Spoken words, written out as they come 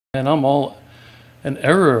And I'm all, an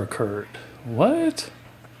error occurred. What?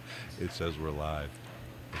 It says we're live.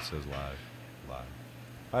 It says live. Live.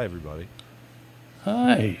 Hi, everybody.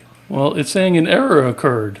 Hi. Well, it's saying an error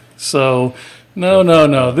occurred. So, no.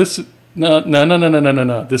 This, no.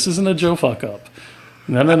 This isn't a Joe fuck up.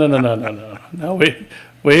 No. No,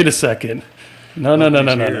 wait a second. No.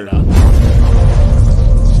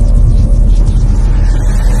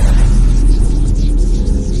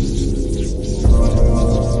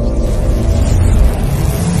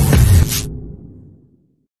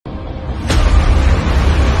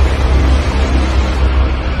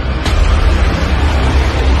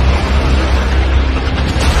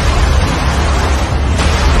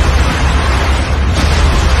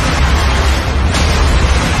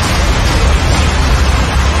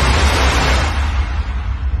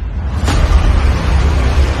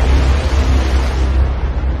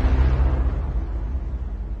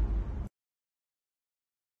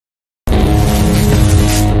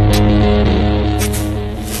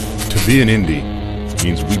 To be an indie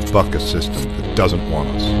means we buck a system that doesn't want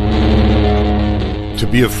us. To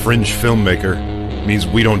be a fringe filmmaker means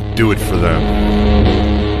we don't do it for them.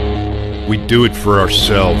 We do it for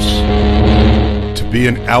ourselves. To be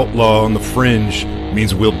an outlaw on the fringe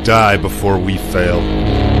means we'll die before we fail.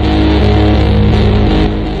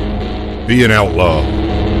 Be an outlaw.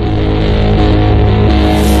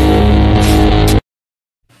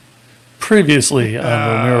 Previously on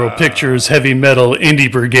Romero Pictures Heavy Metal Indie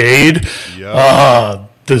Brigade,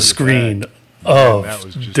 the screen of that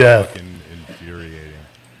was just death. Fucking infuriating.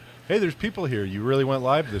 Hey, there's people here. You really went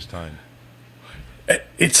live this time.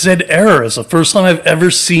 It said error. It's the first time I've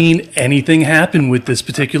ever seen anything happen with this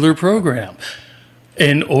particular program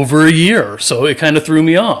in over a year. So it kind of threw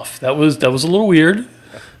me off. That was a little weird.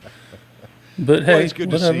 But hey, Well, it's good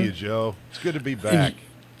whatever. to see you, Joe. It's good to be back.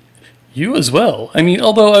 You as well. I mean,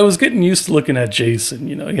 although I was getting used to looking at Jason.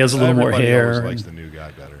 You know, he has a little more Everybody hair. always likes the new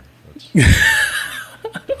guy better. That's...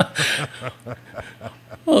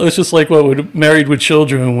 Well, it's just like what with Married with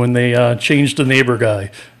Children when they changed the neighbor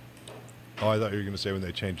guy. Oh, I thought you were going to say when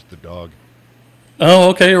they changed the dog. Oh,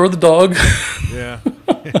 okay, or the dog. Yeah.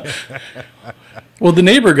 Well, the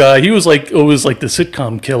neighbor guy, he was like always like the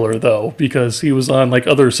sitcom killer though, because he was on like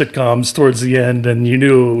other sitcoms towards the end, and you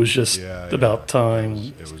knew it was just about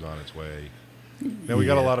time. It was on its way. Now we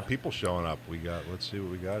got a lot of people showing up. Let's see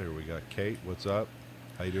what we got here. We got Kate. What's up?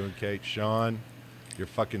 How you doing, Kate? Sean, your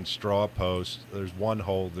fucking straw post. There's one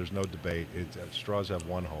hole. There's no debate. Straws have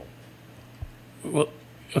one hole. Well,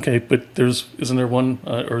 okay, but isn't there one,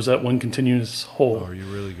 or is that one continuous hole? Oh, are you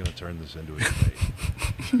really going to turn this into a debate?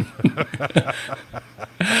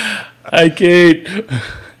 Hi, Kate.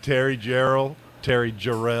 Terry Jarrell,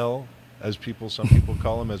 as some people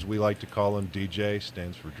call him, as we like to call him, DJ,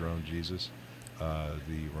 stands for Drone Jesus.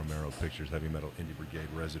 The Romero Pictures Heavy Metal Indie Brigade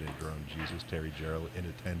resident Drone Jesus, Terry Jarrell, in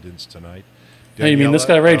attendance tonight. Hey, you mean this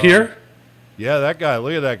guy right here? Yeah, that guy.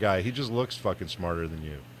 Look at that guy. He just looks fucking smarter than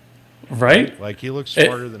you. Right? Like, he looks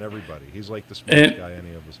smarter than everybody. He's like the smartest guy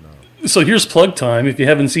any of us know. So here's plug time. If you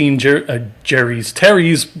haven't seen Terry's,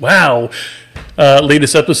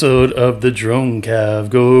 latest episode of the Drone Cav,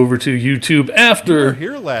 go over to YouTube after. You were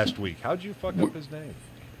here last week. How'd you fuck up his name?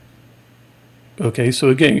 Okay, so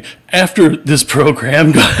again, after this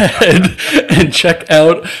program, go ahead and check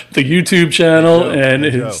out the YouTube channel and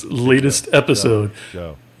his latest episode.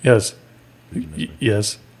 Joe. Yes.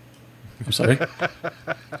 Yes. I'm sorry.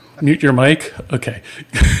 Mute your mic. Okay.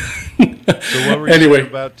 So what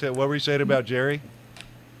were you saying about Jerry?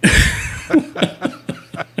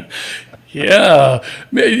 Yeah.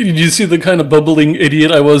 Did you see the kind of bubbling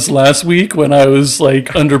idiot I was last week when I was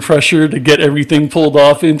like under pressure to get everything pulled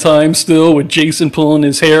off in time still with Jason pulling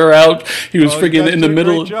his hair out? He was friggin' in the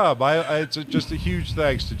middle. Great job. It's just a huge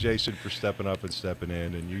thanks to Jason for stepping up and stepping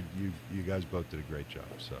in, and you guys both did a great job.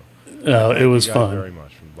 So it was thank you guys fun. very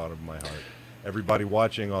much from the bottom of my heart. Everybody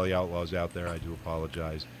watching, all the outlaws out there, I do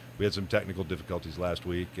apologize. We had some technical difficulties last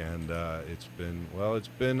week, and it's been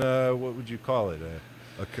what would you call it?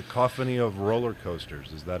 A cacophony of roller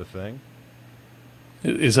coasters. Is that a thing?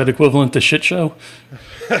 Is that equivalent to shit show?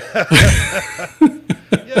 Yeah,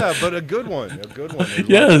 but a good one. A good one. There's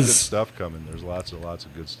yes. Lots of good stuff coming. There's lots of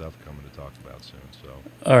good stuff coming to talk about soon. So.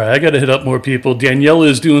 All right, I got to hit up more people. Daniela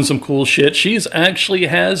is doing some cool shit. She's actually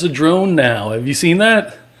has a drone now. Have you seen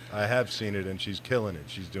that? I have seen it, and she's killing it.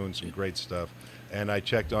 She's doing some great stuff. And I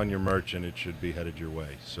checked on your merch, and it should be headed your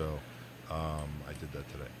way. So I did that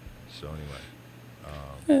today. So anyway.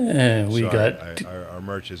 Our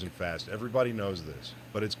merch isn't fast. Everybody knows this.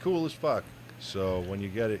 But it's cool as fuck. So when you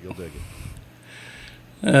get it, you'll dig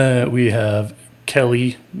it. We have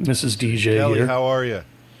Kelly, Mrs. DJ Kelly, here. how are you?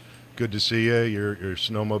 good to see you. Your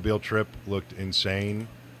snowmobile trip looked insane.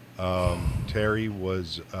 Terry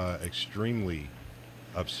was extremely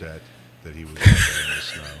upset that he was out there in the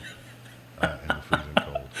snow and the freezing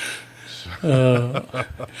cold. So,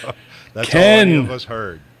 that's Ken. all any of us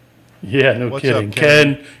heard. Yeah, no What's kidding. up,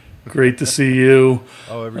 Ken? Great to see you.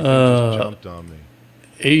 Oh, everything just jumped on me.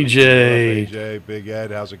 AJ. AJ, Big Ed,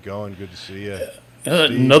 how's it going? Good to see you.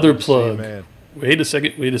 Another good to see you, plug. man. Wait a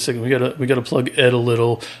second. We gotta plug Ed a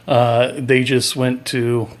little. They just went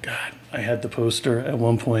to. God, I had the poster at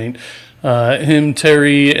one point. Him,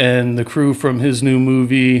 Terry, and the crew from his new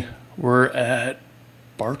movie were at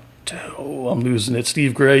Bartow. I'm losing it.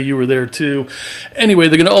 Steve Gray, you were there too. Anyway,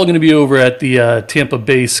 they're all going to be over at the Tampa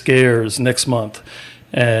Bay Scares next month.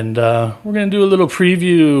 And we're going to do a little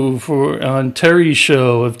preview on Terry's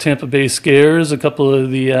show of Tampa Bay Scares. A couple of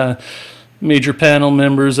the major panel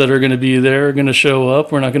members that are going to be there are going to show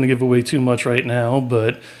up. We're not going to give away too much right now,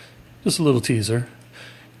 but just a little teaser.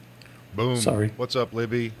 Boom. Sorry. What's up,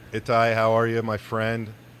 Libby? Itai, how are you, my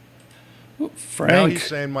friend? Frank. Now he's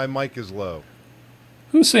saying my mic is low.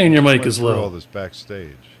 Who's saying your mic Went is through all low? this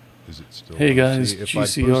backstage. Is it still Hey, low? guys, See, if I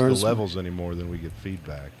boost GCRs. the levels anymore, then we get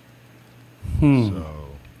feedback. So, I don't know.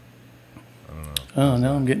 Oh,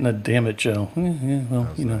 now I'm getting a damn it, Joe. Yeah, well,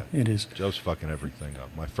 How's you know, that? it is. Joe's fucking everything up.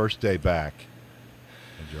 My first day back,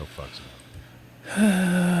 and Joe fucks it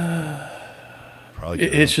up. Probably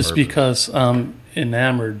did it It's on just purpose. because I'm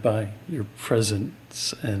enamored by your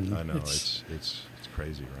presence, and I know it's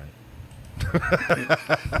crazy, right?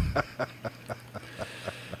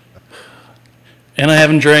 And I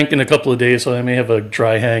haven't drank in a couple of days, so I may have a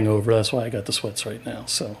dry hangover. That's why I got the sweats right now.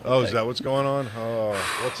 So. Oh, is that what's going on? Oh,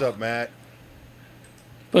 what's up, Matt?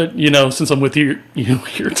 But you know, since I'm with you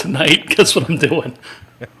here tonight, guess what I'm doing?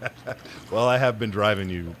 Well, I have been driving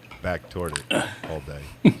you back toward it all day.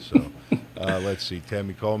 So let's see.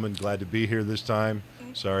 Tammy Coleman, glad to be here this time.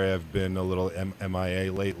 Sorry I've been a little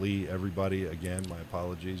MIA lately, everybody. Again, my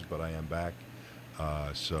apologies, but I am back.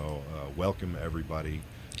 So welcome, everybody,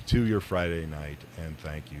 to your Friday night, and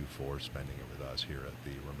thank you for spending it with us here at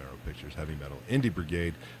the Romero Pictures Heavy Metal Indie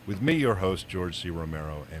Brigade. With me, your host, George C.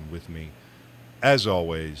 Romero, and with me, as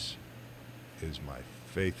always, is my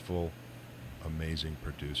faithful, amazing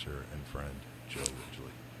producer and friend, Joe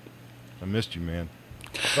Ridgely. I missed you, man.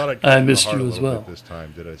 I missed you as well. This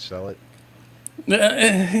time, did I sell it?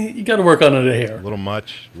 You got to work on it a hair. A little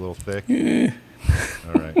much, a little thick.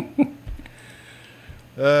 All right.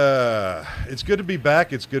 It's good to be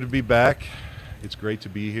back. It's good to be back. It's great to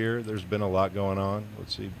be here. There's been a lot going on.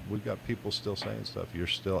 Let's see. We've got people still saying stuff. You're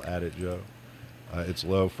still at it, Joe. It's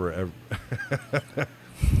low for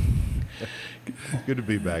Good to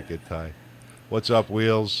be back at Ty. What's up,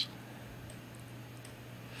 Wheels?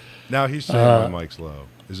 Now he's saying my mic's low.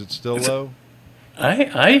 Is it still low?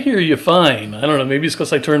 I hear you fine. I don't know. Maybe it's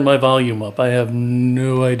because I turned my volume up. I have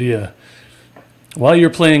no idea. While you're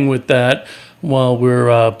playing with that, while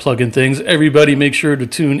we're plugging things, everybody make sure to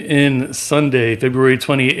tune in Sunday, February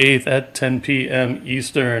 28th at 10 p.m.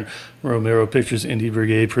 Eastern. Romero Pictures Indie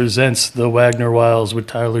Brigade presents The Wagner Wiles with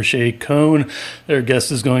Tyler Shea Cohn. Their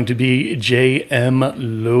guest is going to be J.M.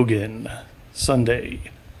 Logan. Sunday.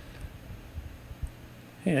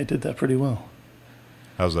 Hey, I did that pretty well.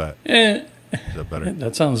 How's that? Is that better?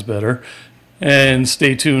 That sounds better. And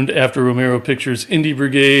stay tuned after Romero Pictures Indie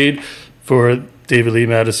Brigade for David Lee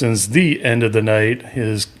Madison's The End of the Night.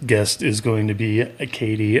 His guest is going to be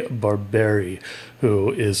Katie Barberi,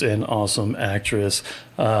 who is an awesome actress.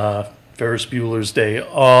 Ferris Bueller's Day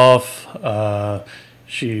Off.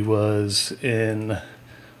 She was in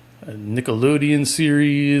a Nickelodeon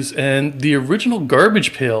series and the original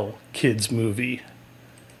Garbage Pail Kids movie.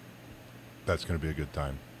 That's going to be a good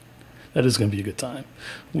time. That is going to be a good time.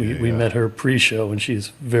 We Yeah. met her pre-show, and she's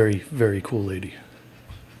very, very cool lady.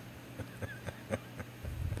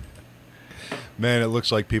 Man, it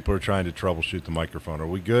looks like people are trying to troubleshoot the microphone. Are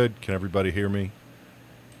we good? Can everybody hear me?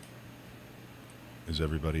 Is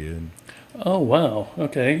everybody in? Oh, wow.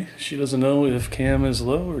 Okay. She doesn't know if Cam is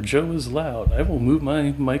low or Joe is loud. I will move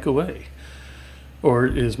my mic away. Or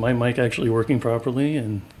is my mic actually working properly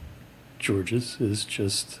and George's is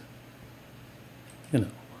just, you know.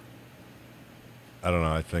 I don't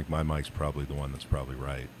know. I think my mic's probably the one that's probably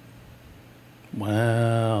right.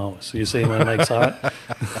 Wow. So you're saying my mic's hot?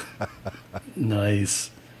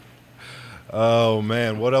 Nice. Oh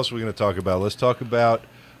man, what else are we going to talk about? Let's talk about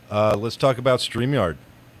StreamYard.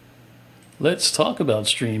 Let's talk about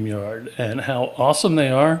StreamYard and how awesome they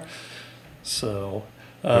are. So,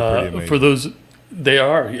 They're pretty amazing. for those, they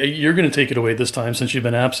are. You're going to take it away this time since you've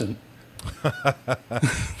been absent.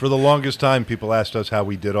 For the longest time, people asked us how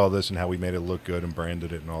we did all this and how we made it look good and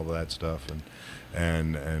branded it and all that stuff,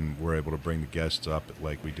 and we're able to bring the guests up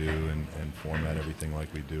like we do and format everything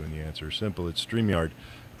like we do. And the answer is simple: it's StreamYard,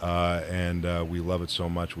 and we love it so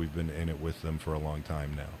much. We've been in it with them for a long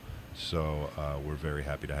time now, so we're very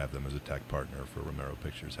happy to have them as a tech partner for Romero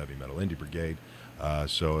Pictures Heavy Metal Indie Brigade.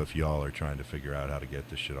 So if y'all are trying to figure out how to get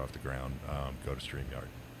this shit off the ground, go to StreamYard.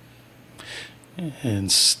 And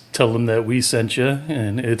tell them that we sent you,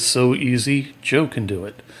 and it's so easy, Joe can do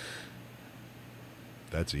it.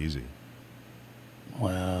 That's easy.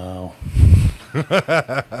 Wow.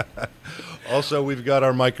 Also, we've got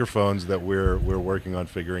our microphones that we're working on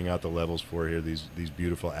figuring out the levels for here. These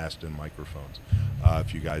beautiful Aston microphones.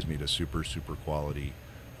 If you guys need a super quality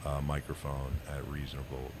microphone at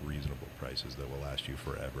reasonable prices that will last you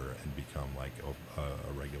forever and become like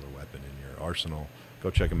a regular weapon in your arsenal, go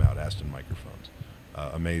check them out. Aston Microphones,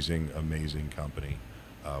 amazing company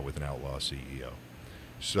with an outlaw CEO.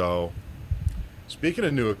 So, speaking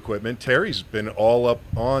of new equipment, Terry's been all up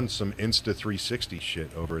on some Insta360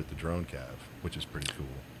 shit over at the Drone Cav, which is pretty cool.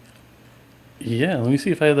 Yeah, let me see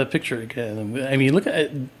if I have that picture again. I mean, look at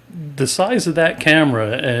the size of that camera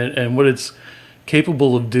and what it's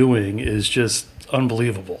capable of doing is just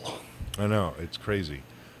unbelievable. I know, it's crazy.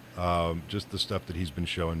 Just the stuff that he's been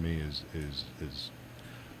showing me is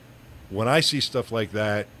when I see stuff like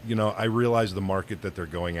that, you know, I realize the market that they're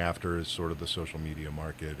going after is sort of the social media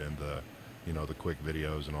market and the, you know, the quick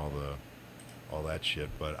videos and all that shit.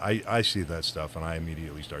 But I see that stuff and I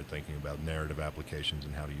immediately start thinking about narrative applications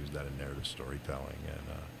and how to use that in narrative storytelling. And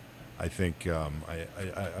I think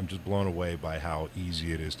I'm just blown away by how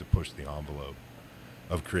easy it is to push the envelope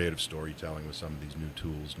of creative storytelling with some of these new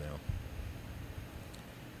tools now.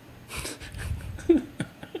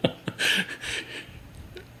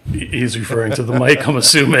 He's referring to the mic, I'm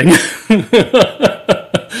assuming.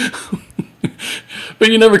 But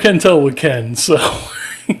you never can tell with Ken, so.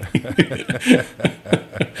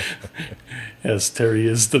 Yes, Terry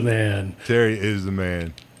is the man. Terry is the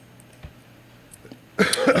man.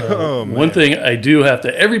 One thing I do have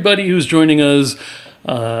to, everybody who's joining us,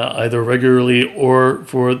 either regularly or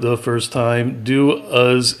for the first time, do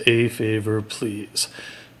us a favor, please.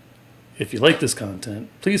 If you like this content,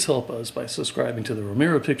 please help us by subscribing to the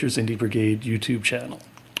Romero Pictures Indie Brigade YouTube channel.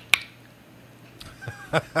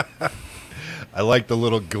 I like the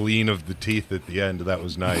little gleam of the teeth at the end. That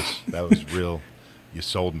was nice. That was real. You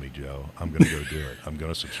sold me, Joe. I'm going to go do it. I'm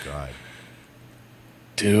going to subscribe.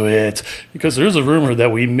 Do it. Because there's a rumor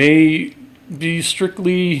that we may be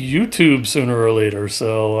strictly YouTube sooner or later.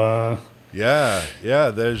 So, yeah.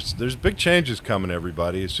 There's big changes coming,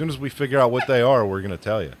 everybody. As soon as we figure out what they are, we're going to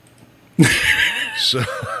tell you. So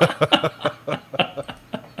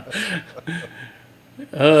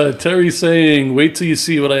Terry's saying, wait till you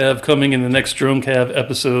see what I have coming in the next Drone Cav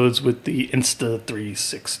episodes with the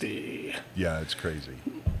Insta360. Yeah, it's crazy.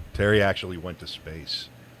 Terry actually went to space.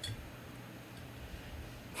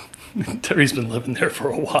 Terry's been living there for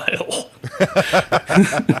a while.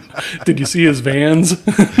 Did you see his vans?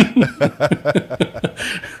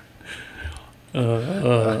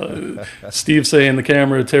 Steve saying the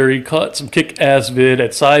camera, Terry caught some kick-ass vid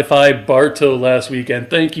at Sci-Fi Bartow last weekend.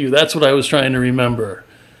 Thank you. That's what I was trying to remember.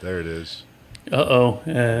 There it is.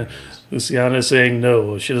 Luciana saying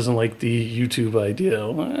no, she doesn't like the YouTube idea.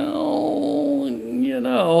 Well, you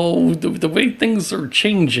know, the way things are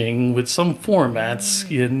changing with some formats,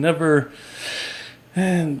 you never...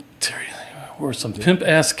 And Terry, or some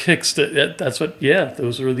pimp-ass kicks. That's what, yeah,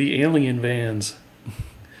 those are the alien vans.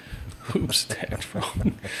 Oops, tagged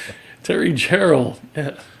wrong. Terry Gerald.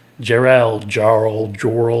 Yeah. Jorrell.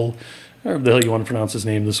 However the hell you want to pronounce his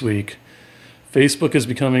name this week. Facebook is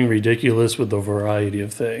becoming ridiculous with the variety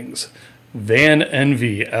of things. Van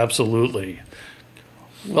envy, absolutely.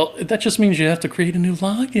 Well, that just means you have to create a new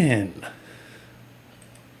login.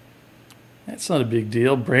 That's not a big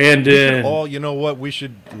deal. Brandon. You know what?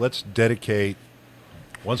 Let's dedicate,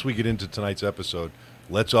 once we get into tonight's episode,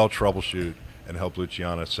 let's all troubleshoot and help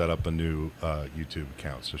Luciana set up a new YouTube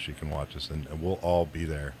account so she can watch us, and we'll all be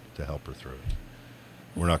there to help her through it.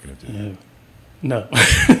 We're not going to do that. No.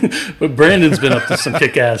 But Brandon's been up to some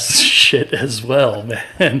kick-ass shit as well,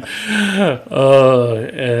 man.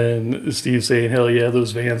 And Steve saying, hell yeah,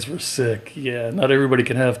 those vans were sick. Yeah, not everybody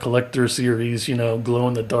can have collector series, you know,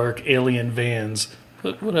 glow-in-the-dark alien vans.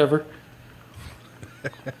 But whatever.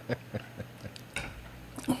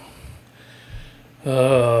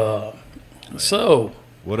 So,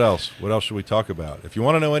 what else? What else should we talk about? If you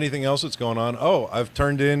want to know anything else that's going on, I've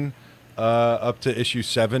turned in up to issue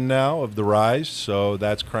 7 now of The Rise, so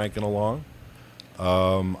that's cranking along.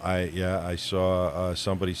 I saw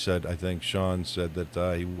somebody said, I think Sean said that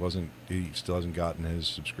he still hasn't gotten his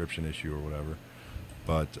subscription issue or whatever.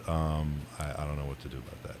 But I don't know what to do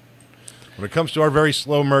about that. When it comes to our very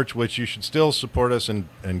slow merch, which you should still support us and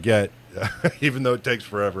get, even though it takes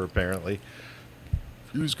forever apparently,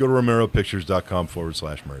 you just go to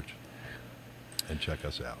romeropictures.com/merch and check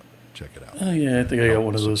us out. Check it out. Oh yeah, I think I got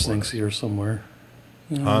one of those things here somewhere.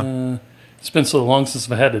 Huh? It's been so long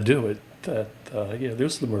since I've had to do it that yeah,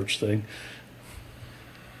 there's the merch thing.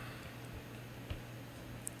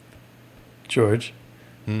 George,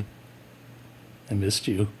 I missed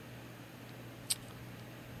you.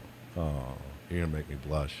 Oh, you're gonna make me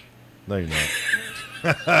blush. No, you're not.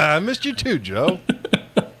 I missed you too, Joe.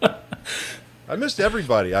 I missed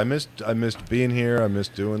everybody. I missed being here. I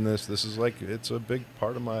missed doing this. This is like, it's a big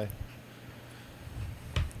part of my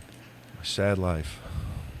sad life.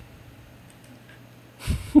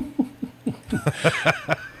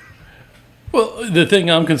 Well, the thing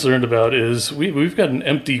I'm concerned about is we've got an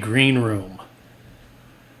empty green room.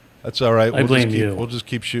 That's all right. I blame you. We'll just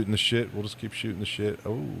keep shooting the shit.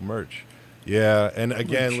 Oh, merch. Yeah, and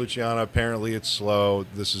again, Luciana, apparently it's slow.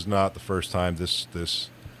 This is not the first time this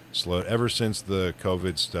slowed. Ever since the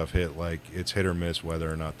COVID stuff hit, like, it's hit or miss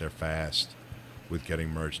whether or not they're fast with getting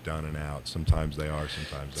merch done and out. Sometimes they are,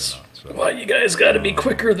 sometimes they're not. So, well, you guys got to be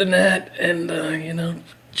quicker than that and,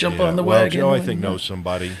 jump on the wagon. Joe, I think, knows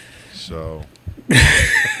somebody, so...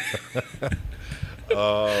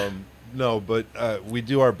 No, but we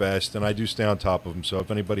do our best, and I do stay on top of them. So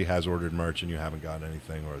if anybody has ordered merch and you haven't gotten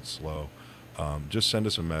anything or it's slow, just send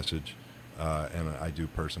us a message, and I do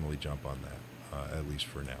personally jump on that, at least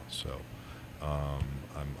for now. So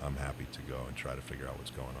I'm happy to go and try to figure out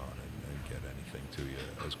what's going on and get anything to you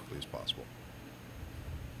as quickly as possible.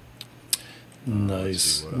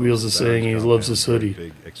 Nice. Wheels is saying he loves this hoodie.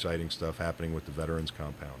 Big, exciting stuff happening with the Veterans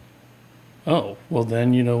Compound. Oh, well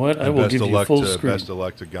then, you know what? I will give you full screen. Best of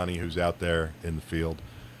luck to Gunny, who's out there in the field.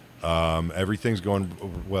 Everything's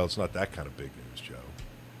going well. It's not that kind of big news, Joe.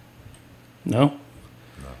 No?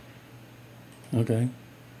 No. Okay.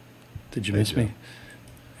 Did you miss me?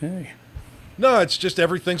 Hey. No, it's just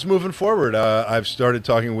everything's moving forward. I've started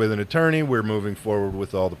talking with an attorney. We're moving forward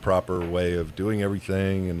with all the proper way of doing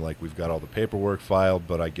everything, and like we've got all the paperwork filed,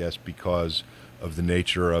 but I guess because of the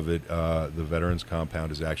nature of it, the Veterans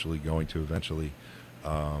Compound is actually going to eventually,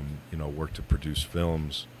 work to produce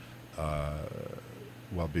films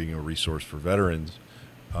while being a resource for veterans.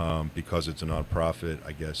 Because it's a nonprofit,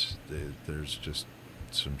 I guess there's just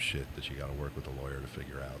some shit that you got to work with a lawyer to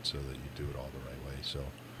figure out so that you do it all the right way. So,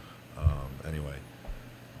 anyway,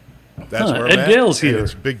 that's where I'm Ed at. Gale's here.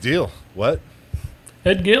 It's a big deal. What?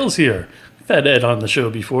 Ed Gale's here. We've had Ed on the show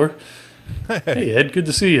before. Hey, Ed, good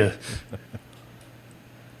to see you.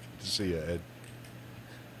 See you, Ed.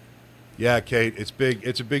 Yeah, Kate, it's big.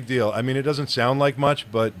 It's a big deal. I mean, it doesn't sound like much,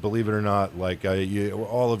 but believe it or not, like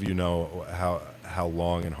all of you know how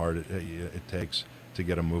long and hard it takes to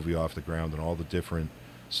get a movie off the ground, and all the different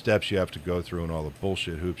steps you have to go through, and all the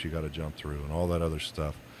bullshit hoops you got to jump through, and all that other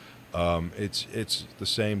stuff. It's the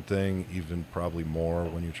same thing, even probably more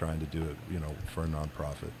when you're trying to do it, for a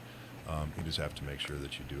nonprofit. You just have to make sure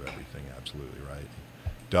that you do everything absolutely right.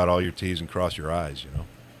 Dot all your T's and cross your I's,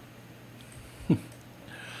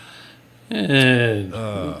 And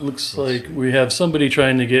looks like we have somebody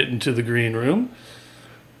trying to get into the green room.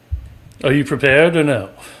 Are you prepared or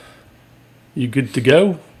no? You good to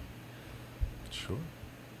go? Sure.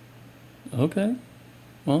 Okay.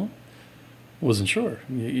 Well, wasn't sure.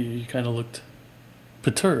 You kind of looked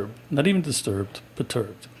perturbed. Not even disturbed,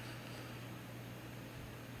 perturbed.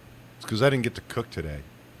 It's because I didn't get to cook today.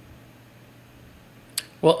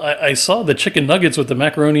 Well, I saw the chicken nuggets with the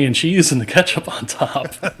macaroni and cheese and the ketchup on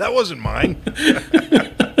top. That wasn't mine.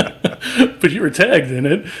 But you were tagged in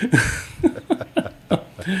it.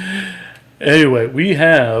 Anyway, we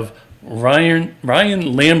have Ryan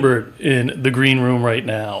Lambert in the green room right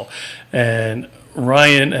now. And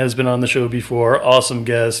Ryan has been on the show before. Awesome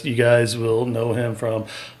guest. You guys will know him from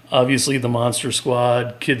obviously the Monster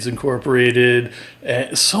Squad, Kids Incorporated,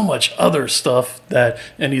 and so much other stuff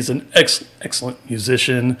and he's an excellent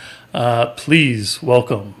musician. Please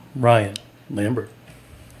welcome Ryan Lambert.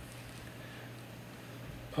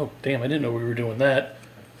 Oh, damn, I didn't know we were doing that.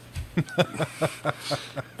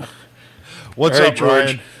 What's All right, up, George?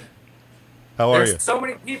 Ryan? How are you? There's so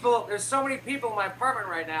many people in my apartment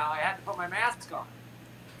right now. I had to put my mask on.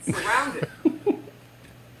 Surrounded.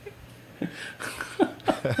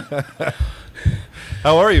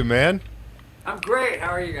 How are you, man? I'm great. How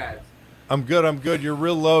are you guys? I'm good. You're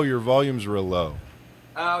real low. Your volume's real low.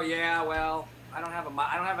 Oh, yeah, well, I don't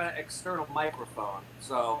have an external microphone,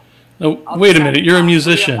 so. No, wait a minute. You're a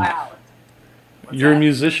musician. You're that? a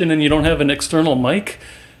musician and you don't have an external mic?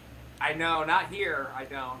 I know, not here. I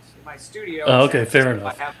don't. In my studio. Oh, okay, fair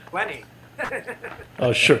enough. I have plenty.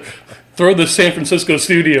 Oh, sure. Throw the San Francisco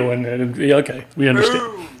studio in there. Yeah, okay, we understand.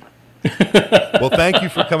 Boom. Well, thank you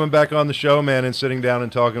for coming back on the show, man, and sitting down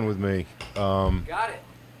and talking with me. Got it.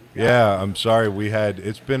 Yeah, I'm sorry.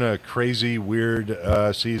 It's been a crazy, weird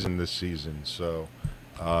season this season. So,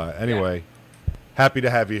 anyway, happy to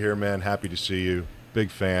have you here, man. Happy to see you. Big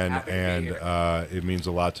fan, and it means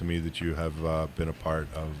a lot to me that you have been a part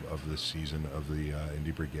of this season of the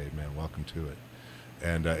Indie Brigade, man. Welcome to it.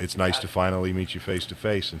 And it's nice to finally meet you face to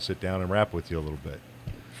face and sit down and rap with you a little bit.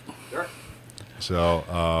 Sure.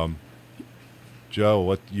 So, Joe,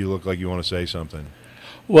 what you look like you want to say something?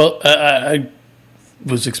 Well, I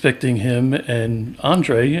was expecting him and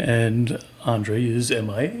Andre is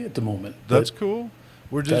MIA at the moment. That's cool.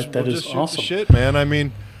 We're just that we'll is just shoot awesome. the shit, man. I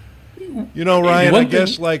mean, you know, Ryan, One I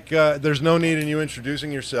guess thing- like there's no need in you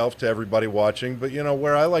introducing yourself to everybody watching, but you know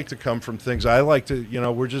where I like to come from things. I like to, you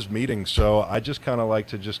know, we're just meeting, so I just kind of like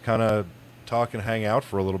to just kind of talk and hang out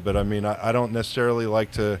for a little bit. I mean, I don't necessarily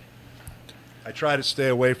like to. I try to stay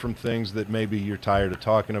away from things that maybe you're tired of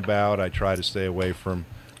talking about. I try to stay away from,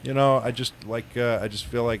 you know, I just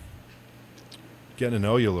feel like getting to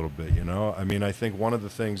know you a little bit, you know. I mean, I think one of the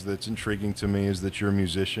things that's intriguing to me is that you're a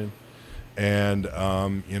musician, and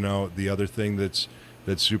you know, the other thing that's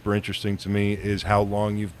super interesting to me is how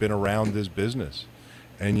long you've been around this business.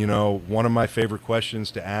 And you know, one of my favorite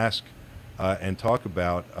questions to ask and talk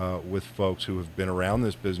about with folks who have been around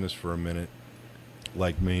this business for a minute,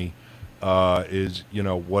 like me, is, you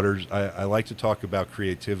know, I like to talk about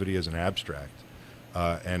creativity as an abstract,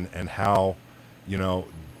 and how, you know,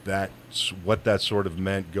 what that sort of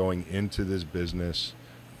meant going into this business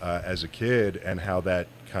as a kid, and how that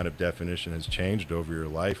kind of definition has changed over your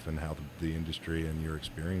life, and how the industry and your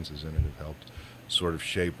experiences in it have helped sort of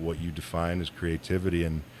shape what you define as creativity,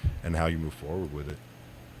 and how you move forward with it.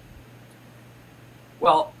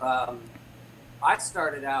 Well, I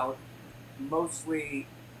started out mostly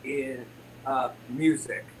in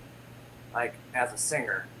music, like as a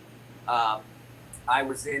singer. I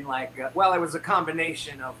was in like, it was a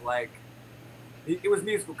combination of like, it was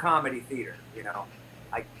musical comedy theater, you know.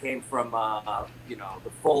 I came from, you know, the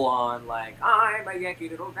full-on, like, I'm a Yankee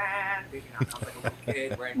Doodle Dandy, you know, I was like a little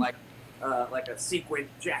kid wearing like a sequin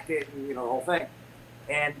jacket and, you know, the whole thing.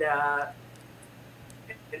 And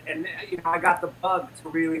you know, I got the bug to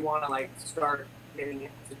really want to like start getting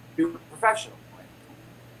into do it professionally.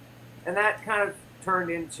 And that kind of turned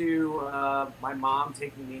into my mom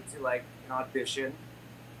taking me to like an audition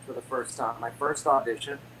for the first time, my first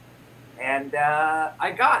audition, and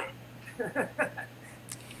I got it,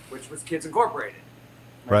 which was Kids Incorporated,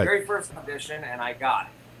 my very first audition, and I got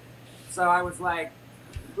it. So I was like,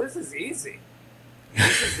 this is easy.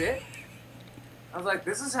 This is it. I was like,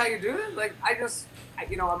 this is how you do it? Like,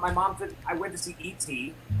 you know, my mom said, I went to see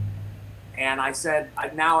E.T., and I said,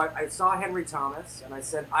 I saw Henry Thomas, and I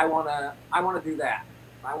said, I want to do that.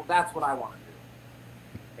 That's what I want to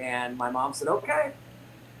do. And my mom said, okay.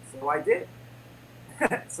 So I did.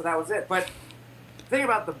 So that was it. But the thing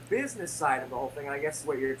about the business side of the whole thing, I guess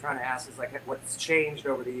what you're trying to ask is like what's changed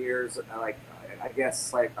over the years, like I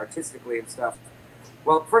guess like artistically and stuff.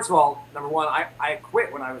 Well, first of all, number one, I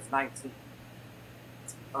quit when I was 19.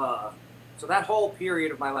 So that whole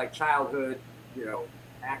period of my like childhood, you know,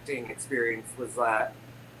 acting experience was that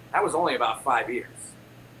was only about 5 years,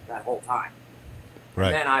 that whole time.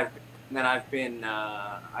 Right. And then I've been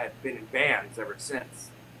in bands ever since.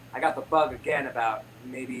 I got the bug again about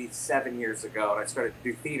maybe 7 years ago, and I started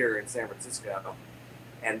to do theater in San Francisco.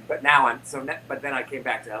 But then I came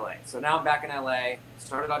back to LA. So now I'm back in LA,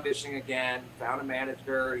 started auditioning again, found a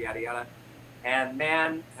manager, yada yada. And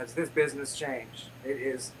man, has this business changed. It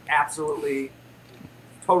is absolutely,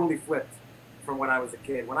 totally flipped from when I was a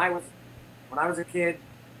kid. When I was a kid,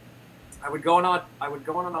 I would go on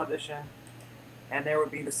an audition, and there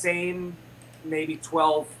would be the same maybe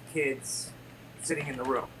 12 kids sitting in the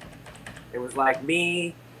room. It was like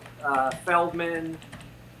me, Feldman,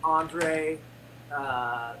 Andre,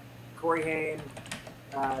 Corey Haim,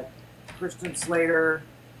 Christian Slater,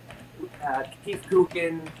 Keith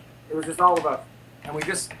Kukin. It was just all of us, and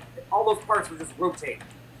all those parts were just rotating.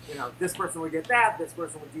 You know, this person would get that, this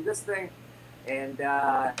person would do this thing, and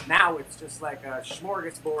now it's just like a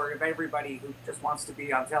smorgasbord of everybody who just wants to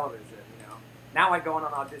be on television. You know, now I go on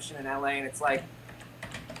an audition in LA, and it's like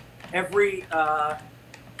every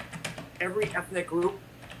ethnic group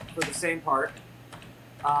for the same part,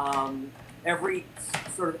 every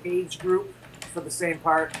sort of age group. for the same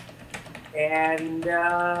part. And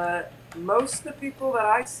most of the people that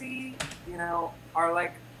I see, you know, are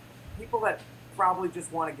like people that probably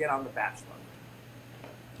just want to get on The Bachelor.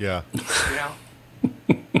 Yeah. You know?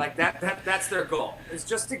 Like that's their goal. Is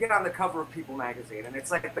just to get on the cover of People magazine. And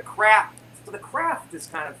it's like the craft is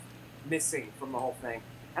kind of missing from the whole thing.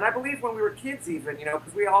 And I believe when we were kids even, you know,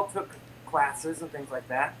 because we all took classes and things like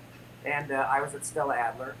that. And I was at Stella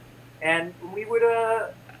Adler. And we would,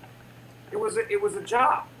 it was a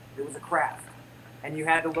job. It was a craft. And you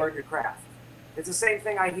had to learn your craft. It's the same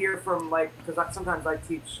thing I hear from, like, because sometimes I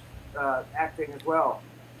teach acting as well.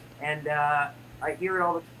 And I hear it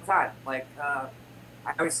all the time. Like, I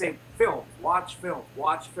always say, film, watch film,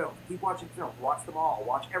 keep watching film, watch them all,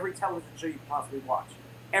 watch every television show you can possibly watch.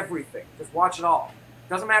 Everything. Just watch it all.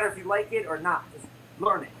 Doesn't matter if you like it or not. Just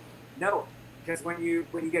learn it. Know it. Because when you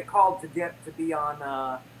get called to be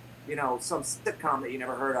on you know, some sitcom that you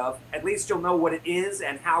never heard of, at least you'll know what it is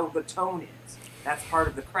and how the tone is. That's part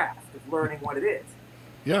of the craft of learning what it is.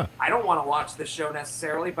 Yeah. I don't want to watch this show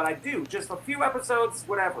necessarily, but I do. Just a few episodes,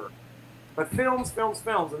 whatever. But films.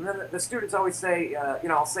 And then the students always say, you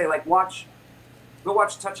know, I'll say, like, go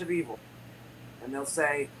watch Touch of Evil. And they'll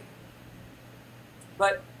say,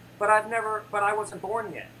 but I wasn't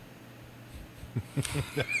born yet.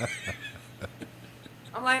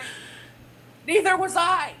 I'm like, neither was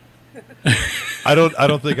I. I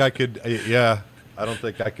don't think I could. Yeah, I don't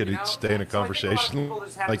think I could You know? stay in a So I think a lot of conversation people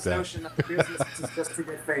just have like this that. notion that the business is just to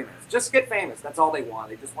get famous. Just get famous. That's all they want.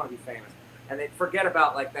 They just want to be famous, and they forget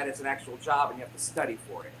about like that it's an actual job and you have to study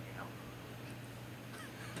for it.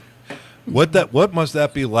 You know. What must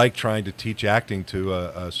that be like trying to teach acting to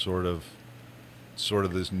a sort of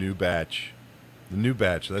this new batch? The new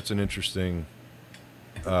batch. That's an interesting.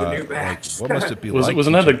 The new batch. What must it be like?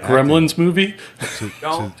 Wasn't that the teaching acting Gremlins movie? to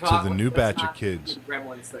the new batch of kids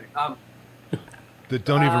Gremlins thing. that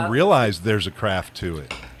don't even realize there's a craft to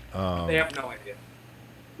it? They have no idea.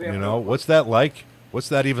 You know, what's that like? What's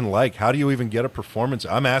that even like? How do you even get a performance?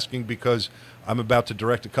 I'm asking because I'm about to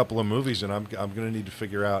direct a couple of movies, and I'm going to need to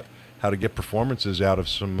figure out how to get performances out of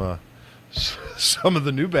some of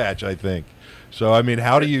the new batch, I think. So, I mean,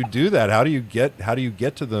 how do you do that? How do you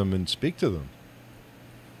get to them and speak to them?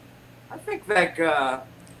 I think that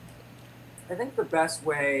I think the best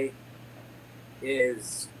way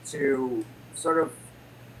is to sort of,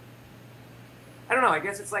 I don't know, I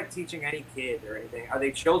guess it's like teaching any kid or anything. Are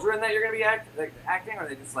they children that you're going to be acting, or are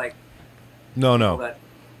they just like No. that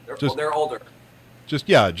they're older? Just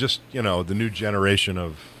you know, the new generation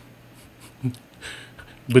of.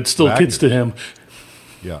 But still Actors. kids to him.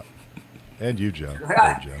 Yeah, and you, Joe.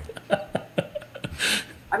 Hey, Joe.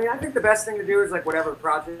 I mean, I think the best thing to do is like whatever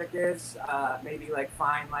project is, maybe like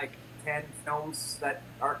find like 10 films that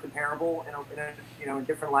are comparable in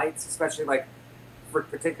different lights, especially like for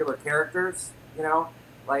particular characters, you know,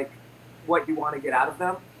 like what you want to get out of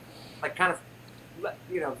them, like kind of,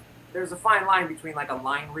 you know, there's a fine line between like a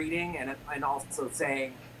line reading and also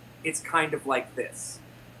saying it's kind of like this,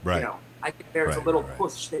 Right. You know, I think there's a little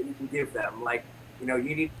push that you can give them, like, you know,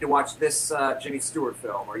 you need to watch this Jimmy Stewart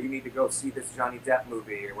film, or you need to go see this Johnny Depp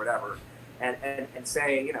movie, or whatever, and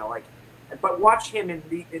say, you know, like, but watch him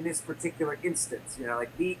in this particular instance, you know,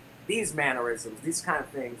 like these mannerisms, these kind of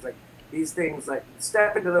things, like these things, like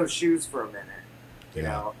step into those shoes for a minute, you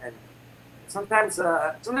know, and sometimes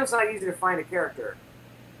it's not easy to find a character,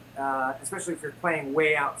 especially if you're playing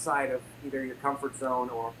way outside of either your comfort zone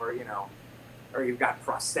or you know, or you've got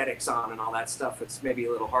prosthetics on and all that stuff. It's maybe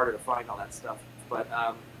a little harder to find all that stuff. But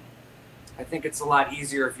I think it's a lot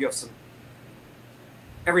easier if you have some.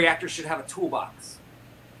 Every actor should have a toolbox.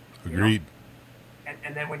 Agreed. You know?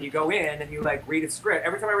 And then when you go in and you like read a script,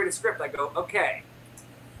 every time I read a script, I go, okay,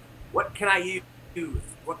 what can I use?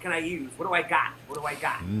 What can I use? What do I got? What do I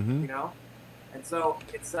got? Mm-hmm. You know. And so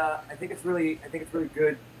it's. I think it's really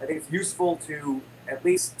good. I think it's useful to at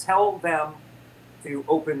least tell them to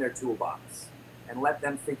open their toolbox and let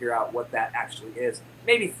them figure out what that actually is.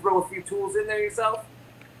 Maybe throw a few tools in there yourself.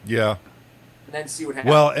 Yeah. And then see what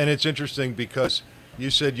happens. Well, and it's interesting because you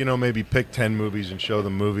said, you know, maybe pick 10 movies and show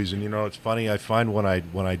them movies. And, you know, it's funny. I find when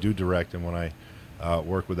I do direct and when I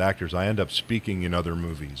work with actors, I end up speaking in other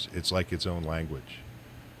movies. It's like its own language.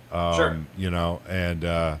 Sure. You know,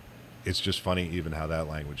 and it's just funny even how that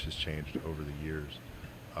language has changed over the years.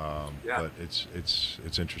 But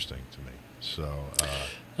it's interesting to me. So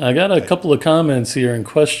I got a couple of comments here and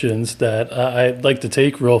questions that I'd like to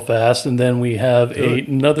take real fast, and then we have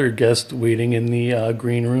another guest waiting in the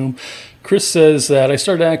green room. Chris says that I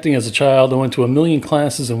started acting as a child. I went to 1 million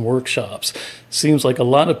classes and workshops. Seems like a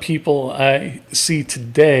lot of people I see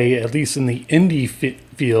today, at least in the indie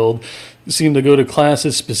field, seem to go to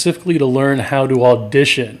classes specifically to learn how to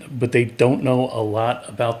audition, but they don't know a lot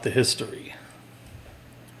about the history.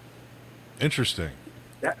 Interesting.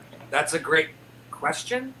 That's a great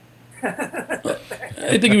question.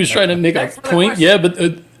 I think he was trying to make a point. Yeah, but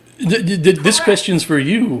this question's for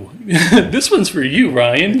you. This one's for you,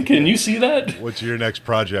 Ryan. Can you see that? What's your next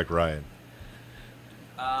project, Ryan?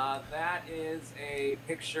 That is a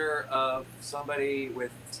picture of somebody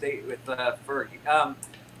with Fergie.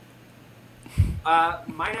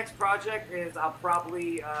 My next project is I'll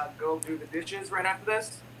probably go do the dishes right after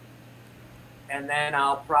this, and then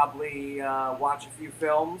I'll probably watch a few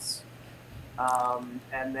films,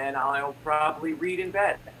 and then I'll probably read in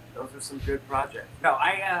bed. Those are some good projects. No,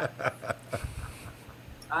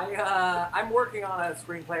 I'm working on a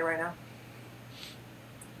screenplay right now.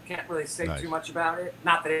 Can't really say too much about it.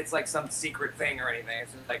 Not that it's like some secret thing or anything.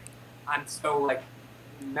 It's just like I'm so like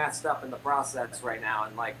messed up in the process right now,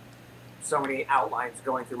 and like so many outlines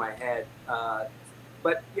going through my head.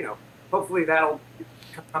 But you know, hopefully that'll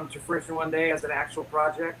come to fruition one day as an actual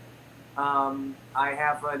project. I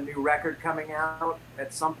have a new record coming out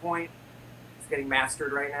at some point. It's getting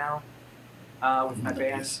mastered right now with my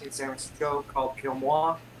band in San Francisco called Kill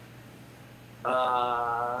Moi.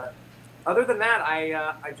 Other than that,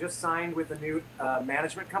 I just signed with a new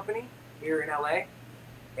management company here in LA,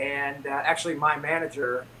 and actually my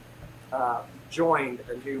manager joined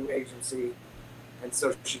a new agency, and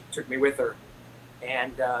so she took me with her,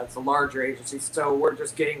 and it's a larger agency, so we're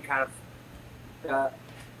just getting kind of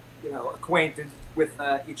acquainted with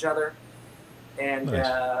each other, and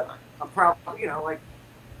I'm probably like,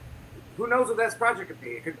 who knows what this project could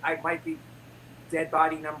be? I might be Dead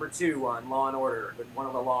Body #2 on Law and Order, one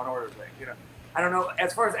of the Law and Order things. I don't know.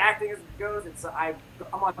 As far as acting goes, I'm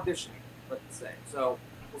auditioning, let's say. So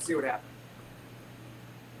we'll see what happens.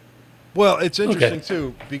 Well, it's interesting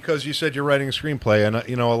too, because you said you're writing a screenplay, and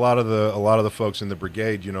a lot of the folks in the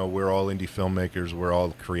Brigade, we're all indie filmmakers, we're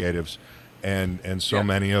all creatives, and so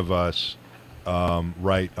many of us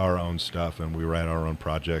write our own stuff, and we write our own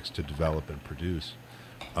projects to develop and produce.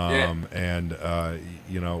 And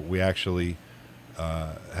we actually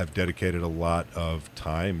have dedicated a lot of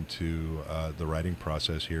time to the writing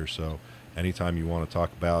process here. So anytime you want to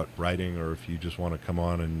talk about writing, or if you just want to come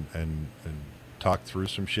on and talk through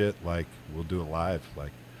some shit, like, we'll do it live.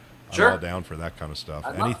 Like, I'm all down for that kind of stuff.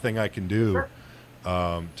 Anything I can do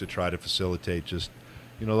to try to facilitate just,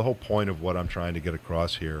 the whole point of what I'm trying to get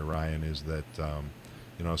across here, Ryan, is that,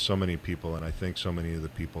 so many people, and I think so many of the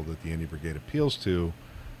people that the Indie Brigade appeals to,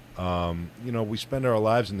 we spend our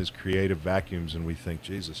lives in these creative vacuums, and we think,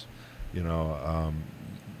 Jesus,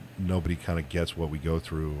 nobody kind of gets what we go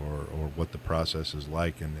through or what the process is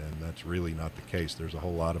like, and that's really not the case. There's a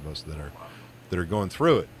whole lot of us that are going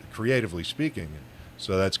through it, creatively speaking. And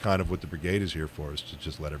so that's kind of what the Brigade is here for, is to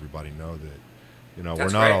just let everybody know that, we're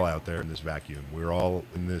not all out there in this vacuum. We're all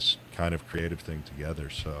in this kind of creative thing together.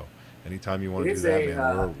 So anytime you want to do that,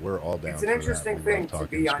 man, we're all down. It's an interesting thing to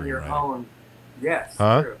be on your own. Yes,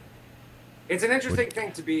 true. It's an interesting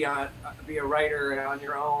thing to be a writer on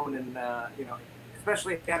your own, and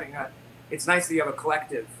especially having it's nice that you have a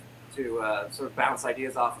collective to sort of bounce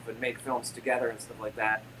ideas off of and make films together and stuff like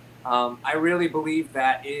that. I really believe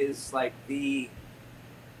that is like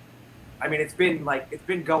it's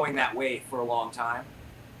been going that way for a long time,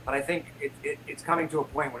 but I think it's coming to a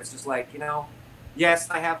point where it's just like, yes,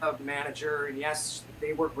 I have a manager, and yes,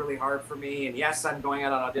 they work really hard for me, and yes, I'm going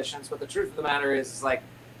out on auditions, but the truth of the matter is like,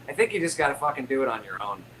 I think you just got to fucking do it on your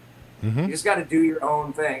own. Mm-hmm. You just got to do your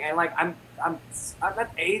own thing. And like, I'm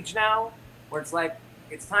at the age now where it's like,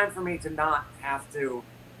 it's time for me to not have to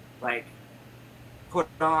like put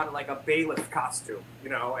on like a bailiff costume,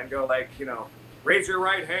 and go like, raise your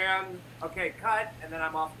right hand, okay, cut, and then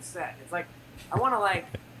I'm off the set. It's like, I want to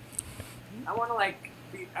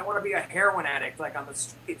be a heroin addict, like on the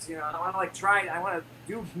streets, I want to like I want to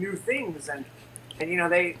do new things, and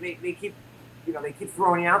they keep, they keep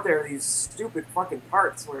throwing out there these stupid fucking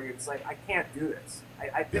parts where it's like, I can't do this.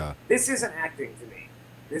 This isn't acting to me.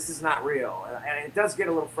 This is not real, and it does get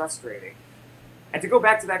a little frustrating. And to go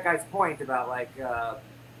back to that guy's point about like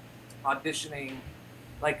auditioning,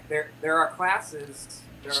 like there are classes.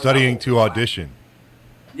 Studying to audition.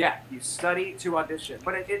 Yeah, you study to audition,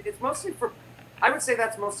 but it's mostly for I would say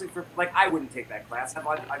that's mostly for, like, I wouldn't take that class.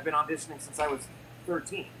 I've been auditioning since I was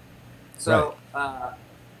 13. So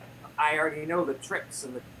I already know the tricks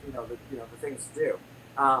and the things to do.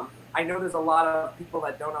 I know there's a lot of people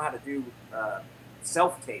that don't know how to do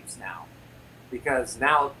self-tapes now because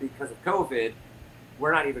of COVID,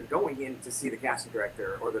 we're not even going in to see the casting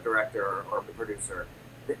director or the director or the producer.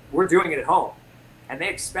 We're doing it at home. And they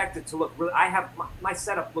expect it to look really, my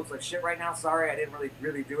setup looks like shit right now. Sorry, I didn't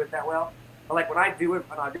really do it that well. But like when I do an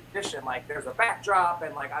audition, like there's a backdrop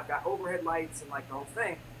and like I've got overhead lights and like the whole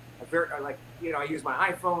thing. I use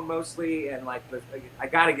my iPhone mostly and like I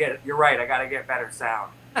gotta get, you're right, I gotta get better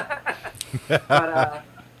sound. but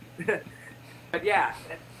yeah,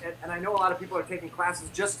 and I know a lot of people are taking classes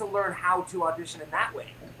just to learn how to audition in that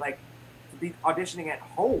way, like to be auditioning at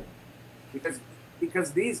home, because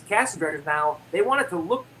these casting directors now, they want it to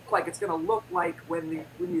look like it's going to look like when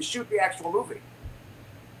you shoot the actual movie.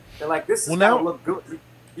 They're like, this is going to look good.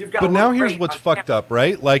 But now here's what's fucked up,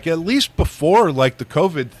 right? Like at least before, like the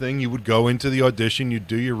COVID thing, you would go into the audition, you'd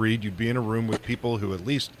do your read, you'd be in a room with people who at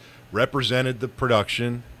least represented the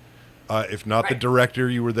production. If not the director,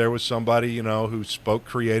 you were there with somebody, who spoke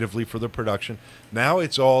creatively for the production. Now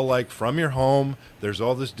it's all like from your home. There's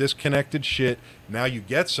all this disconnected shit. Now you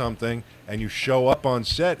get something and you show up on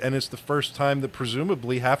set, and it's the first time that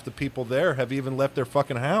presumably half the people there have even left their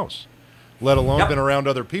fucking house, let alone been around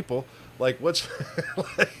other people. Like what's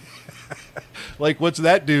what's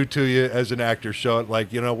that do to you as an actor? Show it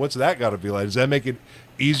what's that got to be like? Does that make it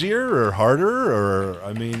easier or harder, or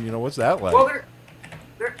I mean, what's that like? Well,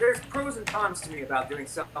 there's pros and cons to me about doing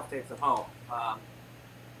self-tapes at home.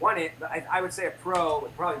 One, I would say a pro,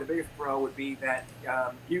 probably the biggest pro, would be that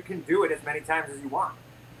you can do it as many times as you want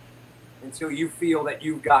until you feel that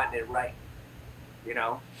you've gotten it right.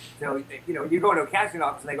 So you go into a casting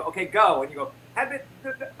office and they go, okay, go, and you go,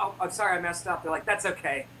 oh, I'm sorry, I messed up. They're like, that's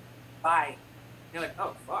okay, bye. And you're like,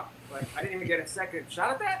 oh fuck, like I didn't even get a second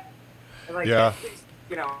shot at that. And like, yeah.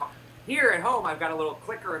 Here at home, I've got a little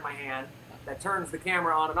clicker in my hand that turns the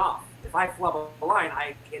camera on and off. If I flub a line,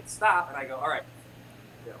 I hit stop and I go, all right,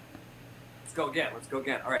 let's go again.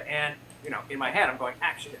 All right, and in my head, I'm going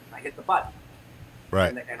action. I hit the button,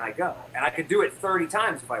 right, and I go, and I could do it 30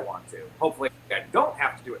 times if I want to. Hopefully, I don't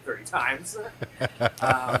have to do it 30 times.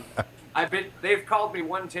 They've called me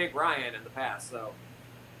one take Ryan in the past, so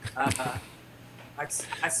I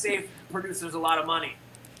save producers a lot of money.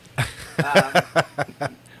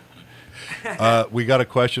 We got a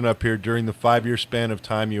question up here. During the 5-year span of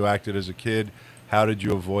time you acted as a kid, how did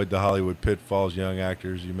you avoid the Hollywood pitfalls young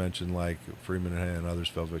actors you mentioned like Freeman and others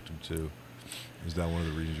fell victim to? Is that one of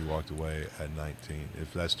the reasons you walked away at 19?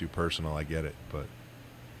 If that's too personal, I get it, but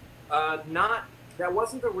that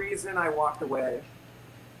wasn't the reason I walked away.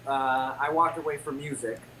 I walked away from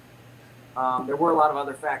music. There were a lot of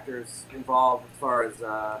other factors involved as far as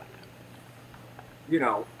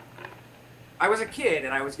I was a kid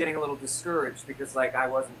and I was getting a little discouraged because like I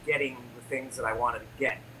wasn't getting the things that I wanted to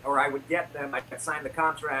get, or I would get them, I'd sign the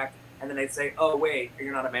contract, and then they'd say, "Oh wait,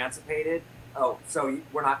 you're not emancipated. Oh, so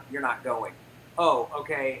you're not going. Oh,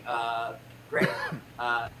 okay, great.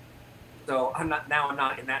 So I'm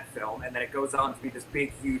not in that film," and then it goes on to be this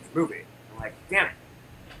big, huge movie. I'm like, damn it.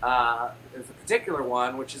 There's a particular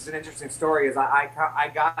one, which is an interesting story. Is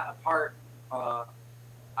I got a part.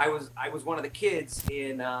 I was one of the kids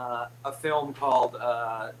in a film called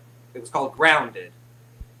it was called Grounded,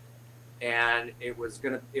 and we were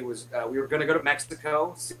gonna go to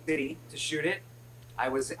Mexico City to shoot it.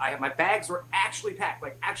 My bags were actually packed,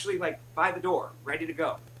 like by the door, ready to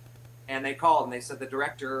go, and they called and they said the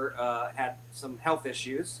director had some health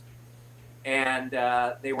issues, and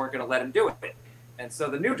they weren't gonna let him do it, and so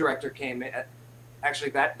the new director came in.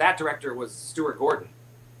 Actually, that director was Stuart Gordon.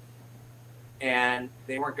 And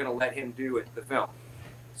they weren't going to let him do the film.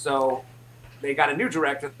 So they got a new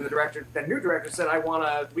director. The new director said,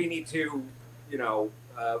 we need to,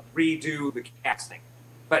 redo the casting.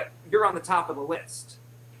 But you're on the top of the list.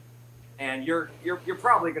 And you're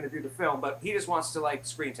probably going to do the film, but he just wants to like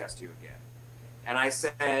screen test you again. And I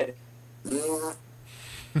said, and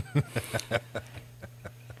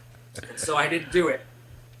so I didn't do it.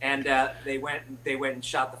 And they went and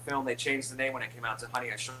shot the film. They changed the name when it came out to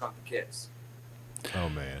Honey, I Shrunk the Kids. Oh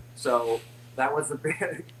man! So that was the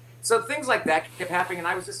big. So things like that kept happening, and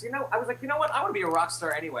I was just, I was like, you know what? I want to be a rock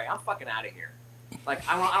star anyway. I'm fucking out of here. Like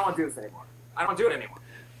I don't want to do this anymore. I don't do it anymore.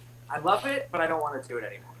 I love it, but I don't want to do it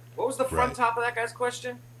anymore. What was the front top of that guy's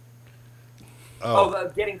question?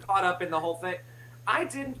 Getting caught up in the whole thing. I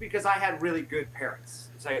didn't because I had really good parents.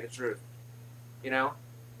 To tell you the truth,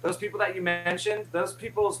 those people that you mentioned, those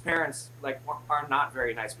people's parents are not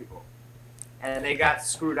very nice people. and they got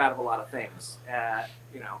screwed out of a lot of things.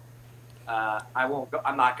 You know, I won't go,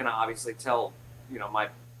 I'm not going to obviously tell, you know, my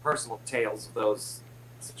personal tales of those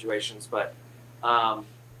situations, but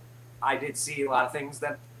I did see a lot of things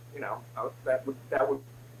that, you know, that would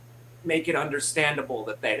make it understandable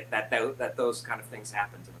that those kind of things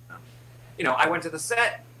happen to them. You know, I went to the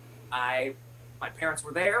set. My parents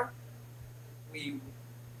were there. We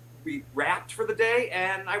wrapped for the day,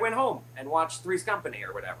 and I went home and watched Three's Company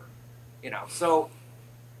or whatever. You know, so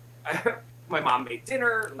my mom made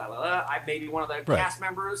dinner. I maybe one of the cast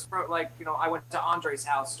members, like, you know, I went to Andre's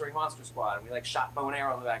house during Monster Squad, and we like shot bow and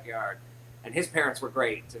arrow in the backyard. And his parents were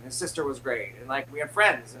great, and his sister was great, and like we had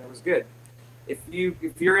friends, and it was good. If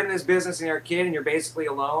you're in this business and you're a kid and you're basically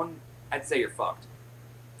alone, I'd say you're fucked.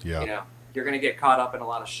 Yeah. You know, you're gonna get caught up in a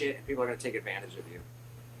lot of shit, and people are gonna take advantage of you.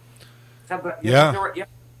 You have to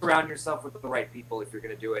surround yourself with the right people if you're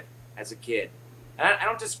gonna do it as a kid. And I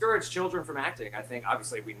don't discourage children from acting. I think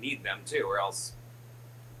obviously we need them too, or else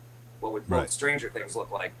what would Stranger Things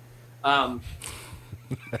look like?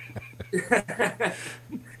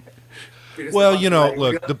 Well, you know,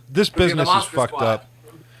 look, this business is fucked up.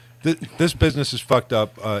 This business is fucked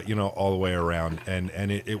up, you know, all the way around, and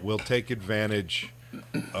it will take advantage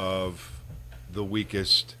of the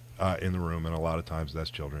weakest in the room, and a lot of times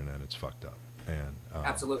that's children, and it's fucked up. And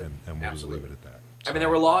absolutely, and we'll just leave it at that. So. I mean, there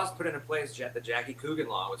were laws put into place. The Jackie Coogan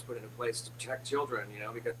law was put into place to protect children, you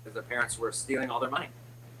know, because their parents were stealing all their money.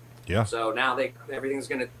 Yeah. So now everything's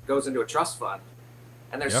goes into a trust fund,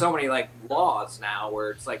 and there's so many like laws now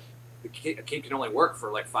where it's like a kid can only work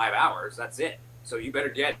for like 5 hours. That's it. So you better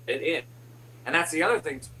get it in. And that's the other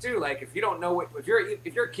thing too. Like if you don't know if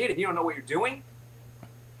you're a kid and you don't know what you're doing,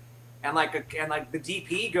 and like the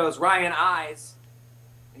DP goes Ryan eyes.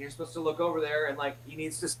 And you're supposed to look over there, and like he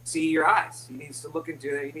needs to see your eyes. He needs to look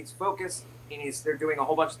into it. He needs focus. They're doing a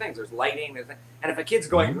whole bunch of things. There's lighting. And if a kid's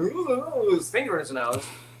going, ooh, his finger in his nose,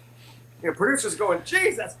 you know, producer's going,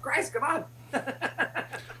 Jesus Christ, come on.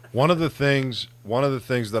 One of the things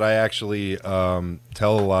that I actually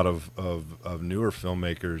tell a lot of newer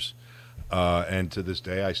filmmakers, and to this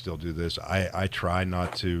day I still do this. I try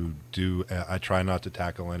not to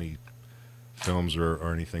tackle any films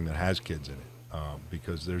or anything that has kids in it.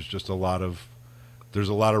 Because there's just a lot of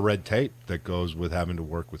red tape that goes with having to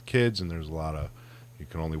work with kids, and there's a lot of, you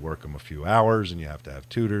can only work them a few hours, and you have to have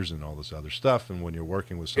tutors and all this other stuff. And when you're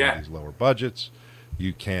working with some of these lower budgets,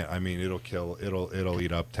 you can't. I mean, it'll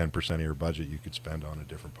eat up 10% of your budget you could spend on a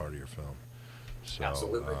different part of your film.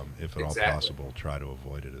 So, if at all possible, try to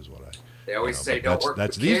avoid it. Is what They always say, don't work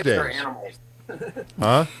with kids or animals.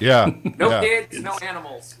 Huh? Yeah. No kids, no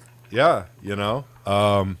animals. Yeah, you know.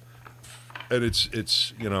 And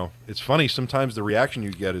it's you know, it's funny sometimes the reaction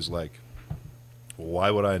you get is like, well,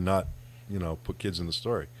 why would I not, you know, put kids in the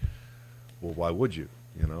story? Well, why would you?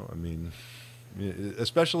 You know, I mean,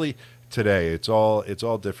 especially today, it's all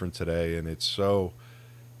different today, and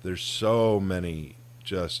there's so many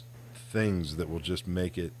just things that will just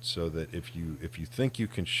make it so that if you think you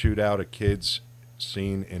can shoot out a kid's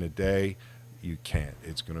scene in a day, you can't.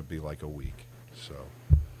 It's going to be like a week. So,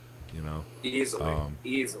 you know, easily.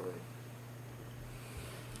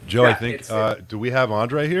 Joe, I think, do we have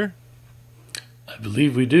Andre here? I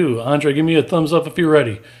believe we do. Andre, give me a thumbs up if you're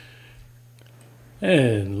ready.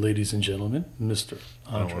 And ladies and gentlemen, Mr.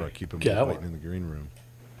 Andre I don't want to keep him Gower. waiting in the green room.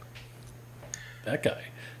 That guy.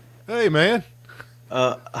 Hey, man.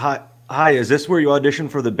 Hi. Is this where you audition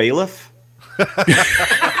for the bailiff?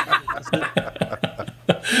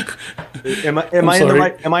 Am I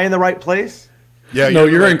in the right place? Yeah, no,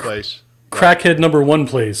 you're in place. Crackhead number 1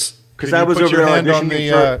 place. Because I was over there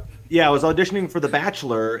auditioning I was auditioning for The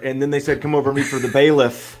Bachelor, and then they said, "Come over and meet for the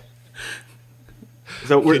bailiff."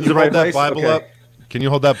 So we're in the right place. Bible up? Can you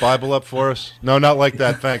hold that Bible up for us? No, not like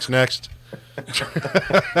that. Thanks. Next.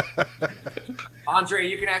 Andre,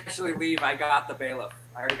 you can actually leave. I got the bailiff.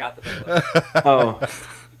 I already got the bailiff. Oh,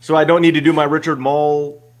 so I don't need to do my Richard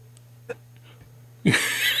Mall. You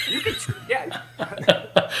can, yeah.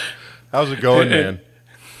 How's it going, man?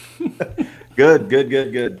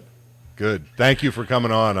 Good. Good. Thank you for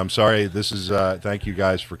coming on. I'm sorry. This is thank you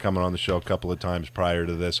guys for coming on the show a couple of times prior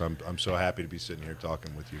to this. I'm so happy to be sitting here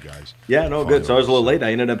talking with you guys. Yeah, no, good. So I was a little late.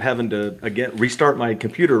 I ended up having to restart my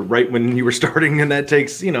computer right when you were starting, and that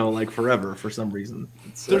takes, you know, like forever for some reason.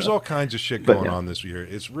 There's all kinds of shit going on this year.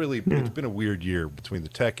 It's been a weird year between the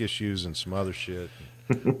tech issues and some other shit.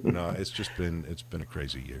 It's been a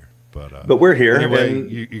crazy year. But we're here. Anyway,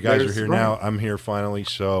 you guys are here now. I'm here finally,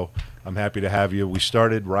 so I'm happy to have you.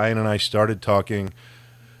 Ryan and I started talking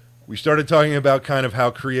We started talking about kind of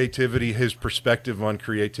how creativity, his perspective on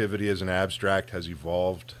creativity as an abstract has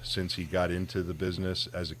evolved since he got into the business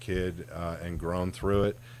as a kid and grown through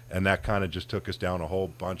it. And that kind of just took us down a whole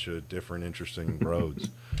bunch of different interesting roads.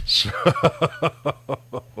 So,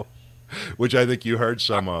 which I think you heard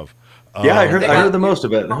some of. Yeah, I heard the most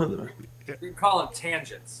of it. You call them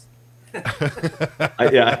tangents.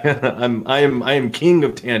 I am king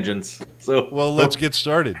of tangents. So well, let's get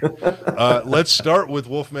started. Let's start with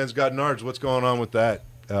Wolfman's Got Nards. What's going on with that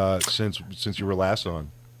since you were last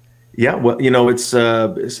on? Yeah, well,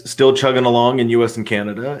 it's still chugging along in U.S. and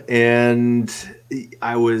Canada, and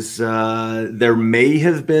I was there may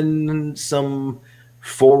have been some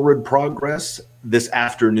forward progress this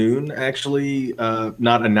afternoon. Actually,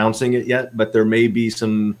 not announcing it yet, but there may be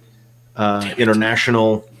some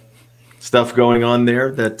international stuff going on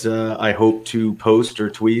there that I hope to post or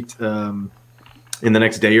tweet in the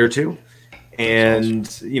next day or two. And,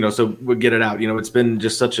 so we'll get it out. It's been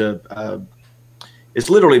just such it's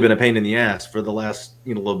literally been a pain in the ass for the last,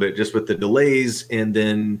 little bit, just with the delays and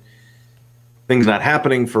then things not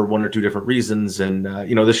happening for one or two different reasons. And,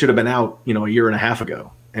 this should have been out, a year and a half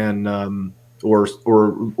ago and, or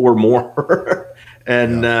more.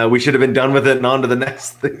 And we should have been done with it and on to the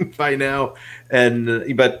next thing by now.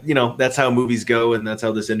 And but that's how movies go, and that's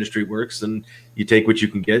how this industry works. And you take what you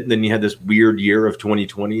can get. And then you had this weird year of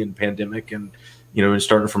 2020 and pandemic, and and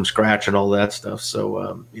starting from scratch and all that stuff.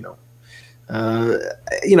 So it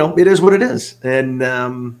is what it is.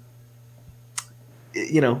 And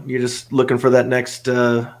you're just looking for that next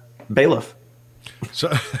bailiff.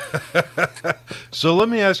 So let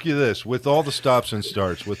me ask you this: with all the stops and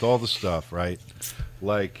starts, with all the stuff, right?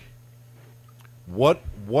 Like, what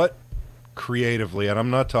creatively, and I'm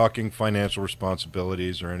not talking financial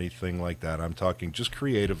responsibilities or anything like that. I'm talking just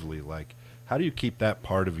creatively. Like, how do you keep that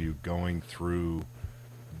part of you going through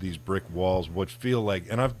these brick walls? What feel like,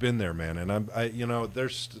 and I've been there, man. And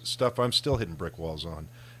there's stuff I'm still hitting brick walls on.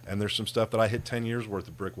 And there's some stuff that I hit 10 years worth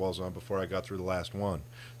of brick walls on before I got through the last one.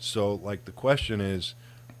 So, like, the question is,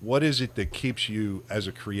 what is it that keeps you as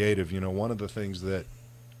a creative? One of the things that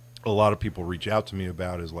a lot of people reach out to me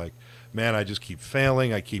about is like, man, I just keep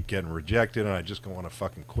failing. I keep getting rejected, and I just want to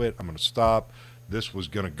fucking quit. I'm going to stop. This was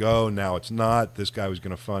going to go. Now it's not. This guy was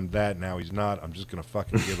going to fund that. Now he's not. I'm just going to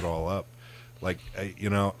fucking give it all up. Like,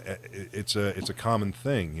 it's a common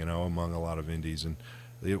thing, among a lot of indies. And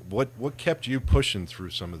what kept you pushing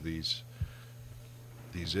through some of these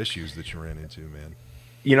issues that you ran into, man?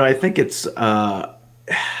 I think it's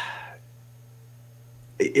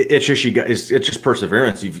just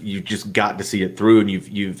perseverance. You've just got to see it through, and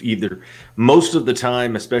you've either, most of the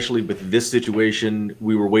time, especially with this situation,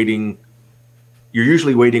 we were waiting. You're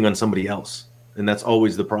usually waiting on somebody else, and that's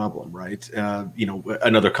always the problem, right?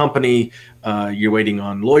 Another company, you're waiting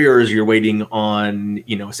on lawyers, you're waiting on,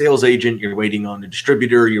 a sales agent, you're waiting on a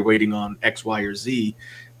distributor, you're waiting on X, Y, or Z,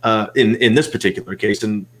 in this particular case.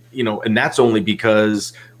 And, and that's only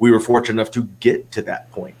because we were fortunate enough to get to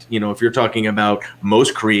that point. If you're talking about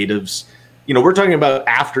most creatives, we're talking about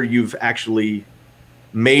after you've actually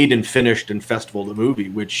made and finished and festivaled a movie,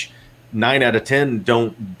 which 9 out of 10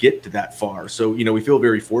 don't get to that far. So, we feel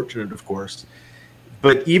very fortunate, of course.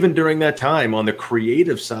 But even during that time, on the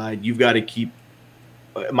creative side, you've got to keep.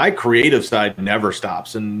 My creative side never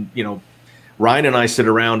stops, and Ryan and I sit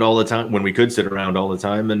around all the time when we could sit around all the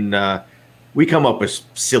time, and we come up with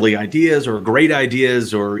silly ideas or great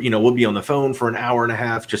ideas, or we'll be on the phone for an hour and a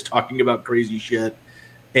half just talking about crazy shit,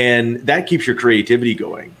 and that keeps your creativity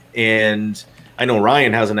going. And I know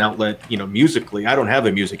Ryan has an outlet, musically. I don't have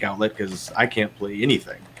a music outlet because I can't play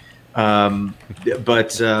anything,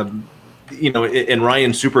 but. And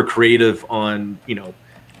Ryan's super creative on,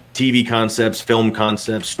 TV concepts, film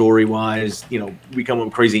concepts, story-wise. We come up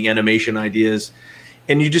with crazy animation ideas.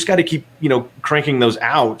 And you just got to keep, cranking those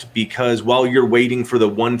out, because while you're waiting for the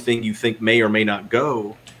one thing you think may or may not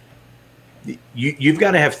go, you've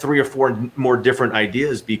got to have 3 or 4 more different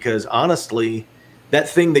ideas, because honestly, that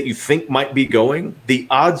thing that you think might be going, the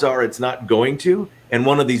odds are it's not going to. And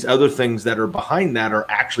one of these other things that are behind that are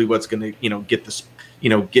actually what's going to, get this,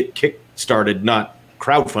 get kick-started, not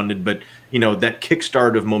crowdfunded, but, that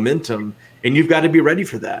kickstart of momentum. And you've got to be ready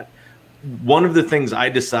for that. One of the things I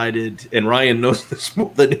decided, and Ryan knows this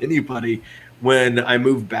more than anybody, when I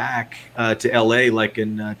moved back to LA, like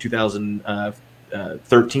in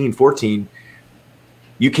 2013, 14,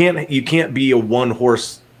 you can't be a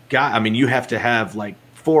one-horse guy. I mean, you have to have like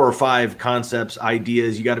 4 or 5 concepts,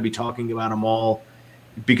 ideas. You got to be talking about them all,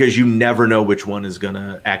 because you never know which one is going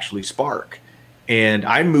to actually spark. And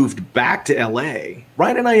I moved back to LA.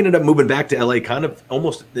 Ryan and I ended up moving back to LA kind of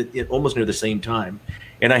almost near the same time.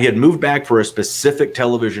 And I had moved back for a specific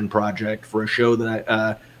television project for a show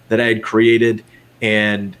that I had created.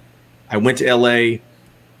 And I went to LA,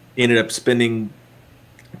 ended up spending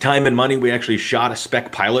time and money. We actually shot a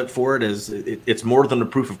spec pilot for it. It's more than a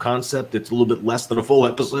proof of concept. It's a little bit less than a full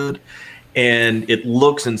episode. And it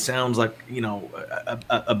looks and sounds like, you know,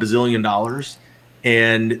 a bazillion dollars.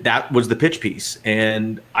 And that was the pitch piece.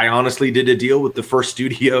 And I honestly did a deal with the first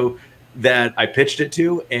studio that I pitched it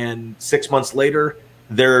to. And 6 months later,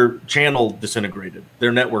 their channel disintegrated.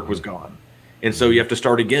 Their network was gone. And so you have to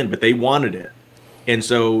start again, but they wanted it. And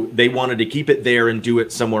so they wanted to keep it there and do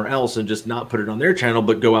it somewhere else and just not put it on their channel,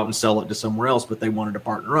 but go out and sell it to somewhere else. But they wanted to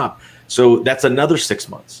partner up. So that's another 6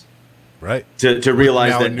 months. Right. To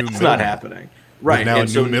realize that it's not happening. Right. With now and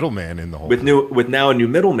a so new middleman in the whole with now a new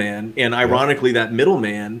middleman. And ironically, that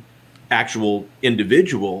middleman, actual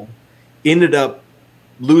individual, ended up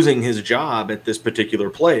losing his job at this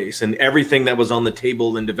particular place. And everything that was on the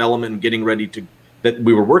table in development and getting ready to that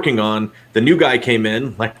we were working on, the new guy came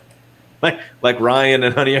in, like Ryan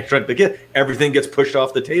and Honey I Shrunk the Kid, everything gets pushed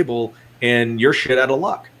off the table and you're shit out of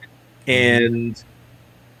luck. And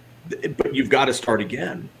but you've got to start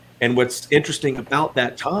again. And what's interesting about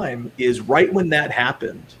that time is right when that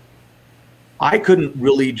happened, I couldn't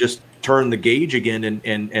really just turn the gauge again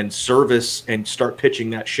and service and start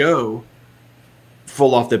pitching that show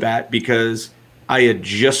full off the bat, because I had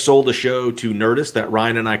just sold a show to Nerdist that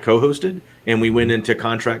Ryan and I co-hosted, and we went into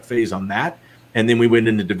contract phase on that. And then we went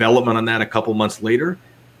into development on that a couple months later,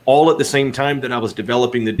 all at the same time that I was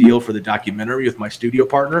developing the deal for the documentary with my studio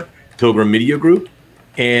partner, Pilgrim Media Group.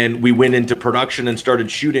 And we went into production and started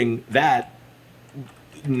shooting that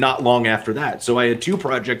not long after that. So I had two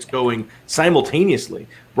projects going simultaneously.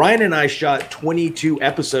 Ryan and I shot 22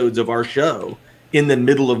 episodes of our show in the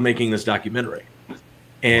middle of making this documentary.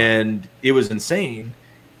 And it was insane.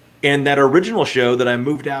 And that original show that I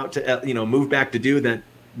moved out to, moved back to do, that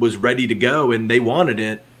was ready to go and they wanted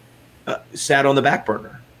it, sat on the back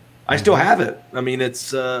burner. I still have it. I mean,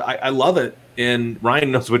 it's I love it, and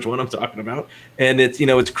Ryan knows which one I'm talking about. And it's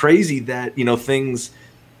it's crazy that things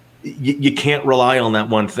you can't rely on that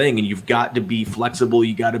one thing, and you've got to be flexible.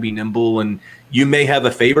 You got to be nimble, and you may have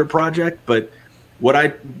a favorite project, but what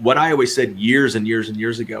I always said years and years and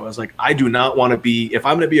years ago, I was like, I do not want to be, if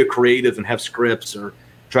I'm going to be a creative and have scripts or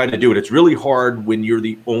try to do it, it's really hard when you're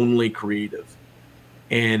the only creative.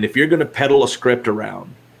 And if you're going to peddle a script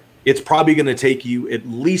around, it's probably going to take you at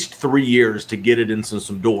least 3 years to get it into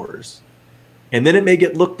some doors. And then it may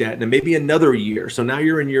get looked at, and maybe another year. So now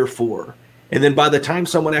you're in year 4. And then by the time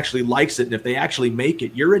someone actually likes it, and if they actually make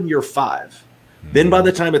it, you're in year 5. Then by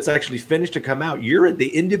the time it's actually finished to come out, you're at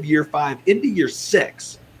the end of year 5, into year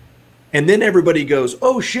 6. And then everybody goes,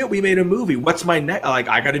 oh shit, we made a movie. What's my next? Like,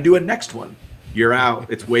 I got to do a next one. You're out.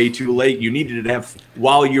 It's way too late. You needed to have,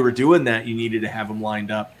 while you were doing that, you needed to have them lined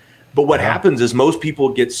up. But what happens is most people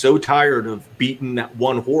get so tired of beating that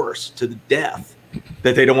one horse to the death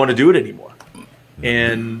that they don't want to do it anymore.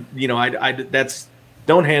 And,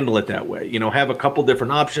 don't handle it that way. Have a couple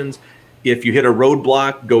different options. If you hit a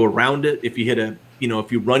roadblock, go around it. If you hit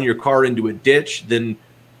if you run your car into a ditch, then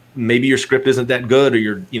maybe your script isn't that good, or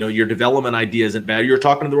your development idea isn't bad. You're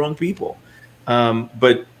talking to the wrong people.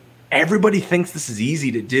 But everybody thinks this is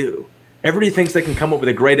easy to do. Everybody thinks they can come up with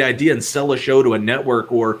a great idea and sell a show to a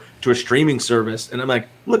network or to a streaming service. And I'm like,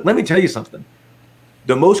 look, let me tell you something.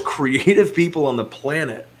 The most creative people on the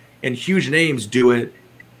planet and huge names do it,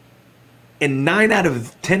 and 9 out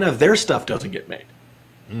of 10 of their stuff doesn't get made.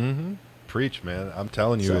 Mm-hmm. Preach, man. I'm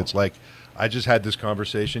telling you, it's like, I just had this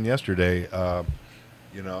conversation yesterday, and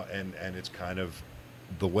it's kind of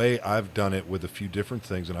the way I've done it with a few different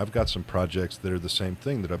things. And I've got some projects that are the same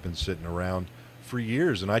thing that I've been sitting around for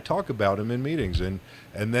years, and I talk about them in meetings, and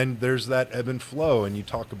then there's that ebb and flow, and you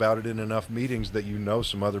talk about it in enough meetings that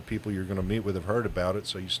some other people you're going to meet with have heard about it,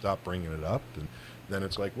 so you stop bringing it up, and then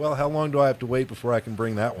it's like, well, how long do I have to wait before I can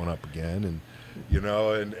bring that one up again? And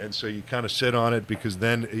and so you kind of sit on it, because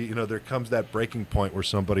then there comes that breaking point where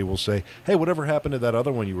somebody will say, hey, whatever happened to that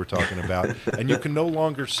other one you were talking about? And you can no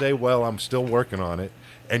longer say, well, I'm still working on it,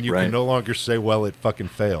 and you can no longer say, well, it fucking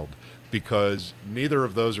failed, because neither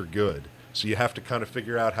of those are good. So you have to kind of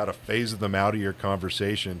figure out how to phase them out of your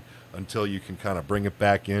conversation until you can kind of bring it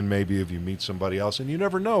back in, maybe if you meet somebody else. And you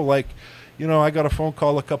never know. Like, I got a phone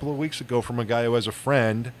call a couple of weeks ago from a guy who has a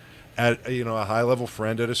friend at, a high-level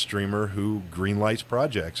friend at a streamer who greenlights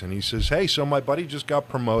projects. And he says, hey, so my buddy just got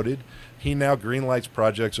promoted. He now greenlights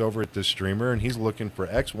projects over at this streamer, and he's looking for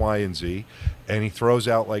X, Y, and Z. And he throws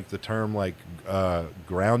out like the term like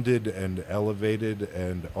grounded and elevated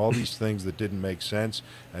and all these things that didn't make sense.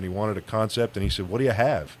 And he wanted a concept, and he said, what do you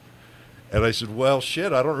have? And I said, well,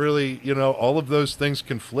 shit, I don't really, you know, all of those things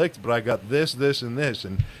conflict, but I got this, this, and this.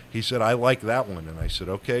 And he said, I like that one. And I said,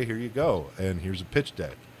 okay, here you go. And here's a pitch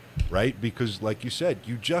deck, right? Because like you said,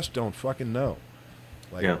 you just don't fucking know.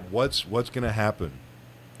 Like, what's going to happen?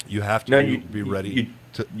 You have to be ready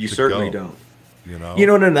to certainly go, don't. You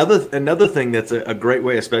know, and another thing that's a great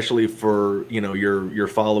way, especially for, you know, your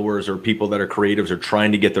followers or people that are creatives or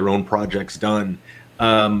trying to get their own projects done.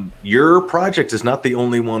 Your project is not the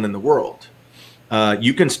only one in the world.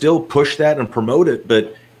 You can still push that and promote it,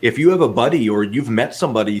 but if you have a buddy or you've met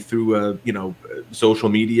somebody through social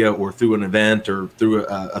media or through an event or through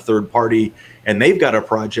a third party, and they've got a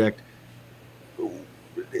project,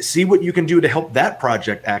 see what you can do to help that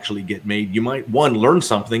project actually get made. You might, one, learn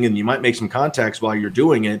something, and you might make some contacts while you're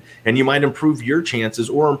doing it, and you might improve your chances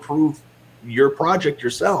or improve your project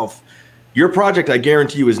yourself. Your project, I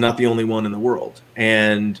guarantee you, is not the only one in the world.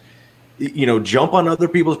 And, you know, jump on other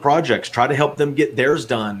people's projects, try to help them get theirs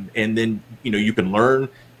done. And then, you know, you can learn,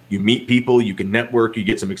 you meet people, you can network, you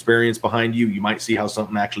get some experience behind you. You might see how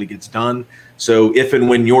something actually gets done. So if and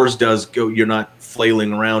when yours does go, you're not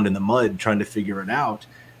flailing around in the mud trying to figure it out.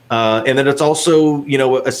 And then it's also, you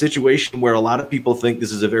know, a situation where a lot of people think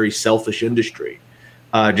this is a very selfish industry.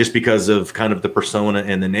 Just because of kind of the persona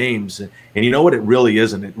and the names. And you know what? It really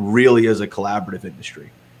isn't. It really is a collaborative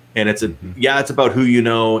industry. And it's it's about who you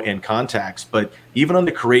know and contacts, but even on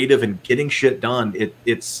the creative and getting shit done,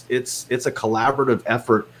 it's a collaborative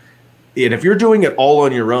effort. And if you're doing it all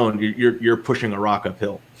on your own, you're pushing a rock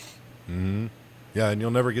uphill. Yeah, and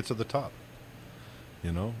you'll never get to the top.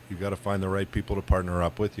 You know, you got to find the right people to partner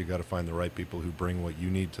up with. You got to find the right people who bring what you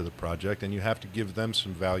need to the project, and you have to give them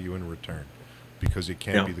some value in return. Because it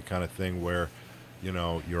can't be the kind of thing where, you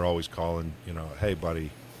know, you're always calling, you know, hey buddy,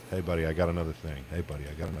 I got another thing. Hey buddy,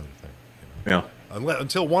 I got another thing. You know?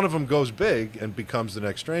 Until one of them goes big and becomes the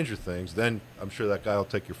next Stranger Things, then I'm sure that guy will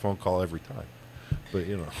take your phone call every time. But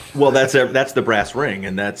you know, well, that's the brass ring,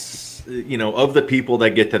 and that's, you know, of the people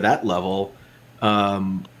that get to that level,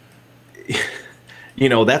 you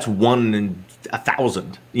know, that's 1 in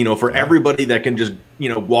 1,000, you know, for everybody that can just, you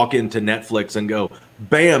know, walk into Netflix and go,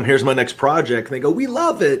 bam, here's my next project. And they go, we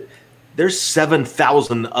love it. There's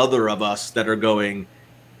 7,000 other of us that are going,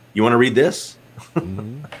 you want to read this?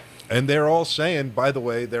 And they're all saying, by the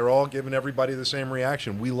way, they're all giving everybody the same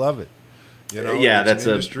reaction. We love it. You know, that's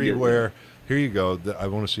an industry where, here you go. I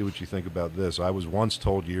want to see what you think about this. I was once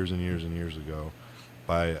told years and years and years ago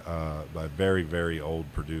by a very, very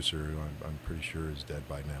old producer who I'm pretty sure is dead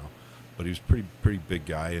by now. But he was a pretty big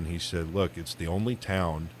guy, and he said, look, it's the only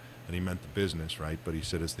town, and he meant the business, right? But he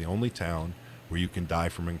said it's the only town where you can die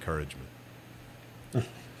from encouragement.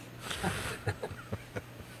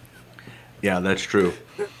 Yeah, that's true.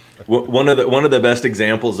 One of the best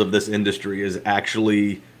examples of this industry is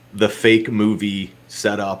actually the fake movie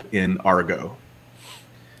setup in Argo.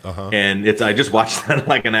 And I just watched that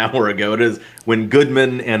like an hour ago. It is when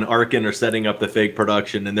Goodman and Arkin are setting up the fake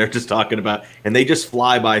production, and they're just talking about, and they just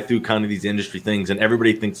fly by through kind of these industry things, and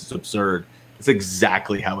everybody thinks it's absurd. It's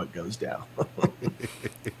exactly how it goes down.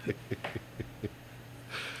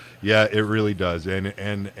 Yeah, it really does.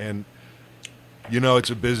 And you know, it's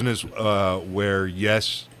a business where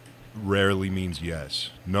yes rarely means yes.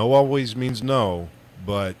 No always means no,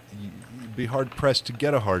 but you'd be hard-pressed to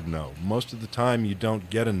get a hard no. Most of the time, you don't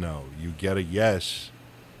get a no. You get a yes,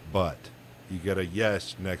 but. You get a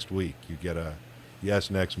yes next week. You get a yes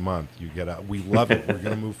next month. You get a, we love it. We're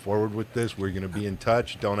going to move forward with this. We're going to be in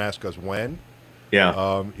touch. Don't ask us when.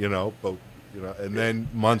 Yeah. You know, but, you know, and then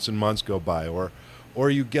months and months go by. Or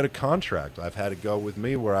you get a contract. I've had it go with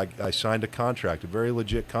me where I signed a contract, a very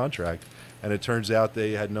legit contract, and it turns out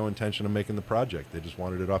they had no intention of making the project. They just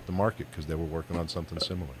wanted it off the market because they were working on something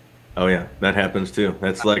similar. Oh, yeah. That happens, too.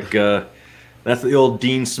 That's like that's the old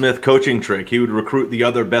Dean Smith coaching trick. He would recruit the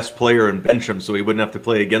other best player and bench him so he wouldn't have to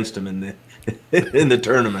play against him in the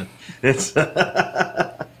tournament. It's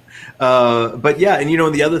but yeah, and you know,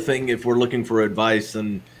 the other thing, if we're looking for advice,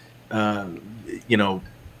 and you know,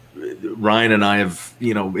 Ryan and I have,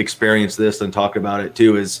 you know, experienced this and talked about it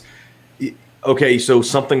too, is okay, so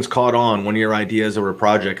something's caught on, one of your ideas or a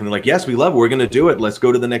project, and they're like, yes, we love it, we're going to do it, let's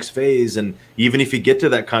go to the next phase. And even if you get to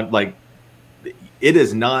that like, it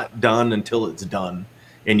is not done until it's done,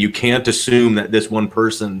 and you can't assume that this one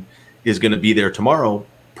person is going to be there tomorrow.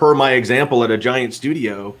 Per my example at a giant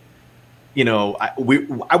studio, you know,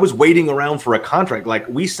 I was waiting around for a contract. Like,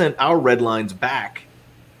 we sent our red lines back,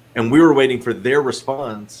 and we were waiting for their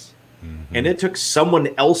response, and it took someone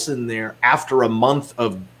else in there after a month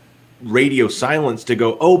of radio silence to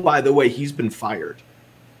go, oh, by the way, he's been fired,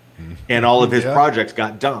 and all of his projects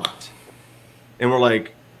got dumped, and we're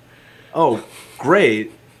like, oh,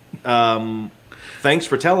 great. Thanks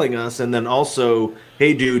for telling us. And then also,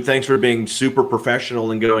 hey, dude, thanks for being super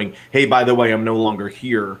professional and going, hey, by the way, I'm no longer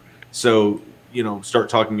here. So, you know, start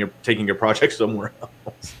taking your project somewhere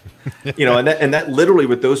else. You know, and that literally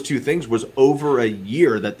with those two things was over a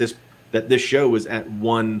year that this show was at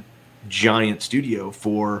one giant studio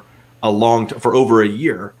for for over a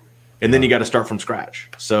year. And then you got to start from scratch.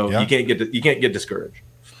 So you can't get discouraged.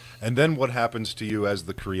 And then what happens to you as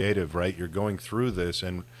the creative, right? You're going through this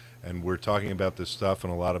and we're talking about this stuff,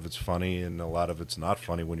 and a lot of it's funny and a lot of it's not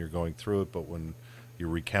funny when you're going through it, but when you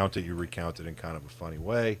recount it in kind of a funny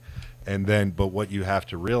way. And then, but what you have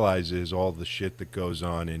to realize is all the shit that goes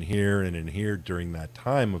on in here and in here during that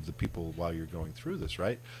time of the people while you're going through this,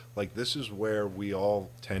 right? Like, this is where we all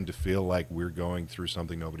tend to feel like we're going through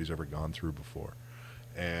something nobody's ever gone through before.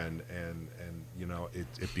 And you know,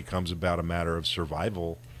 it becomes about a matter of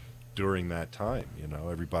survival during that time. You know,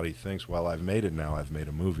 everybody thinks, well, I've made it now, I've made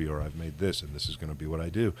a movie, or I've made this, and this is going to be what I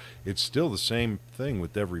do. It's still the same thing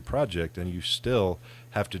with every project, and you still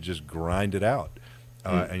have to just grind it out.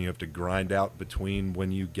 And you have to grind out between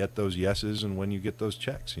when you get those yeses and when you get those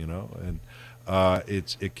checks, you know. And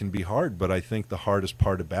it can be hard, but I think the hardest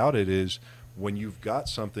part about it is when you've got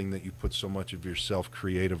something that you put so much of yourself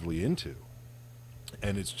creatively into,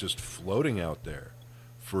 and it's just floating out there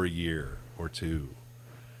for a year or two.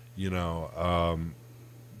 You know,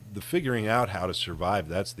 the figuring out how to survive,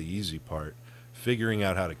 that's the easy part. Figuring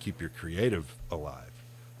out how to keep your creative alive,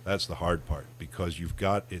 that's the hard part, because you've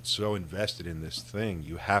got it so invested in this thing.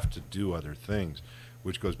 You have to do other things,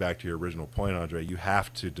 which goes back to your original point, Andre. You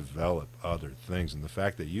have to develop other things. And the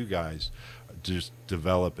fact that you guys just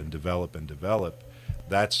develop and develop and develop,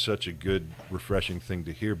 that's such a good, refreshing thing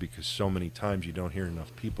to hear, because so many times you don't hear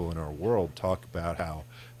enough people in our world talk about how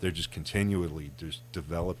they're just continually just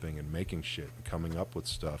developing and making shit and coming up with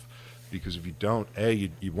stuff. Because if you don't,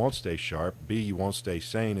 A, you won't stay sharp, B, you won't stay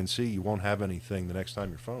sane, and C, you won't have anything the next time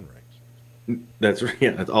your phone rings. That's right.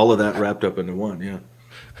 Yeah, that's all of that wrapped up into one, yeah.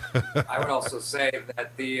 I would also say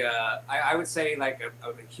that I would say like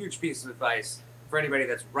a huge piece of advice for anybody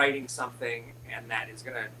that's writing something and that is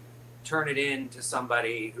going to turn it in to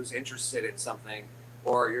somebody who's interested in something,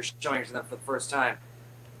 or you're showing it to them for the first time.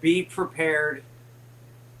 Be prepared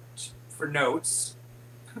for notes,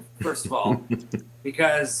 first of all,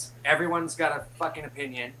 because everyone's got a fucking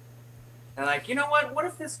opinion. And like, you know what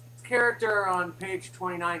if this character on page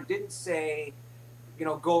 29 didn't say, you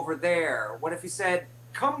know, go over there? What if he said,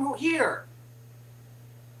 come here?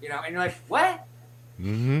 You know, and you're like, what?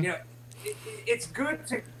 Mm-hmm. You know, it's good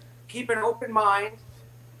to keep an open mind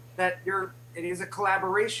that it is a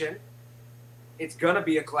collaboration. It's gonna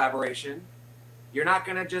be a collaboration. You're not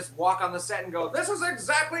gonna just walk on the set and go, this is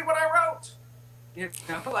exactly what I wrote. You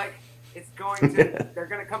know, like, it's going to, they're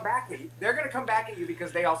gonna come back at you. They're gonna come back at you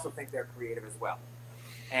because they also think they're creative as well.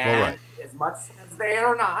 And as much as they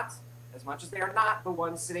are not the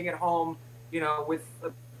ones sitting at home, you know, with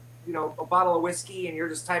a bottle of whiskey and you're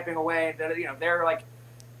just typing away, and you know, they're like,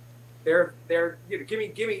 they're you know,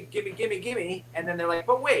 gimme, and then they're like,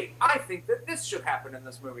 but wait, I think that this should happen in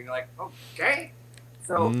this movie. And you're like, okay,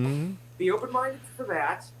 so be open-minded for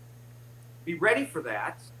that, be ready for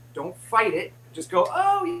that, don't fight it, just go,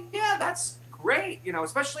 oh yeah, that's great, you know,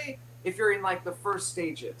 especially if you're in like the first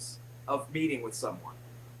stages of meeting with someone,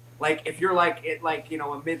 like if you're like at like, you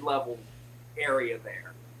know, a mid-level area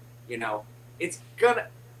there, you know,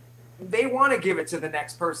 they want to give it to the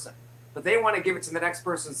next person. But they want to give it to the next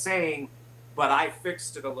person saying, but I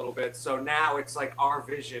fixed it a little bit, so now it's like our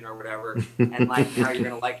vision or whatever. And like, now you're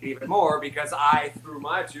going to like it even more because I threw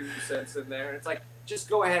my 2 cents in there. And it's like, just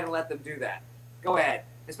go ahead and let them do that. Go ahead.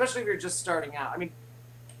 Especially if you're just starting out. I mean,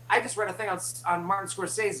 I just read a thing on Martin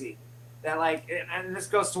Scorsese that like, and this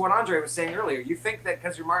goes to what Andre was saying earlier. You think that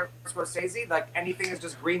because you're Martin Scorsese, like anything is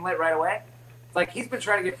just greenlit right away? It's like, he's been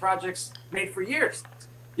trying to get projects made for years.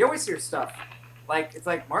 You always hear stuff. Like, it's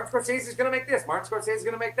like, Martin Scorsese's going to make this, Martin Scorsese's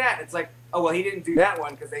going to make that. It's like, oh, well, he didn't do that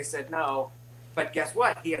one because they said no. But guess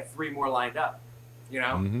what? He had 3 more lined up, you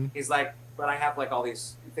know? Mm-hmm. He's like, but I have, like, all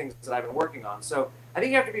these things that I've been working on. So I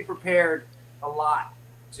think you have to be prepared a lot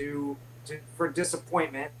for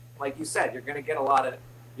disappointment. Like you said, you're going to get a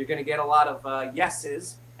lot of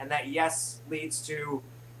yeses, and that yes leads to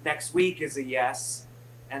next week is a yes,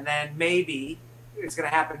 and then maybe it's going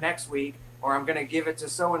to happen next week, or I'm going to give it to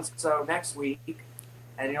so-and-so next week.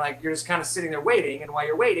 And you're just kind of sitting there waiting. And while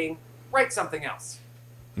you're waiting, write something else.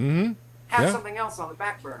 Mm-hmm. Have something else on the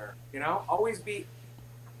back burner, you know? Always be,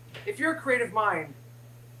 if you're a creative mind,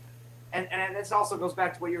 and this also goes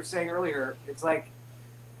back to what you were saying earlier, it's like,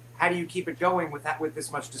 how do you keep it going with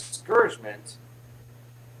this much discouragement?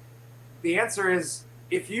 the answer is,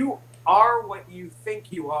 if you are what you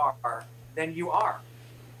think you are, then you are.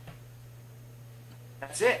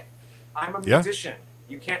 That's it. I'm a musician.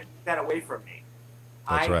 You can't take that away from me.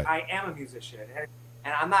 That's right. I am a musician.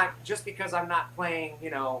 And I'm not, just because I'm not playing, you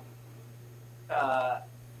know,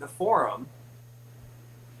 the Forum,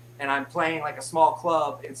 and I'm playing like a small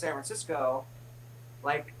club in San Francisco,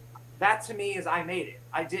 like, that to me is I made it.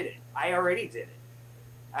 I did it. I already did it.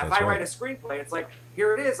 If I write a screenplay, it's like,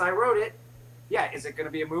 here it is. I wrote it. Yeah, is it going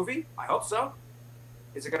to be a movie? I hope so.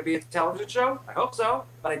 Is it going to be a television show? I hope so.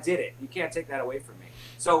 But I did it. You can't take that away from me.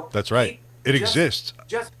 So that's right. It exists.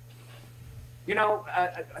 Just, you know,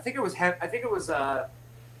 I think it was it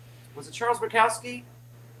Charles Bukowski?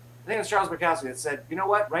 I think it was Charles Bukowski that said, you know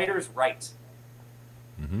what? Writers write.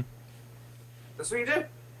 Mm-hmm. That's what you do.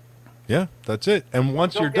 Yeah, that's it. And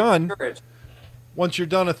once you're done,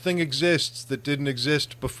 a thing exists that didn't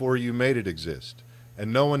exist before you made it exist.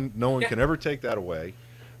 And no one can ever take that away.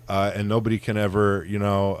 And nobody can ever,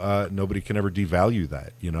 nobody can ever devalue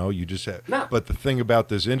that, you just have, no. But the thing about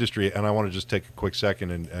this industry, and I want to just take a quick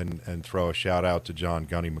second and throw a shout out to John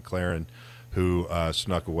Gunny McLaren, who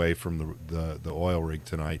snuck away from the oil rig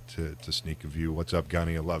tonight to sneak a view. What's up,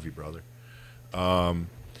 Gunny? I love you, brother.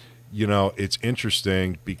 It's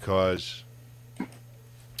interesting because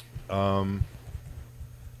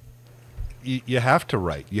you have to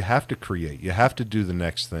write, you have to create, you have to do the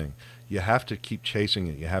next thing. You have to keep chasing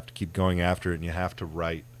it. You have to keep going after it, and you have to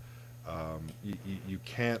write. You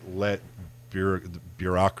can't let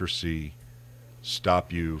bureaucracy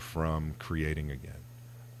stop you from creating again.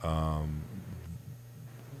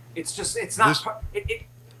 It's not.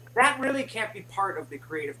 That really can't be part of the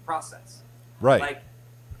creative process. Right. Like,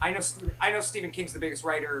 I know Stephen King's the biggest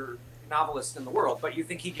writer, novelist in the world, but you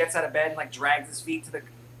think he gets out of bed and like drags his feet to the?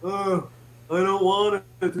 I don't want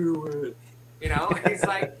to do it. He's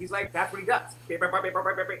like that's what he does. He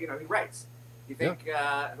writes. You think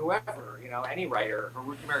whoever, any writer,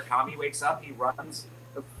 Haruki Murakami wakes up, he runs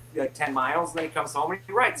like 10 miles, and then he comes home and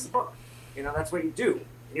he writes the book. That's what you do.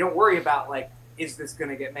 You don't worry about like, is this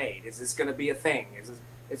going to get made? Is this going to be a thing?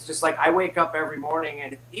 It's just like I wake up every morning,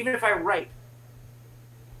 and even if I write,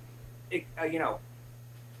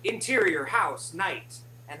 interior house night,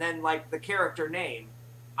 and then like the character name,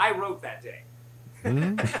 I wrote that day.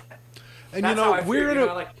 Mm-hmm. And we're in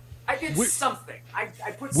a I did something. I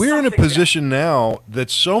put. We're in a position now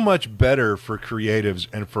that's so much better for creatives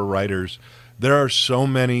and for writers. There are so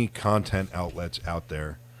many content outlets out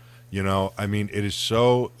there. It is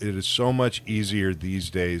so much easier these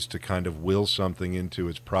days to kind of will something into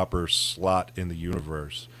its proper slot in the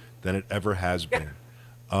universe than it ever has been.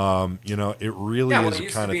 It really is a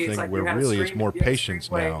kind of thing like where really it's more patience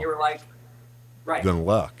now than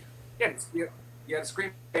luck. Yeah, you had a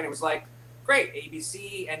screenplay and it was like, great,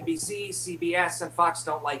 ABC, NBC, CBS, and Fox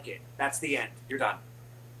don't like it. That's the end. You're done.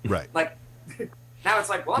 Right. Like, now it's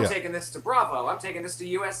like, well, I'm taking this to Bravo. I'm taking this to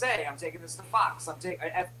USA. I'm taking this to Fox. I'm taking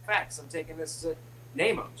FX. I'm taking this to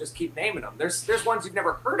name them. Just keep naming them. There's ones you've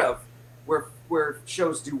never heard of where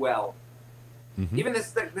shows do well. Mm-hmm. Even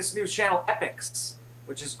this new channel, Epics,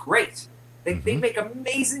 which is great. They make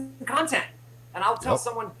amazing content. And I'll tell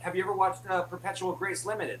someone, have you ever watched Perpetual Grace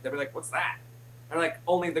Limited? They'll be like, what's that? They're like,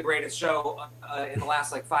 only the greatest show in the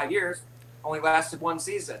last 5 years. Only lasted one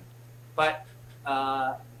season. But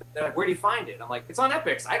they're like, where do you find it? I'm like, it's on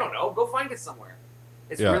Epics. I don't know. Go find it somewhere.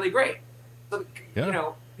 It's really great. So,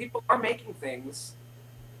 people are making things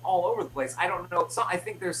all over the place. I don't know. I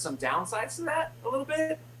think there's some downsides to that a little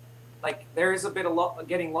bit. Like, there is a bit of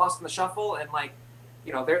getting lost in the shuffle. And,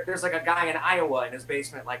 there's like a guy in Iowa in his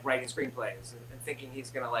basement, writing screenplays and thinking he's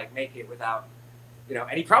going to, make it without,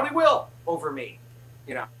 and he probably will over me.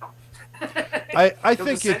 I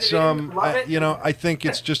think it's I think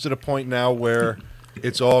it's just at a point now where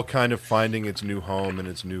it's all kind of finding its new home and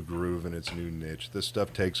its new groove and its new niche. This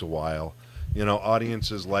stuff takes a while.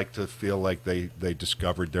 Audiences like to feel like they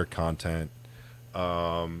discovered their content.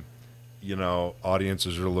 Audiences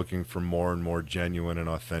are looking for more and more genuine and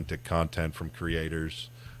authentic content from creators.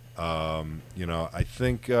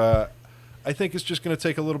 I think it's just going to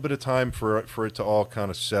take a little bit of time for it to all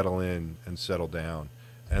kind of settle in and settle down.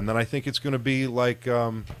 And then I think it's going to be like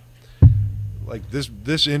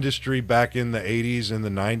this industry back in the 80s and the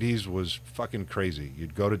 90s was fucking crazy.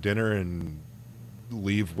 You'd go to dinner and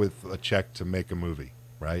leave with a check to make a movie,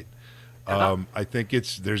 right? I think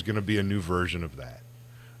there's going to be a new version of that.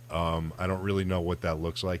 I don't really know what that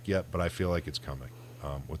looks like yet, but I feel like it's coming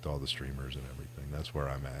with all the streamers and everything. That's where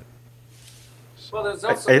I'm at. So. Well, there's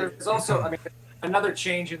also another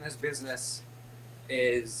change in this business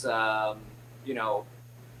is,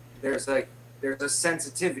 there's there's a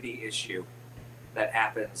sensitivity issue that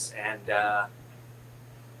happens, and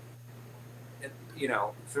you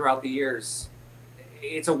know, throughout the years,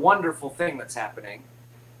 it's a wonderful thing that's happening.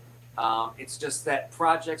 It's just that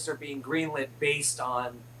projects are being greenlit based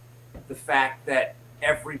on the fact that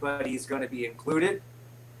everybody's going to be included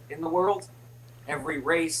in the world, every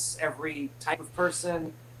race, every type of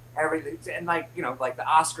person, everything. And like, you know, like the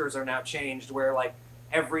Oscars are now changed where like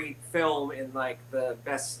every film in like the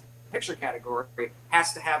best picture category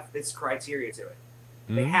has to have this criteria to it.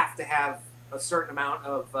 Mm-hmm. They have to have a certain amount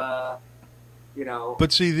of, you know.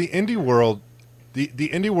 But see, the indie world, the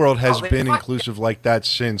indie world has been inclusive like that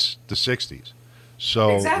since the 60s.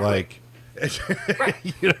 So like, right.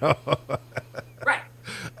 you know, right.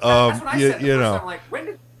 That's what I said. You know, I'm like,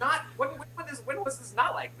 when was this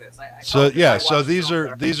not like this? So these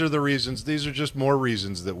are the reasons. These are just more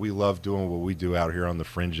reasons that we love doing what we do out here on the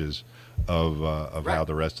fringes of right. how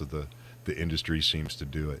the rest of the industry seems to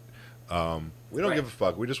do it. We don't right. give a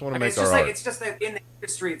fuck. We just want to make it's our just art. Like, it's just that in the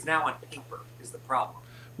industry, it's now on paper is the problem.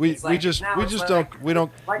 We just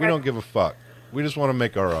don't give a fuck. We just want to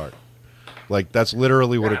make our art. Like that's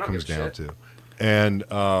literally what it comes down to. And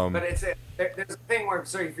but there's a thing where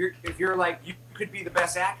if you're like you could be the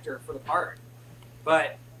best actor for the part,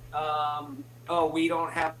 but we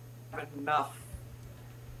don't have enough.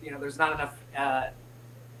 You know, there's not enough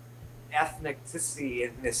ethnicity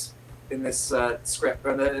in this script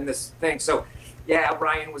or in this thing. So yeah,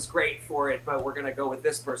 Ryan was great for it, but we're gonna go with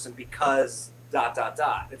this person because ...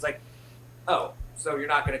 It's like, oh, so you're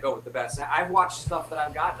not going to go with the best. I've watched stuff that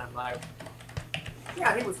I've gotten. I'm like,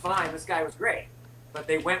 yeah, he was fine. This guy was great. But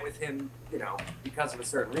they went with him, you know, because of a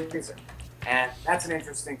certain reason. And that's an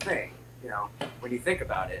interesting thing, you know, when you think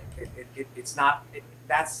about it. It's not,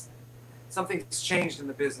 that's, something's changed in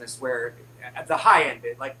the business where, at the high end,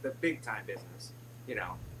 like the big time business, you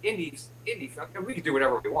know, indie, we can do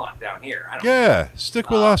whatever we want down here. Stick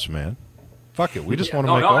with us, man. Fuck it. We just want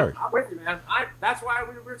to make art. I'm with you, man. That's why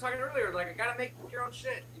we were talking earlier. Like, you gotta make your own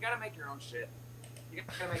shit. You gotta make your own shit.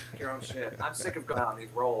 I'm sick of going on these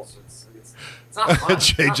roles. It's not fun.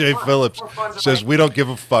 JJ Phillips says, we don't give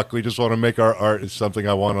a fuck. We just want to make our art. It's something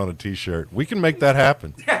I want on a t-shirt. We can make that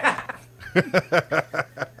happen.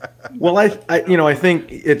 Well, I think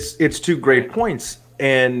it's two great points.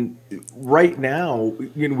 And right now,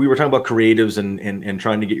 you know, we were talking about creatives and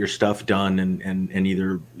trying to get your stuff done and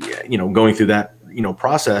either, you know, going through that, you know,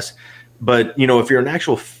 process. But, you know, if you're an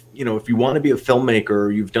actual, you know, if you want to be a filmmaker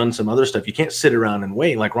or you've done some other stuff, you can't sit around and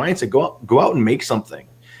wait. Like Ryan said, go out and make something.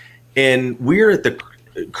 And we're at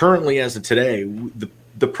currently as of today,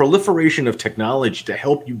 the proliferation of technology to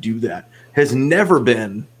help you do that has never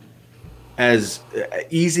been as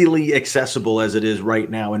easily accessible as it is right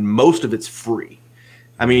now. And most of it's free.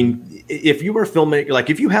 I mean, if you were a filmmaker,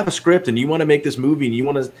 like if you have a script and you want to make this movie and you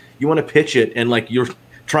want to pitch it and like you're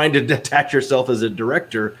trying to detach yourself as a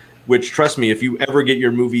director, which trust me, if you ever get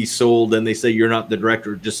your movie sold and they say you're not the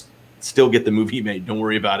director, just still get the movie made. Don't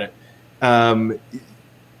worry about it.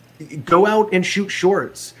 Go out and shoot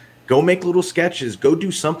shorts. Go make little sketches. Go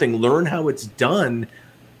do something. Learn how it's done.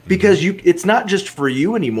 Because it's not just for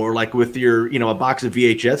you anymore, like with your, you know, a box of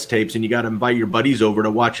VHS tapes and you got to invite your buddies over to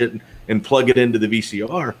watch it and plug it into the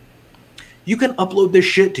VCR. You can upload this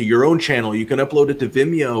shit to your own channel. You can upload it to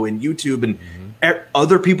Vimeo and YouTube and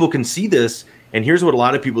other people can see this. And here's what a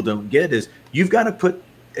lot of people don't get is you've got to put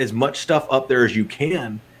as much stuff up there as you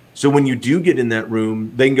can. So when you do get in that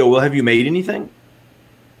room, they can go, well, have you made anything?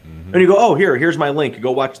 And you go, oh, here's my link.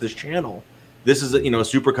 Go watch this channel. This is a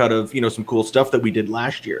supercut of, you know, some cool stuff that we did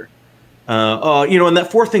last year. You know, and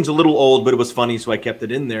that fourth thing's a little old, but it was funny, so I kept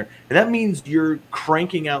it in there. And that means you're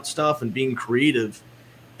cranking out stuff and being creative,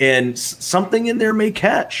 and something in there may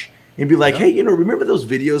catch and be like, hey, you know, remember those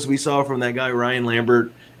videos we saw from that guy Ryan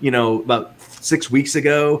Lambert, you know, about 6 weeks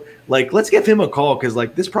ago? Like, let's give him a call because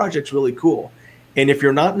like this project's really cool. And if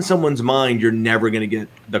you're not in someone's mind, you're never going to get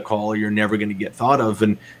the call or you're never going to get thought of.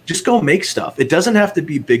 And just go make stuff. It doesn't have to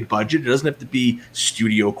be big budget. It doesn't have to be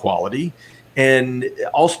studio quality. And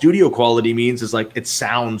all studio quality means is like it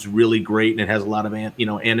sounds really great and it has a lot of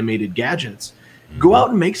animated gadgets. Go out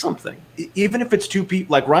and make something. Even if it's two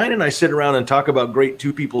people. Like Ryan and I sit around and talk about great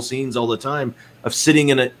two people scenes all the time of sitting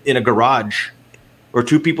in a garage or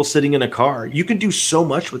two people sitting in a car. You can do so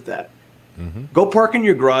much with that. Go park in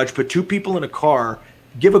your garage, put two people in a car,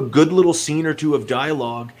 give a good little scene or two of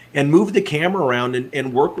dialogue, and move the camera around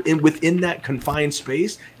and work within that confined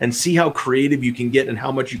space and see how creative you can get and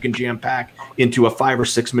how much you can jam pack into a 5 or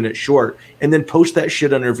 6 minute short, and then post that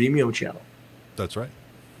shit on our Vimeo channel. That's right.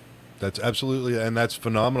 That's absolutely, and that's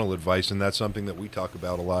phenomenal advice, and that's something that we talk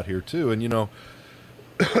about a lot here too. And you know,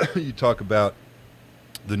 you talk about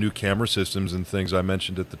the new camera systems and things I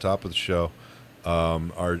mentioned at the top of the show.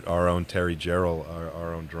 Our own Terry Gerald,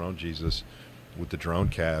 our own drone Jesus, with the drone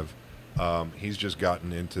cav, he's just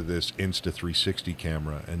gotten into this Insta360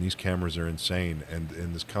 camera, and these cameras are insane. And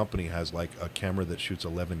this company has like a camera that shoots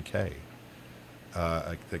 11K.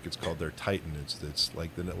 I think it's called their Titan. It's like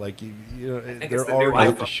they're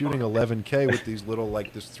already shooting 11K with these little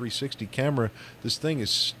like this 360 camera. This thing is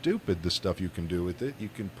stupid. The stuff you can do with it. You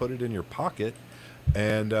can put it in your pocket,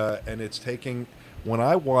 and it's taking. When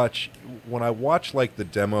I watch like the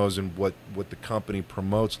demos and what the company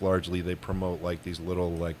promotes, largely they promote like these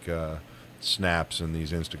little like snaps and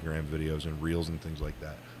these Instagram videos and reels and things like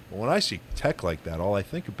that. But when I see tech like that, all I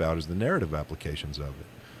think about is the narrative applications of it.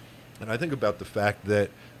 And I think about the fact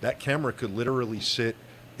that that camera could literally sit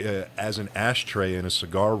as an ashtray in a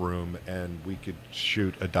cigar room, and we could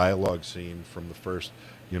shoot a dialogue scene from the first,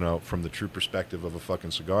 from the true perspective of a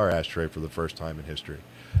fucking cigar ashtray for the first time in history.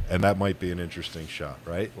 And that might be an interesting shot,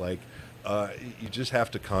 right? Like, you just have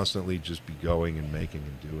to constantly just be going and making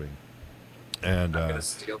and doing. And,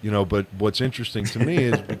 but what's interesting to me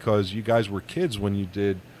is because you guys were kids when you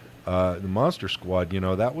did the Monster Squad,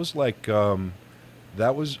 that was like,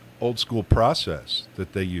 that was old school process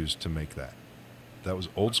that they used to make that. That was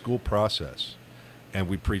old school process. And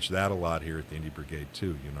we preach that a lot here at the Indie Brigade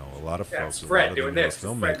too. A lot of folks, Fred doing this,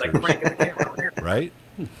 filmmakers, Fred, like cranking the camera. right?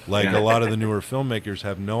 Like a lot of the newer filmmakers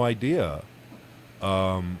have no idea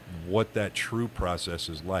what that true process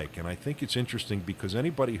is like. And I think it's interesting because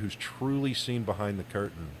anybody who's truly seen behind the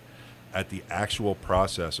curtain at the actual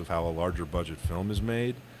process of how a larger budget film is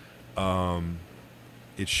made,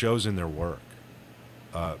 it shows in their work.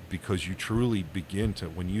 Because you truly begin to,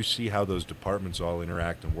 when you see how those departments all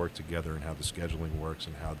interact and work together and how the scheduling works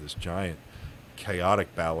and how this giant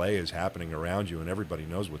chaotic ballet is happening around you and everybody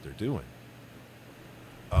knows what they're doing.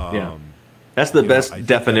 That's the best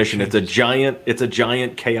definition. It's a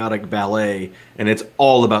giant chaotic ballet, and it's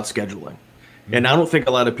all about scheduling. Mm-hmm. And I don't think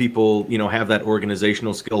a lot of people, have that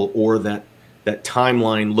organizational skill or that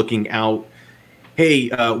timeline looking out. Hey,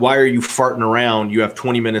 why are you farting around? You have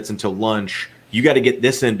 20 minutes until lunch. You got to get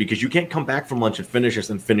this in because you can't come back from lunch and finish this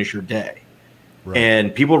and finish your day. Right.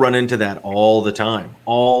 And people run into that all the time,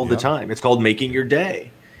 the time. It's called making your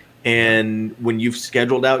day. And when you've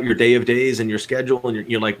scheduled out your day of days and your schedule and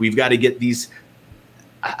you're like, we've got to get these.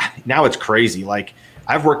 Now it's crazy. Like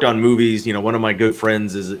I've worked on movies. One of my good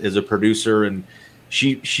friends is a producer, and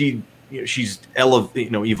she's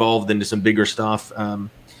evolved into some bigger stuff.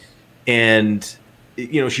 And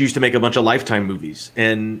she used to make a bunch of Lifetime movies,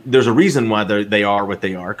 and there's a reason why they are what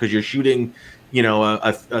they are, because you're shooting, a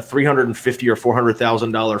 $350,000 or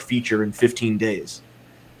 $400,000 feature in 15 days,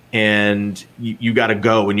 and you got to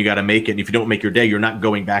go and you got to make it. And if you don't make your day, you're not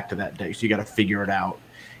going back to that day, so you got to figure it out.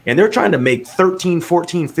 And they're trying to make 13,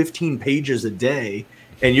 14, 15 pages a day,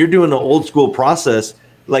 and you're doing the old school process.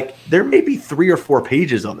 Like there may be 3 or 4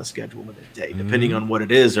 pages on the schedule in a day, depending on what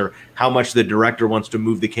it is or how much the director wants to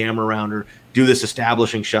move the camera around or do this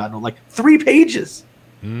establishing shot. And like 3 pages.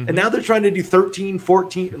 And now they're trying to do 13,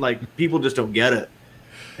 14. Like people just don't get it.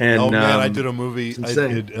 And I did a movie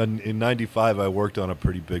in 95. I worked on a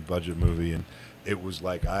pretty big budget movie, and it was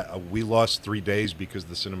like we lost 3 days because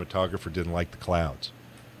the cinematographer didn't like the clouds.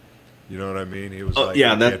 You know what I mean? He was like,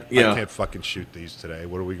 I can't fucking shoot these today.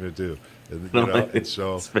 What are we going to do? And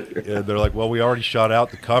so they're like, well, we already shot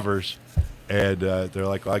out the covers. And they're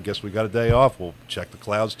like, well, I guess we got a day off. We'll check the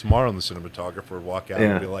clouds tomorrow. And the cinematographer would walk out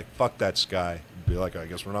and be like, fuck that sky. Be like, I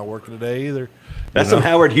guess we're not working today either. That's some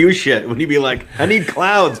Howard Hughes shit. When he'd be like, I need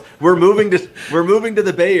clouds. We're moving to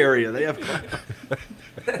the Bay Area. They have clouds.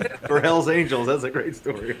 For Hell's Angels. That's a great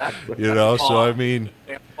story. So I mean,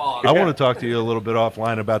 I want to talk to you a little bit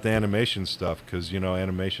offline about the animation stuff, because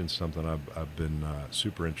animation's something I've been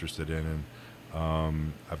super interested in,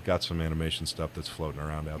 and I've got some animation stuff that's floating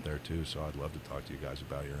around out there too. So I'd love to talk to you guys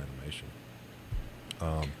about your animation.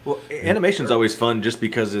 Well, animation's always fun just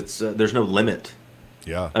because it's there's no limit.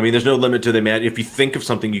 Yeah, I mean, there's no limit to the man. If you think of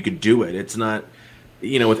something, you could do it. It's not.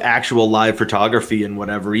 With actual live photography and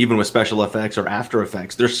whatever, even with special effects or After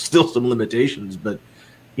Effects, there's still some limitations. But,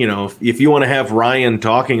 if you want to have Ryan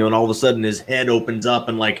talking and all of a sudden his head opens up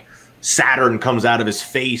and like Saturn comes out of his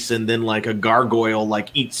face and then like a gargoyle like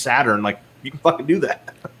eats Saturn, like you can fucking do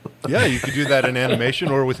that. Yeah, you could do that in animation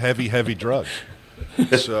or with heavy drugs.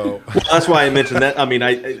 So well, that's why I mentioned that. I mean,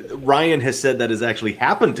 Ryan has said that has actually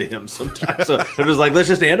happened to him sometimes. So it was like, let's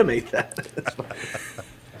just animate that. That's fine.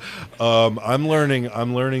 I'm learning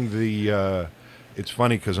the. It's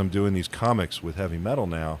funny because I'm doing these comics with heavy metal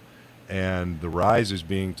now, and the Rise is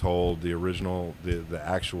being told, the original, the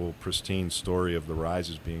actual pristine story of the Rise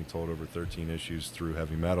is being told over 13 issues through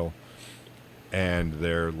Heavy Metal, and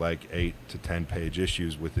they're like 8 to 10 page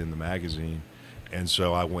issues within the magazine. And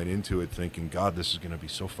so I went into it thinking, God, this is going to be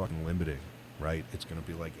so fucking limiting, right? It's going to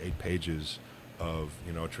be like 8 pages of,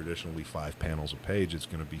 you know, traditionally 5 panels a page. It's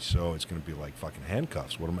going to be like fucking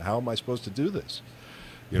handcuffs. How am I supposed to do this?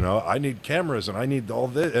 You know, I need cameras and I need all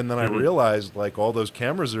this. And then I realized, like, all those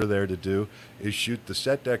cameras are there to do is shoot the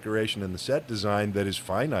set decoration and the set design that is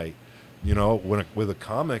finite. You know, with a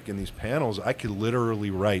comic and these panels, I could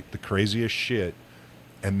literally write the craziest shit,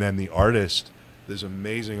 and then the artist, this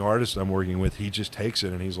amazing artist I'm working with, he just takes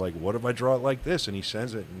it and he's like, what if I draw it like this? And he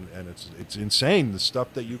sends it, and it's insane, the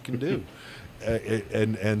stuff that you can do.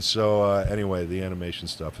 So anyway, the animation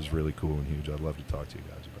stuff is really cool and huge. I'd love to talk to you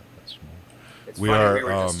guys about that some more. It's funny, we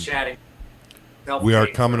were just chatting. We are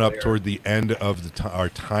coming up toward the end of our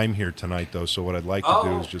time here tonight, though. So what I'd like to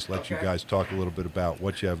do is just let you guys talk a little bit about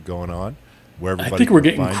what you have going on, where everybody. I think we're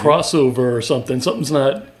getting find crossover or something. Something's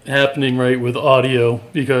not happening right with audio,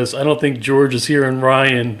 because I don't think George is hearing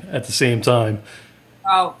Ryan at the same time.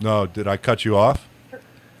 Oh. No, did I cut you off?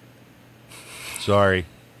 Sorry.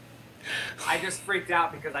 I just freaked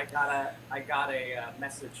out because I got a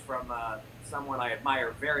message from someone I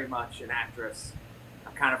admire very much, an actress.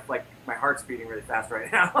 I'm kind of like, my heart's beating really fast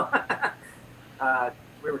right now.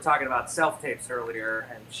 We were talking about self-tapes earlier,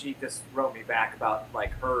 and she just wrote me back about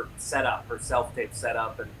like her setup, her self-tape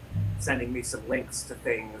setup, and sending me some links to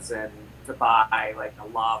things and to buy, like a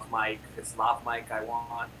lav mic, this lav mic I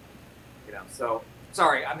want, you know. So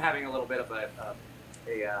sorry, I'm having a little bit of a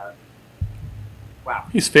wow.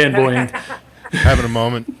 He's fanboying. Having a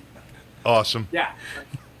moment. Awesome. Yeah,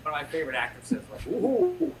 one of my favorite actresses. Like,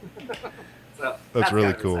 ooh. So that's really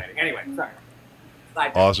kind of cool. Exciting. Anyway, sorry.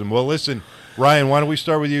 Awesome. Well, listen, Ryan, why don't we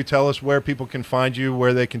start with you? Tell us where people can find you,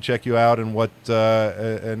 where they can check you out, and what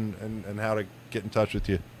and how to get in touch with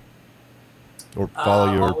you, or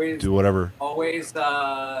follow you, or do whatever. Always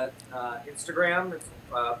Instagram. It's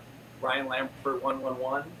Ryan Lambert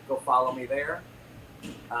 111. Go follow me there.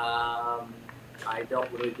 I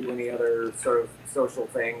don't really do any other sort of social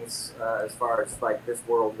things as far as like this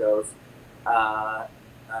world goes. My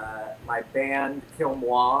band Kill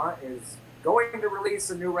Moi is going to release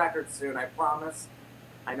a new record soon, I promise.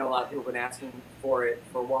 I know a lot of people have been asking for it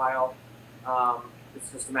for a while.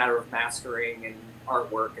 It's just a matter of mastering and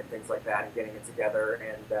artwork and things like that and getting it together.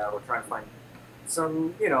 And we're trying to find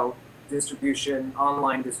some, you know, distribution,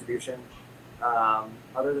 online distribution.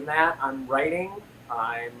 Other than that, I'm writing.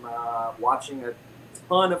 I'm watching a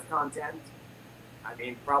ton of content. I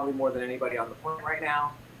mean, probably more than anybody on the planet right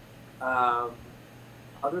now.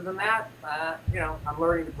 Other than that, you know, I'm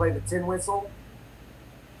learning to play the tin whistle,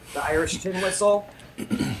 the Irish tin whistle.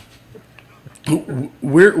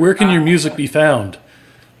 Where can your music be found?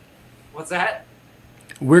 What's that?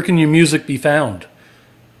 Where can your music be found?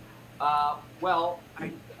 Well,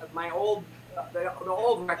 my old the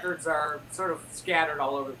old records are sort of scattered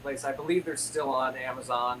all over the place. I believe they're still on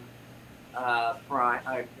Amazon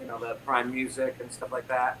Prime, you know, the Prime Music and stuff like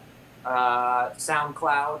that.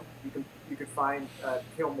 SoundCloud, you can find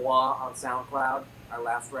Kill Moi on SoundCloud, our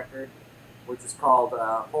last record, which is called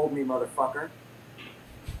Hold Me Motherfucker.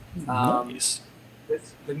 Nice.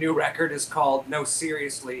 The new record is called No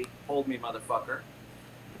Seriously, Hold Me Motherfucker.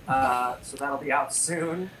 So that'll be out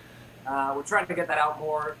soon. We're trying to get that out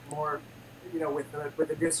more, you know, with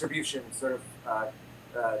the distribution sort of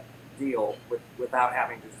deal, without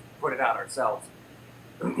having to put it out ourselves.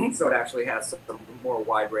 So it actually has some more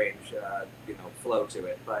wide range, you know, flow to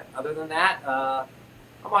it. But other than that, I'm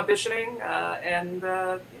auditioning, and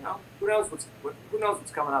you know, who knows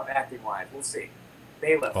what's coming up acting wise? We'll see.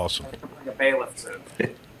 Bailiff. Awesome. I'm playing a bailiff soon.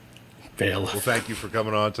 Bailiff. Well, thank you for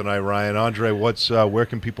coming on tonight, Ryan. Andre, where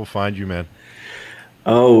can people find you, man?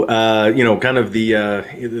 Oh, you know, kind of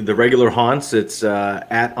the regular haunts. It's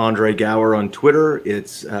at Andre Gower on Twitter.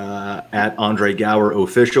 It's at Andre Gower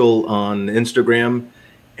Official on Instagram.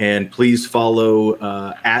 And please follow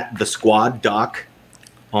at the Squad Doc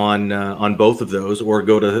on both of those, or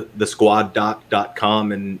go to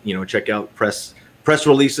thesquaddoc.com and, you know, check out press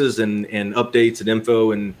releases and updates and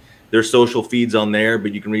info, and there's social feeds on there.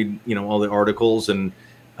 But you can read, you know, all the articles. And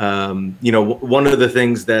you know, one of the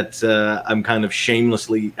things that I'm kind of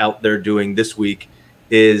shamelessly out there doing this week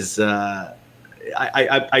is I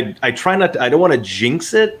try not to, I don't want to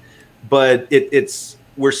jinx it, but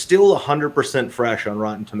we're still 100% fresh on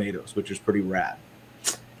Rotten Tomatoes, which is pretty rad.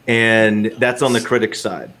 And that's on the critic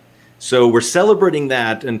side. So we're celebrating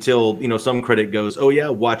that until, you know, some critic goes, oh yeah,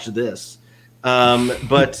 watch this.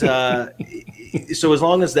 But so as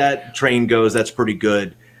long as that train goes, that's pretty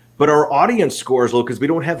good. But our audience scores low because we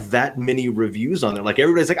don't have that many reviews on there. Like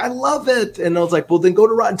everybody's like, I love it, and I was like, well, then go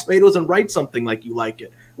to Rotten Tomatoes and write something like you like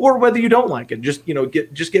it, or whether you don't like it. Just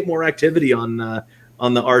get more activity on the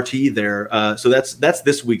RT there. So that's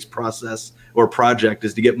this week's process or project,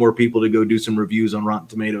 is to get more people to go do some reviews on Rotten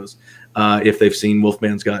Tomatoes if they've seen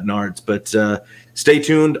Wolfman's Got Nards. But stay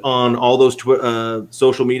tuned on all those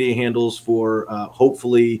social media handles for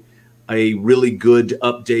hopefully a really good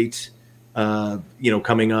update.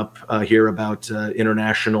 Coming up here about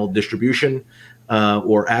international distribution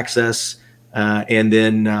or access. And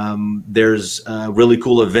then there's a really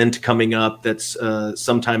cool event coming up that's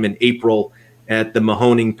sometime in April at the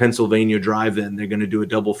Mahoning, Pennsylvania Drive-In. They're going to do a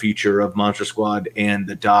double feature of Monster Squad and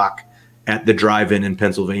The Doc at the Drive-In in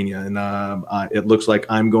Pennsylvania. And it looks like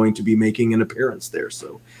I'm going to be making an appearance there.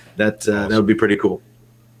 So that would be pretty cool.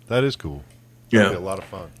 That is cool. Yeah. That'd be a lot of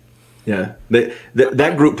fun. Yeah,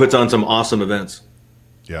 that group puts on some awesome events.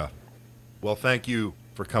 Yeah. Well, thank you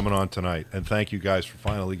for coming on tonight, and thank you guys for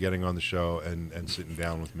finally getting on the show and sitting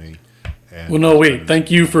down with me. And well, no, wait. Thank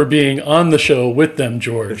you for being on the show with them,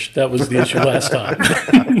 George. That was the issue last time.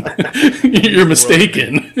 You're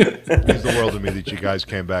mistaken. It means the world to me that you guys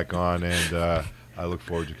came back on, and I look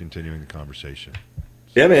forward to continuing the conversation.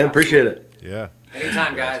 Yeah, man. Appreciate it. Yeah.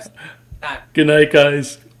 Anytime, guys. Anytime. Good night,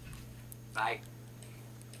 guys. Bye.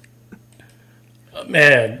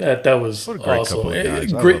 Man, that was What a great awesome. couple of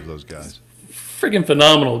guys. Great, I love those guys. freaking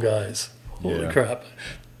phenomenal guys. Holy Yeah. crap.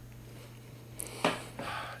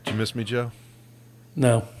 Did you miss me, Joe?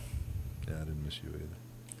 No. Yeah, I didn't miss you either.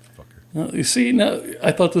 Fucker. No, you see, no,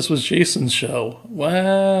 I thought this was Jason's show.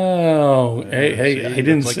 Wow. Hey, I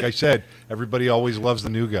didn't Like say. I said, everybody always loves the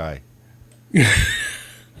new guy.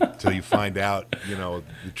 Until you find out, the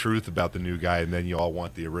truth about the new guy, and then you all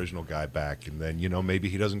want the original guy back, and then, maybe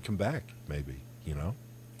he doesn't come back. Maybe,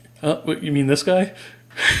 What, you mean this guy?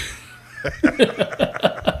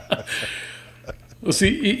 Well,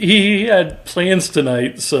 see, he had plans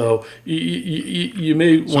tonight, so you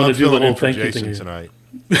may want to do the whole thank you thing tonight.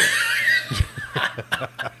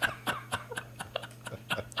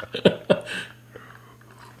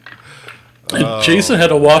 And Jason had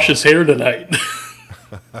to wash his hair tonight.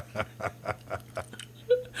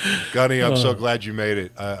 Gunny, I'm so glad you made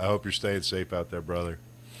it. I hope you're staying safe out there, brother.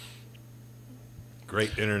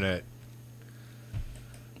 Great internet.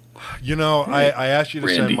 I asked you to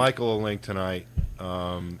Randy. send Michael a link tonight.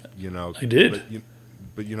 I did.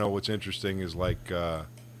 But what's interesting is I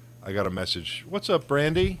got a message. What's up,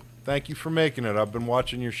 Brandy? Thank you for making it. I've been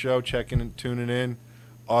watching your show, checking and tuning in.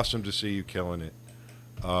 Awesome to see you killing it.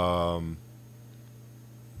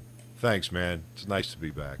 Thanks, man. It's nice to be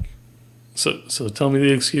back. So tell me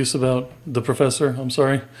the excuse about the professor. I'm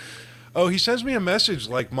sorry. Oh, he sends me a message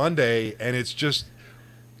like Monday, and it's just,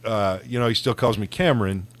 he still calls me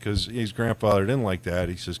Cameron because his grandfather didn't like that.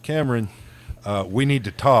 He says, Cameron, we need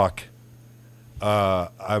to talk.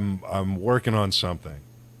 I'm working on something.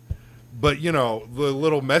 But, the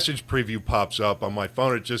little message preview pops up on my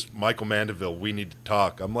phone. It's just Michael Mandeville, we need to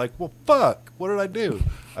talk. I'm like, well, fuck, what did I do?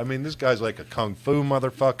 I mean, this guy's like a kung fu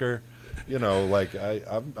motherfucker.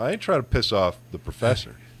 I ain't trying to piss off the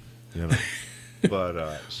professor,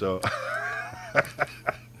 But, so,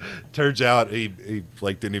 turns out he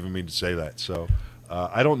didn't even mean to say that. So,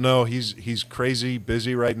 I don't know. He's crazy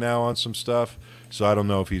busy right now on some stuff. So I don't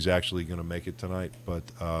know if he's actually going to make it tonight, but,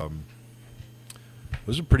 it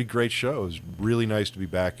was a pretty great show. It was really nice to be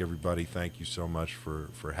back, everybody. Thank you so much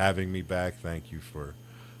for having me back. Thank you for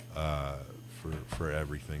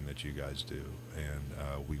everything that you guys do.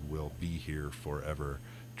 And we will be here forever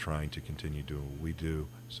trying to continue doing what we do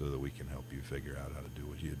so that we can help you figure out how to do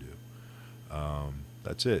what you do.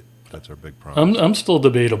 That's it. That's our big promise. I'm still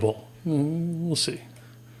debatable. We'll see.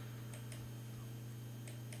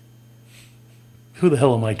 Who the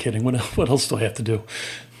hell am I kidding? What else do I have to do?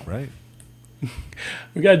 Right.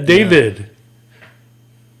 We got David. Yeah.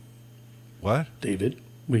 What? David.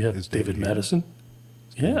 We have Is David David Madison.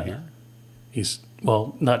 David Yeah. here? He's,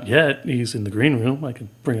 well, not yet. He's in the green room. I can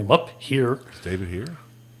bring him up here. Is David here?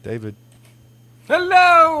 David.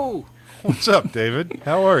 Hello! What's up, David?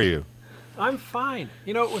 How are you? I'm fine.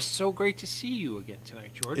 It was so great to see you again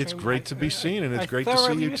tonight, George. It's great to be seen, and it's I great to see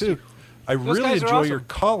thoroughly you missed too. I Those really guys are enjoy awesome. your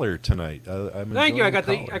collar tonight. Thank you. I got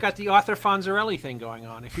the I got the Arthur Fonzarelli thing going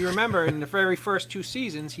on. If you remember, in the very first 2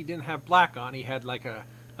 seasons, he didn't have black on. He had like a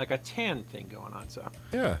tan thing going on. So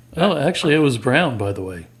Yeah. Oh, actually, it was brown, by the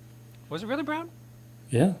way. was it really brown?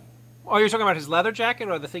 Yeah. Oh, you're talking about his leather jacket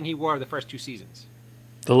or the thing he wore the first 2 seasons?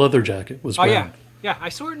 The leather jacket was Oh brown. yeah. Yeah, I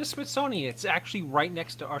saw it in the Smithsonian. It's actually right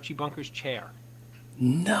next to Archie Bunker's chair.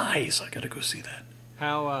 Nice. I gotta go see that.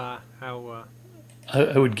 How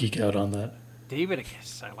I would geek out on that. David, I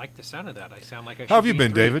guess I like the sound of that. I sound like I should How have you be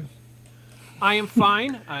been, three. David? I am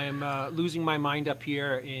fine. I am losing my mind up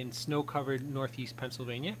here in snow-covered northeast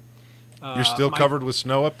Pennsylvania. You're still covered with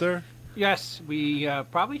snow up there? Yes, we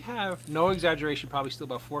probably have, no exaggeration, probably still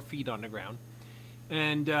about 4 feet on the ground.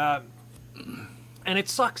 And it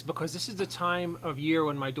sucks because this is the time of year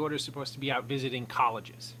when my daughter's supposed to be out visiting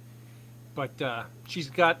colleges. But she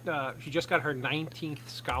just got her 19th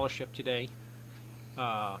scholarship today.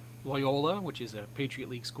 Loyola, which is a Patriot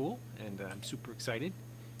League school, and I'm super excited.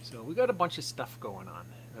 So we got a bunch of stuff going on.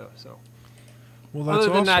 Well, that's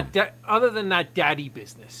awesome. Other than that daddy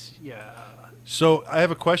business, yeah. So I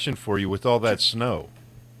have a question for you. With all that snow,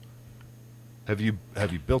 have you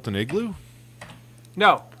built an igloo?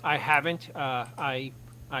 No, I haven't.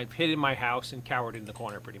 I've hid in my house and cowered in the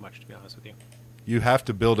corner, pretty much, to be honest with you. You have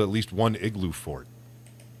to build at least one igloo fort.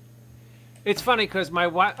 It's funny because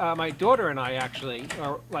my daughter and I actually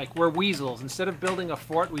are like, we're weasels. Instead of building a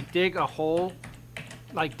fort, we dig a hole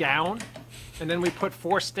like down, and then we put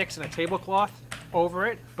 4 sticks and a tablecloth over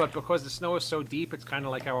it. But because the snow is so deep, it's kind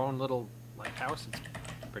of like our own little like house. It's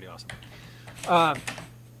pretty awesome.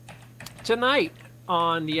 Tonight,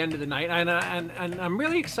 on the end of the night, and I'm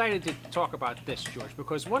really excited to talk about this, George,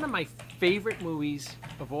 because one of my favorite movies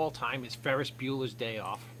of all time is Ferris Bueller's Day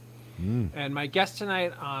Off. And my guest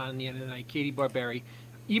tonight on the end of the night, Katie Barberi,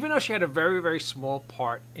 even though she had a very, very small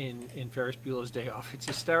part in Ferris Bueller's Day Off, it's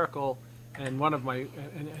hysterical and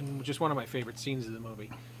just one of my favorite scenes of the movie.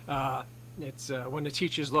 It's when the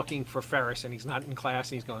teacher's looking for Ferris and he's not in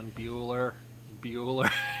class and he's going, Bueller,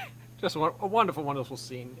 Bueller. Just a wonderful, wonderful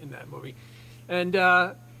scene in that movie. And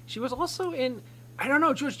she was also in, I don't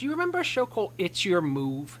know, George, do you remember a show called It's Your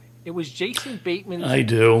Move? It was Jason Bateman's... I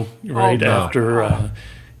do. Right after...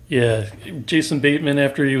 Yeah, Jason Bateman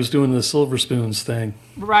after he was doing the Silver Spoons thing.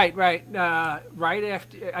 Right. Right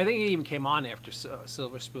after, I think it even came on after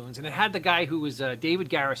Silver Spoons, and it had the guy who was David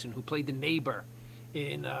Garrison, who played the neighbor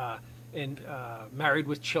in Married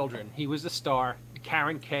with Children. He was the star.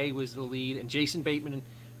 Karen Kay was the lead, and Jason Bateman.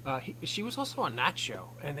 She was also on that show,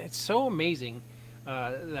 and it's so amazing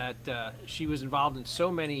that she was involved in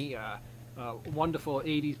so many wonderful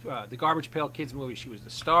 '80s, the Garbage Pail Kids movies. She was the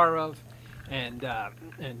star of. And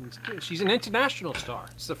she's an international star.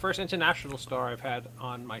 It's the first international star I've had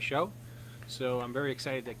on my show. So I'm very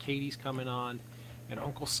excited that Katie's coming on and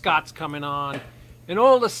Uncle Scott's coming on and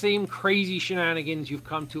all the same crazy shenanigans you've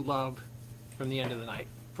come to love from the end of the night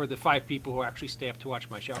for the 5 people who actually stay up to watch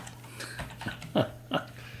my show.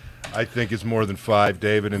 I think it's more than 5,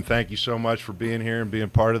 David, and thank you so much for being here and being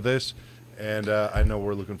part of this. And I know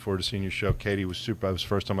we're looking forward to seeing your show. Katie was super. It was the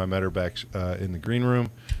first time I met her back in the green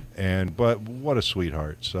room. But what a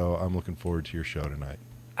sweetheart. So I'm looking forward to your show tonight.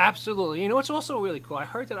 Absolutely. You know, it's also really cool. I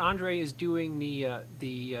heard that Andre is doing the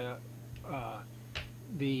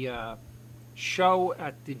show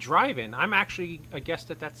at the drive-in. I'm actually a guest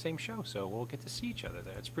at that same show, so we'll get to see each other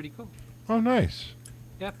there. It's pretty cool. Oh, nice.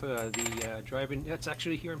 Yep, the drive-in. That's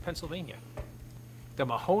actually here in Pennsylvania. The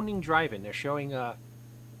Mahoning Drive-in. They're showing... I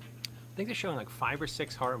think they're showing like 5 or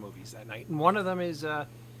 6 horror movies that night, and one of them is the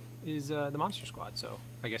Monster Squad. So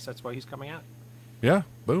I guess that's why he's coming out. Yeah,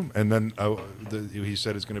 boom, and then he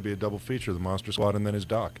said it's going to be a double feature: the Monster Squad and then his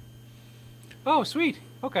doc. Oh, sweet.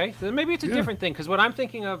 Okay, then maybe it's a different thing because what I'm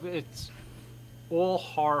thinking of, it's all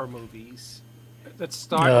horror movies that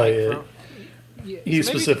start. He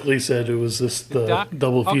specifically said it was the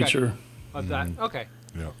double feature. Of that. Okay.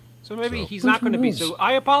 Yeah. So maybe he's not going to be. So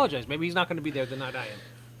I apologize. Maybe he's not going to be there the night I am.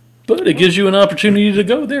 But it gives you an opportunity to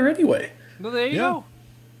go there anyway. Well, there you go.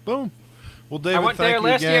 Boom. Well, David, I went there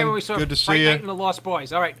last year when we saw Good to see Fright you. Night and the Lost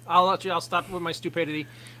Boys. All right, I'll stop with my stupidity.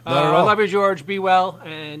 Not at all. I love you, George. Be well,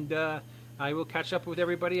 and I will catch up with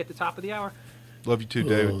everybody at the top of the hour. Love you too,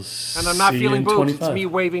 David. And I'm not feeling boobs. It's me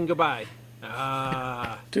waving goodbye.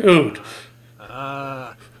 Dude.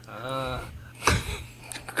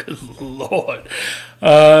 Good Lord.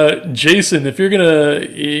 Jason, if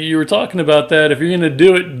you were talking about that, if you're going to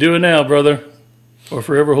do it now, brother. Or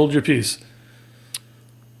forever hold your peace.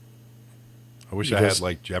 I wish I had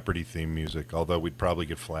like Jeopardy theme music, although we'd probably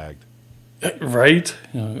get flagged. Right?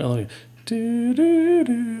 Stop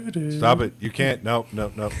it. You can't. No.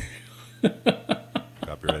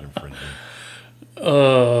 Copyright infringement.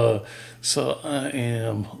 So I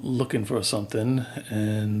am looking for something,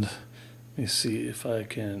 and let me see if I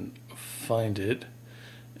can find it.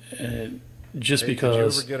 And just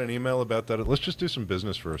because... Did you ever get an email about that? Let's just do some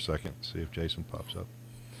business for a second, see if Jason pops up.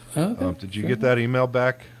 Okay. Did you get that email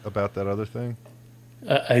back about that other thing?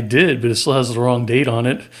 I did, but it still has the wrong date on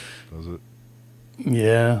it. Does it?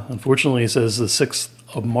 Yeah, unfortunately, it says the 6th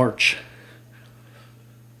of March.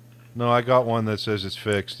 No, I got one that says it's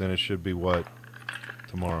fixed, and it should be what?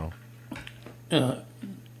 Tomorrow.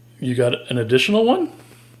 You got an additional one?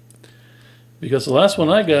 Because the last one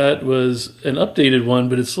I got was an updated one,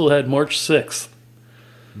 but it still had March 6th.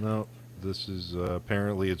 No, this is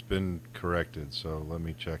apparently it's been corrected. So let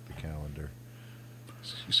me check the calendar.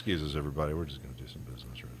 Excuse us, everybody. We're just going to do some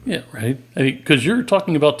business right now. Yeah, right. I mean, because you're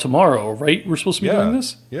talking about tomorrow, right? We're supposed to be doing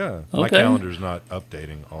this? Yeah. Okay. My calendar's not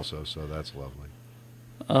updating also, so that's lovely.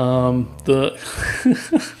 The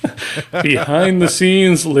behind the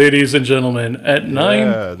scenes, ladies and gentlemen, at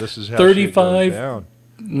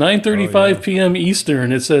 9:35 p.m.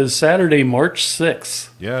 Eastern, it says Saturday, March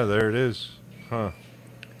 6th. Yeah, there it is. Huh.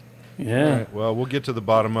 Yeah. All right, well, we'll get to the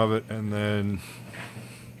bottom of it, and then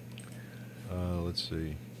let's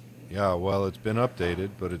see. Yeah, well, it's been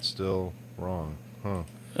updated, but it's still wrong. Huh.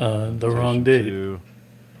 The wrong date.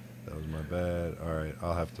 That was my bad. All right,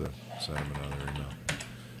 I'll have to send him another email.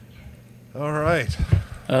 All right.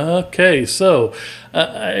 Okay, so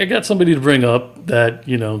I got somebody to bring up that,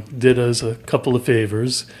 did us a couple of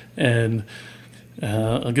favors, and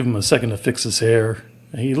I'll give him a second to fix his hair.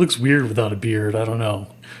 He looks weird without a beard. I don't know.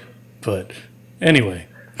 But anyway.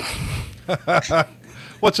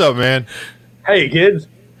 What's up, man? Hey, kids.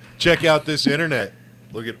 Check out this internet.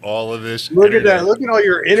 Look at all of this. Look at that. Look at all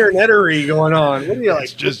your internetery going on. What are you, like,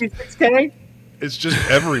 56K? It's just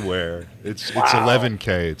everywhere. It's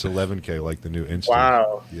 11K. It's 11K, like the new Instant.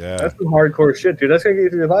 Wow. Yeah. That's some hardcore shit, dude. That's going to get you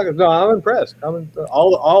through the pockets. No, I'm impressed.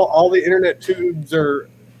 All the internet tubes are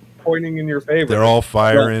pointing in your favor. They're all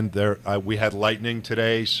firing. We had lightning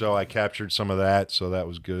today, so I captured some of that, so that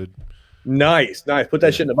was good. Nice. Put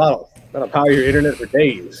that shit in the bottle. That'll power your internet for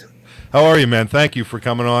days. How are you, man? Thank you for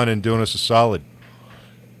coming on and doing us a solid.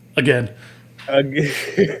 Again.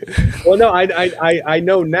 Well, no, I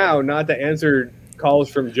know now not to answer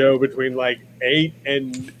calls from Joe between like 8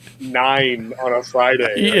 and 9 on a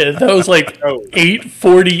Friday. Yeah, that was like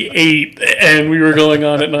 8:48, and we were going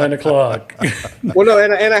on at 9 o'clock. Well, no,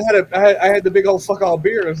 and I had the big old fuck all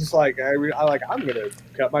beard. I was just like, I'm gonna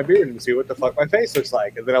cut my beard and see what the fuck my face looks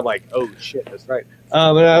like, and then I'm like, oh shit, that's right.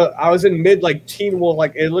 And I was in mid like Teen Wolf,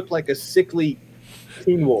 like it looked like a sickly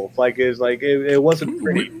Teen Wolf, like it wasn't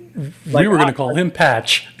pretty. We were going to call him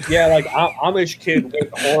Patch. Yeah, like Amish kid went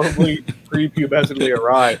horribly prepubescently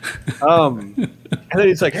awry. And then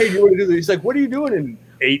he's like, hey, do you want to do this? He's like, what are you doing in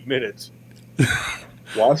 8 minutes?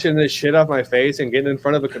 Washing this shit off my face and getting in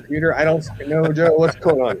front of a computer? I don't know, Joe. What's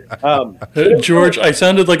going on? George, I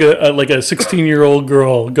sounded like a 16-year-old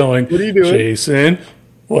girl going, what are you doing? Jason,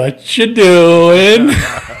 what you doing?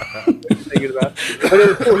 Thinking about. But it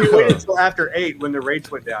was cool. He waited until after 8 when the rates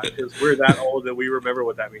went down because we're that old that we remember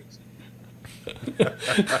what that means.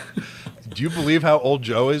 Do you believe how old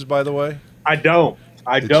Joe is, by the way? I don't.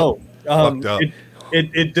 Fucked up.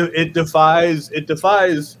 It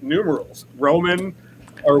defies numerals, Roman,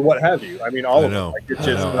 or what have you. I mean, all of them. Like, it's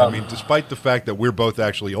just, I mean, despite the fact that we're both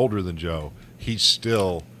actually older than Joe, he's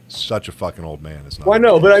still such a fucking old man. It's not. Well, I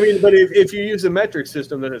know, but I mean, if you use a metric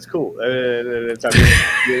system, then it's cool. That's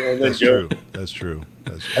true.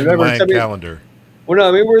 I remember Mayan calendar. Well, no,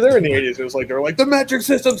 I mean, we were there in the 80s. It was like, they were like, the metric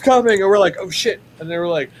system's coming. And we're like, oh, shit. And they were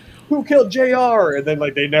like, who killed JR? And then,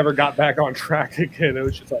 like, they never got back on track again. It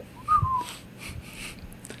was just like.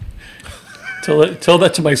 Tell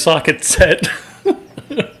that to my socket set.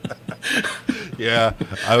 Yeah,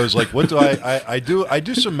 I was like, what do I do? I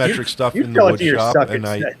do some metric stuff in the wood shop, and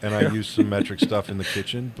I use some metric stuff in the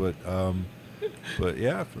kitchen, but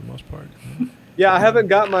yeah, for the most part. Yeah, I haven't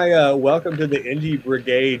got my welcome to the Indie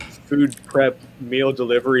Brigade food prep meal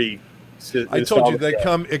delivery. I told you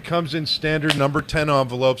it comes in standard number 10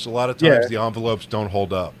 envelopes. A lot of times the envelopes don't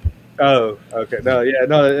hold up. Oh, okay. No, yeah,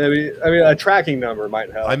 no. I mean, a tracking number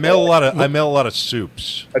might help. I mail a lot of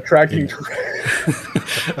soups. A tracking.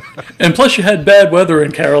 And plus, you had bad weather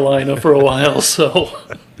in Carolina for a while, so.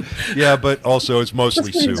 Yeah, but also it's mostly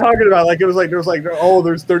That's what soup. you're talking about. Like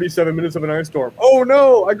there's 37 minutes of an ice storm. Oh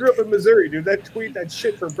no, I grew up in Missouri, dude. That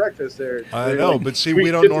shit for breakfast there. I know, but see, we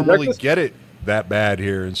don't normally get it that bad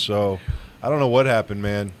here, and so I don't know what happened,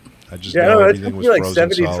 man. I just know everything was like frozen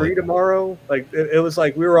 73 solid. Tomorrow. Like it was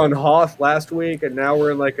like we were on Hoth last week, and now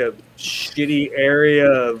we're in like a shitty area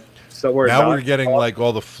of somewhere. Now we're getting like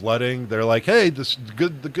all the flooding. They're like, hey,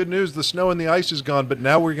 the good news, the snow and the ice is gone, but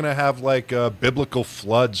now we're gonna have like biblical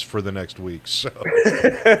floods for the next week. So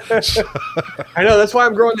I know that's why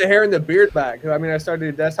I'm growing the hair and the beard back. I mean, that's how I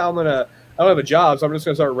don't have a job, so I'm just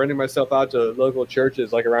gonna start renting myself out to local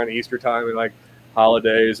churches like around Easter time and like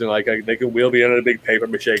holidays, and like they can wheel me in a big paper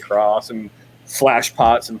mache cross and flash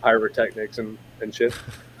pots and pyrotechnics and shit.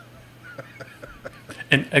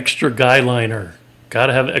 An extra guy liner.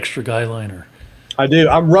 Gotta have extra guy liner. I do.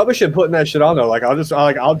 I'm rubbish at putting that shit on though. Like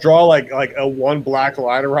I'll draw like a one black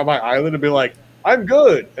line around my eyelid and be like, I'm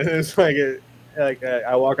good. And it's like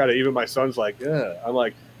I walk out, and even my son's like, yeah. I'm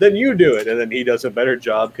like, then you do it, and then he does a better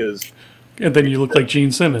job because. And then you look like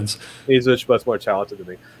Gene Simmons. He's much more talented than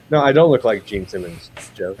me. No, I don't look like Gene Simmons,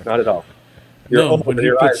 Joe. Not at all. You're no, old, when he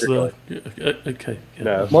your puts eyes are okay. Yeah.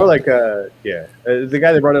 No, more like the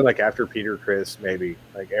guy they brought in like after Peter Criss, maybe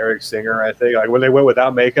like Eric Singer. I think like when they went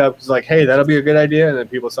without makeup, it's like, hey, that'll be a good idea. And then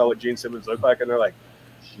people saw what Gene Simmons looked like, and they're like,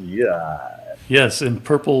 yeah. Yes, in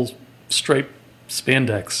purple striped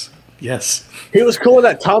spandex. Yes. He was cool in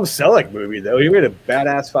that Tom Selleck movie though. He made a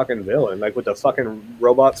badass fucking villain, like with the fucking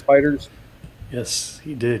robot spiders. Yes,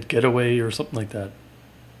 he did. Getaway or something like that.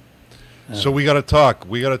 So we got to talk.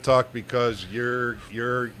 We got to talk because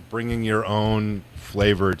you're bringing your own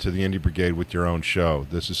flavor to the Indie Brigade with your own show.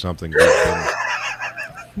 This is something.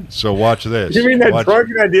 So watch this. You mean that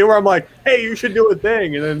drunken idea where I'm like, "Hey, you should do a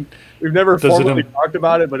thing," and then we've never formally talked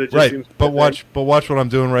about it, but it just seems. But watch what I'm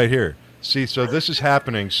doing right here. See, so this is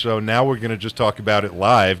happening. So now we're going to just talk about it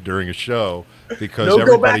live during a show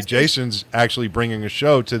because Jason's actually bringing a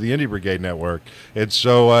show to the Indie Brigade Network. And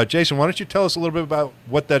so, Jason, why don't you tell us a little bit about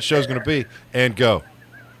what that show's going to be and go.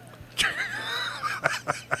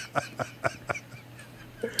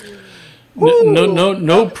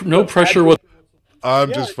 No pressure.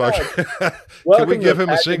 I'm just fucking. Can we give him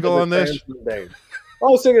a single on this? I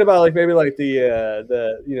was thinking about like maybe like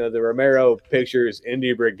the Romero Pictures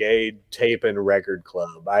Indie Brigade Tape and Record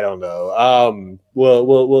Club. I don't know.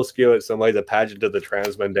 We'll skew it some way. The Pageant of the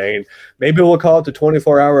Transmundane. Maybe we'll call it the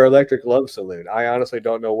 24-hour Electric Love Saloon. I honestly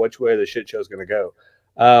don't know which way the shit show's going to go.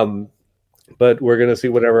 But we're going to see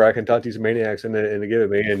whatever I can talk these maniacs into giving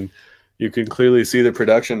me, and you can clearly see the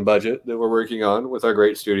production budget that we're working on with our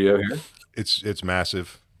great studio here. It's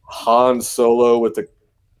massive. Han Solo with the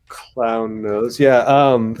clown nose,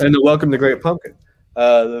 and the Welcome to Great Pumpkin.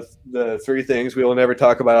 The three things we will never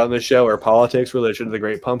talk about on this show are politics, religion, the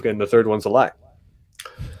Great Pumpkin. The third one's a lie.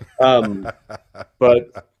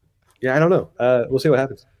 But yeah, I don't know. We'll see what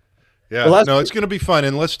happens. Yeah, no, it's going to be fun,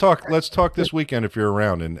 and let's talk this weekend if you're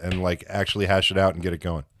around, and like actually hash it out and get it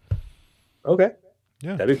going. Okay.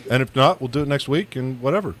 Yeah, and if not, we'll do it next week and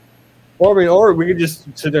whatever. Or we could just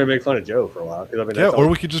sit there and make fun of Joe for a while. Or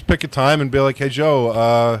we could just pick a time and be like, hey,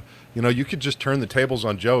 Joe, you could just turn the tables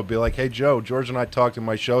on Joe and be like, hey, Joe, George and I talked and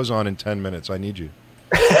my show's on in 10 minutes. I need you.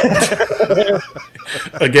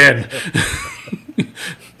 Again.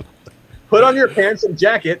 Put on your pants and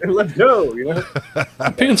jacket and let's go,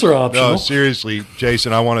 Pants are optional. No, seriously,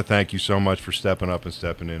 Jason, I want to thank you so much for stepping up and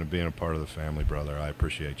stepping in and being a part of the family, brother. I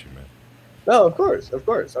appreciate you, man. No, of course.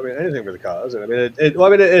 I mean, anything for the cause. And I mean,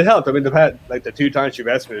 it helped. I mean, the two times you've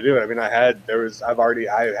asked me to do it. I mean, I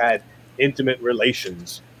had intimate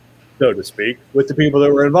relations, so to speak, with the people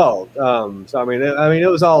that were involved. So I mean, it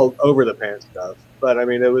was all over the pants stuff, but I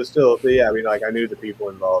mean, it was still, I mean, like I knew the people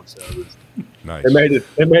involved, so it was nice. It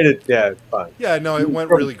made it, yeah, fun. Yeah, no, it went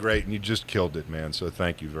really great, and you just killed it, man. So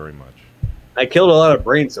thank you very much. I killed a lot of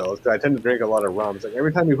brain cells because I tend to drink a lot of rum. It's like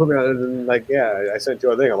every time you put me on, like, I sent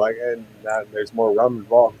you a thing. I'm like, and there's more rum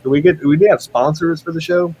involved. Do we have sponsors for the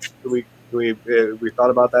show? We thought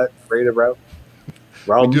about that creative route?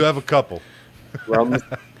 Rum. We do have a couple. Rums.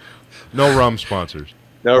 No rum sponsors.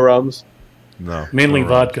 No rums. No. Mainly no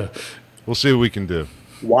vodka. We'll see what we can do.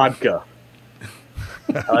 Vodka.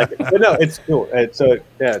 I like it. But no, it's cool. So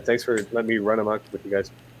yeah, thanks for letting me run amok with you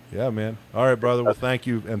guys. Yeah, man. All right, brother. Well, thank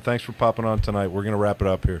you, and thanks for popping on tonight. We're going to wrap it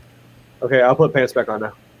up here. Okay, I'll put pants back on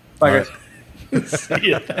now. Bye, guys. See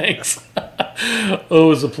ya, thanks. Oh, it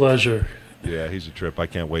was a pleasure. Yeah, he's a trip. I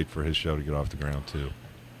can't wait for his show to get off the ground, too.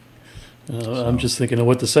 I'm just thinking of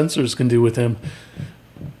what the censors can do with him.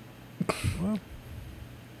 Well,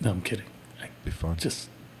 no, I'm kidding. Be fun.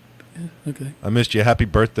 Okay. I missed you. Happy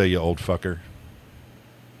birthday, you old fucker.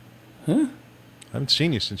 Huh? I haven't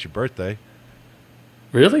seen you since your birthday.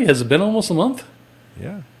 Really? Has it been almost a month?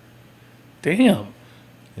 Yeah. Damn.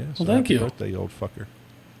 Yeah, well, thank you. Happy birthday, you old fucker.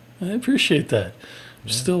 I appreciate that. I'm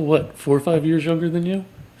still, what, 4 or 5 years younger than you?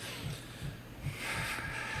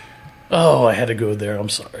 Oh, I had to go there. I'm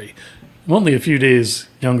sorry. I'm only a few days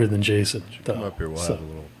younger than Jason. Come up here. We'll have a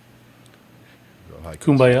little hike.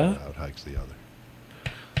 Kumbaya? Out hikes the other.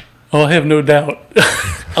 Oh, I have no doubt.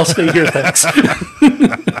 I'll stay here, thanks.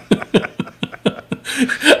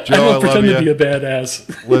 Joe, I don't pretend to be a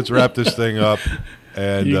badass. Let's wrap this thing up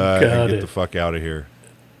and get the fuck out of here.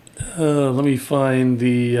 Let me find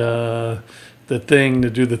the the thing to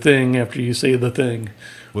do the thing after you say the thing.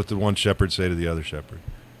 What did one shepherd say to the other shepherd?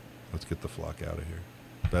 Let's get the flock out of here.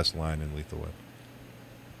 Best line in Lethal Weapon.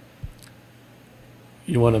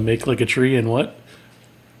 You want to make like a tree and what?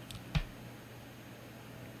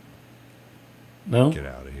 No? Get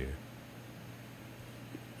out of here.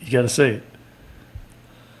 You got to say it.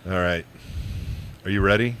 All right. Are you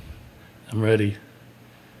ready? I'm ready.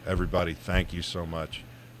 Everybody, thank you so much.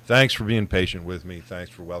 Thanks for being patient with me. Thanks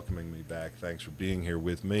for welcoming me back. Thanks for being here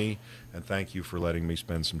with me. And thank you for letting me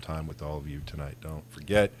spend some time with all of you tonight. Don't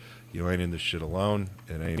forget, you ain't in this shit alone.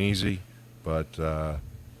 It ain't easy, but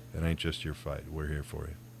it ain't just your fight. We're here for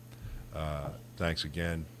you. Thanks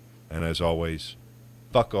again. And as always,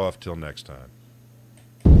 fuck off till next time.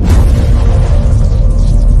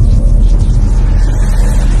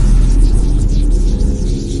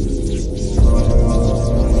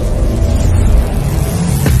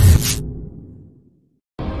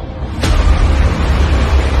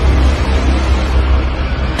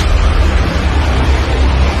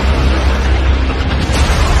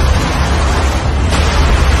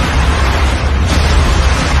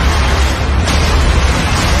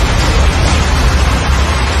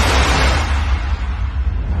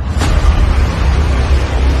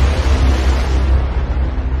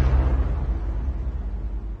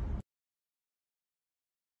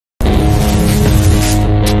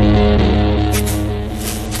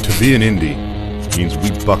 To be an indie means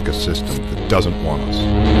we buck a system that doesn't want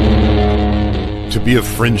us. To be a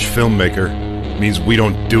fringe filmmaker means we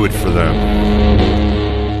don't do it for them.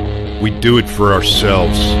 We do it for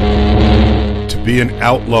ourselves. To be an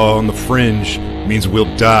outlaw on the fringe means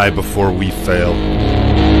we'll die before we fail.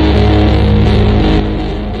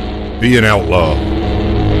 Be an outlaw.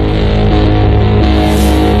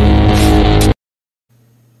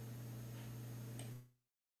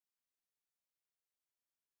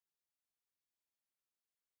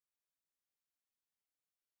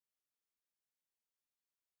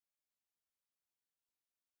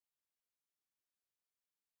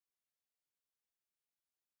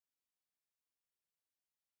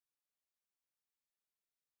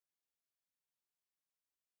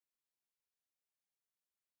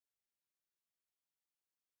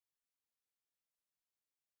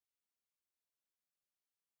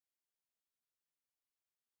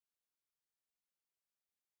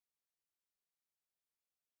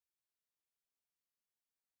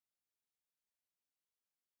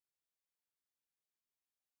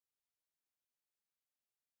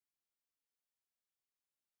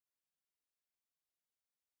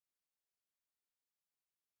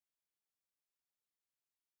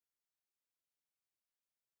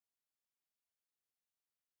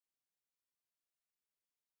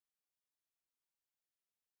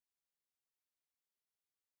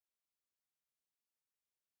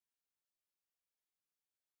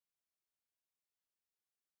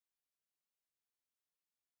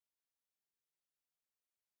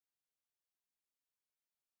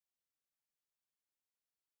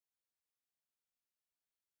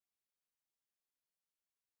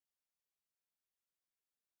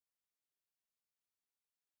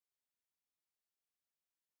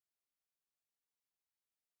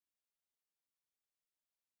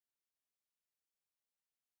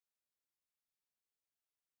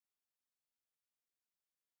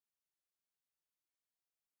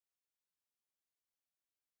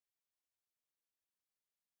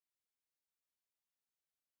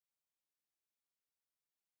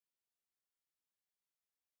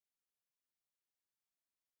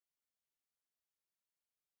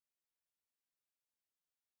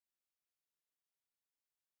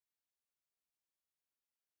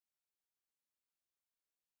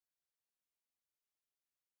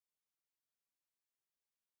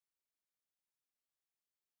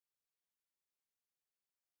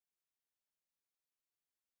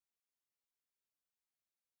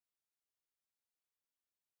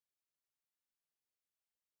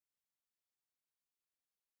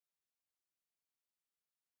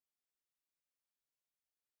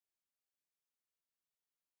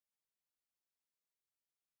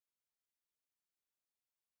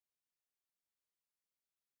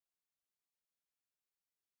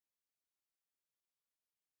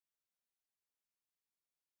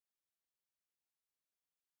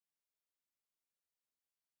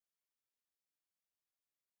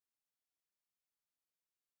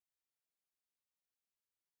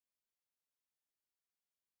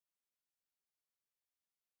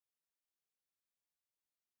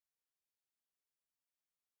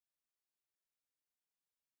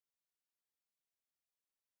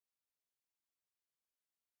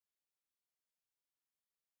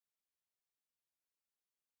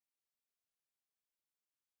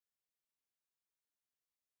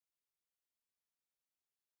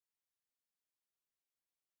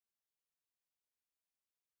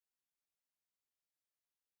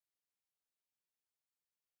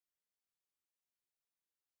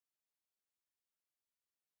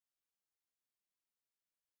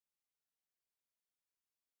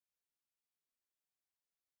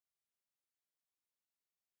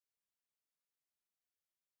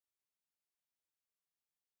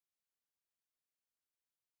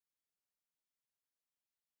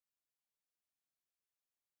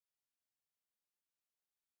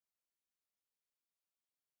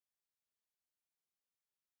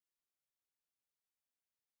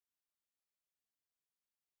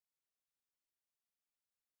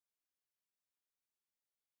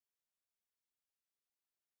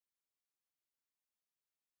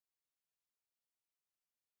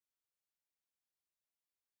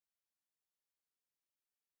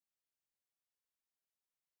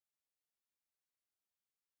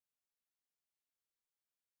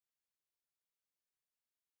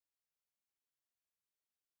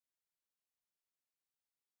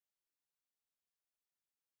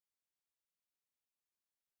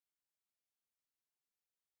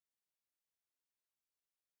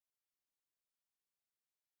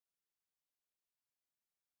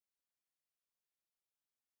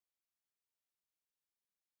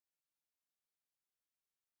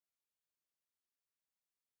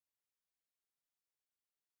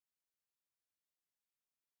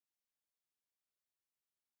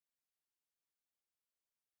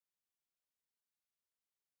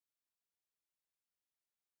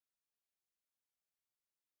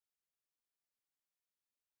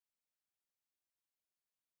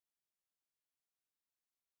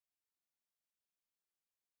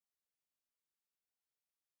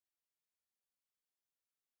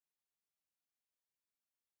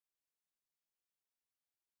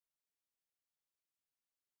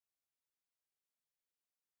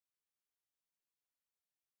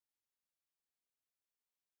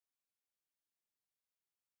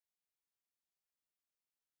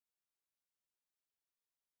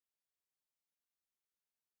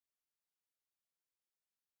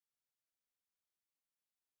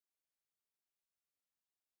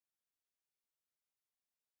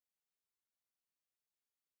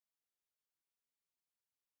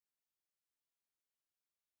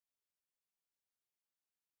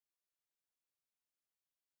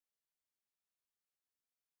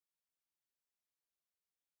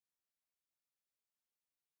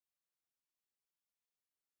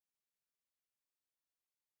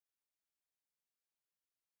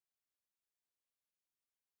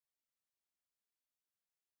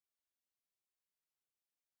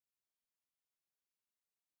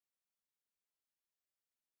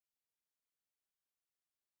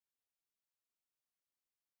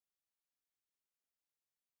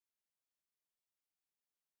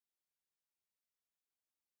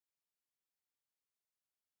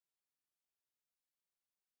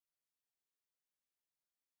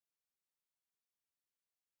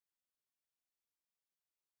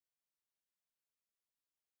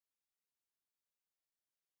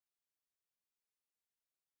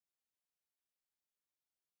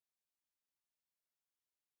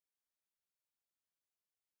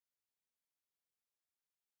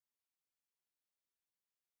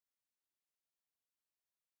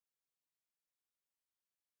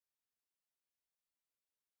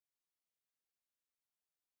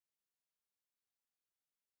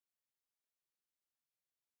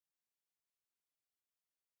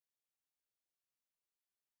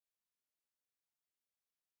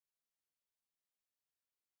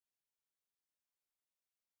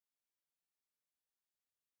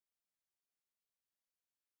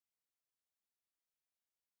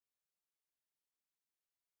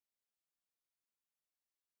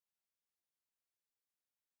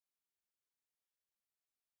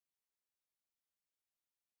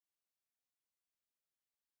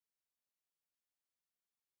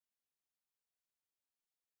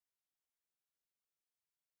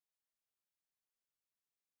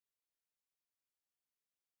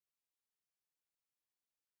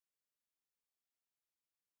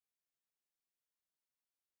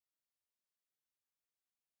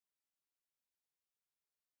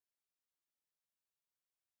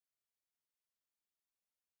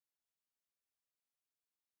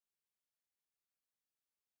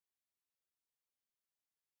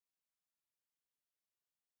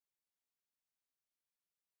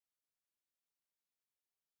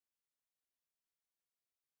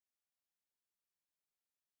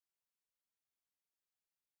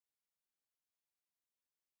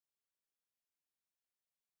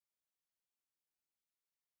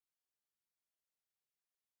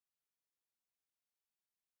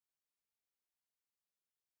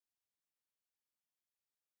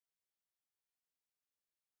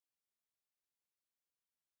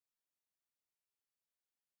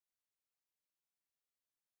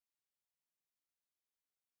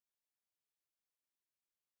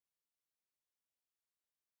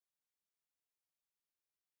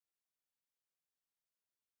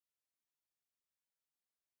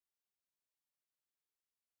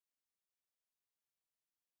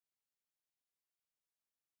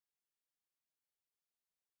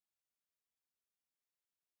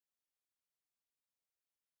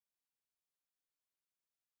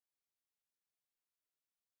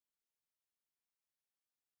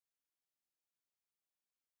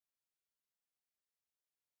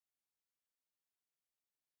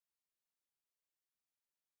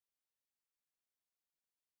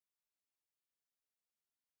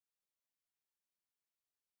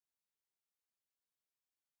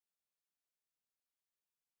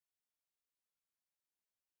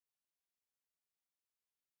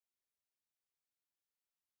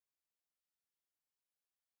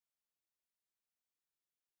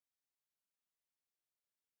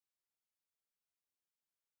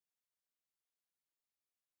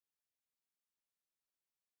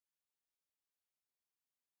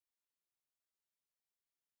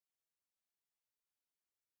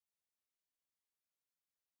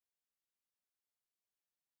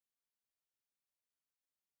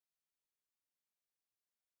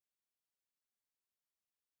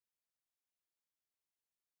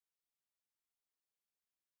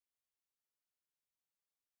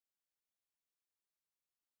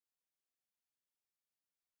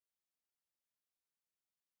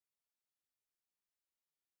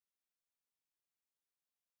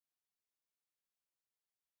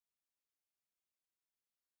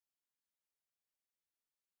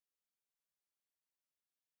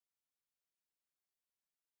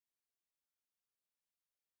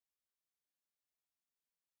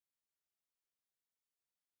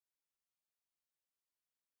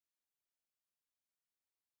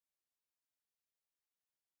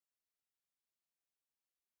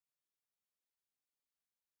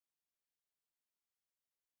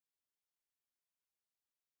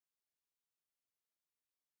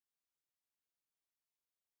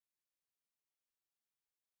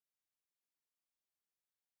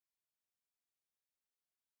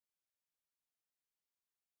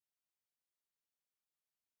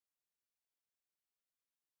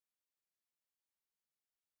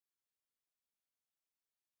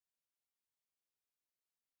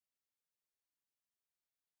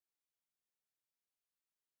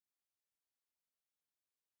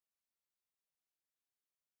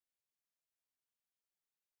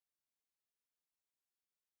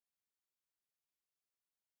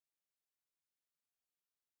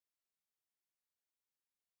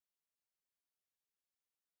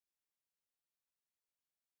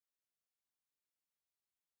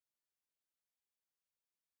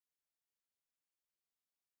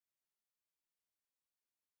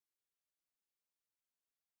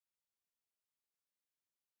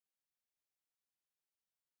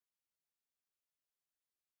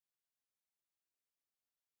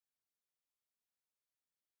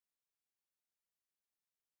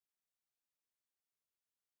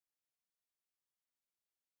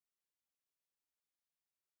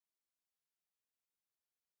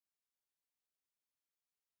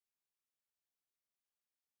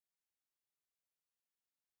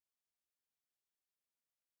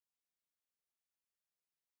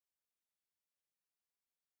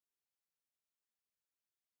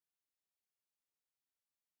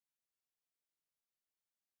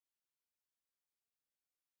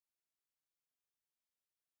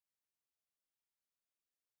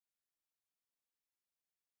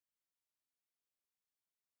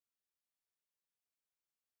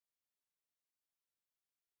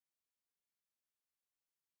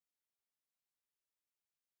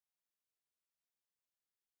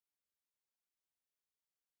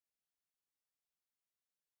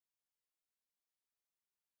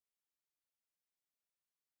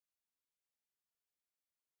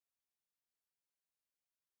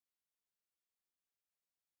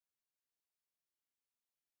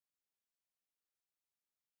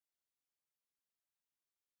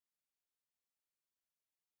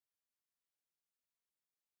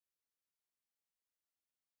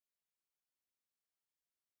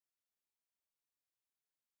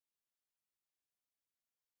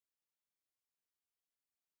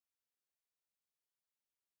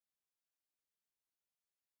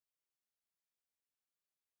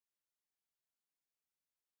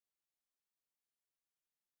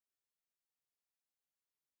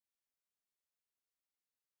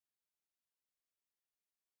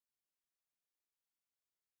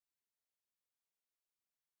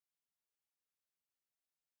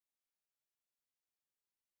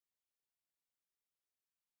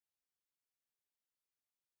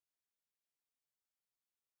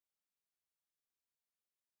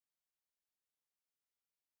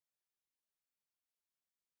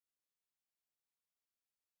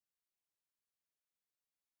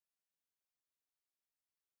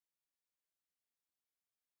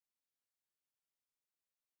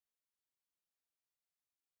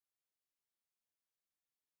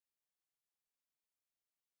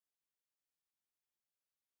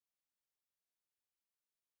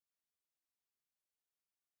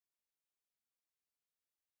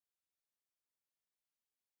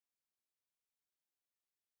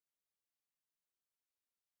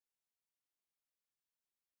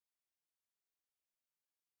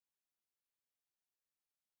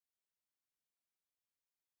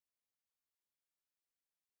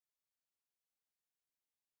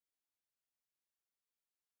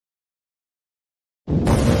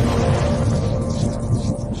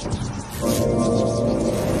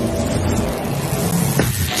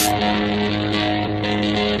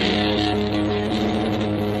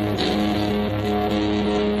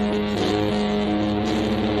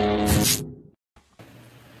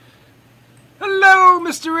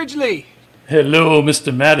 Mr. Ridgely. Hello,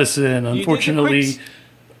 Mr. Madison. Unfortunately,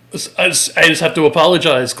 I just have to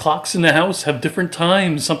apologize. Clocks in the house have different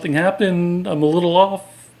times. Something happened. I'm a little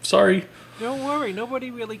off. Sorry. Don't worry.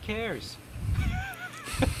 Nobody really cares.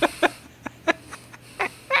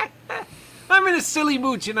 I'm in a silly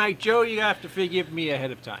mood tonight, Joe. You have to forgive me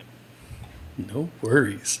ahead of time. No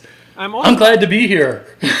worries. I'm glad to be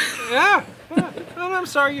here. Yeah. And I'm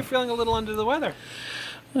sorry you're feeling a little under the weather.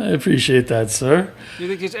 I appreciate that, sir. Do you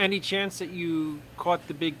think there's any chance that you caught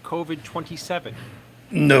the big COVID-27?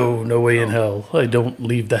 No way in hell. I don't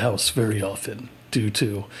leave the house very often due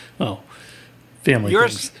to, family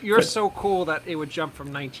things. You're so cool that it would jump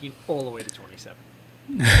from 19 all the way to 27.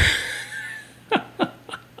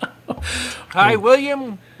 Hi,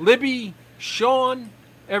 William, Libby, Sean,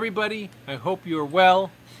 everybody. I hope you're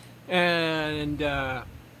well. And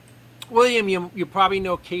William, you probably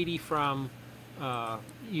know Katie from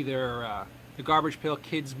either the Garbage Pail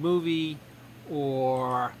Kids movie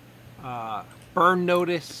or Burn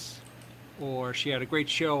Notice, or she had a great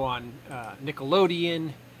show on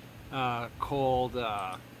Nickelodeon called,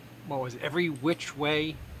 what was it, Every Which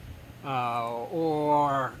Way?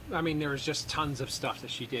 There's just tons of stuff that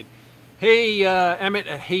she did. Hey, Emmett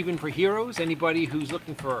at Haven for Heroes. Anybody who's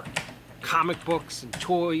looking for comic books and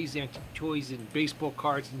toys, antique toys and baseball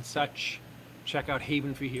cards and such, check out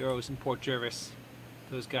Haven for Heroes in Port Jervis.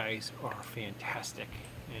 Those guys are fantastic,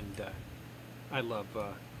 and I love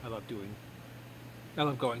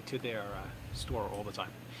going to their store all the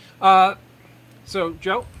time. So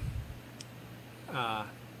Joe, I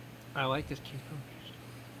like this cute phone.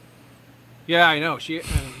 Yeah, I know.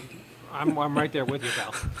 I'm right there with you,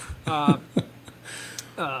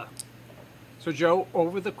 pal. So Joe,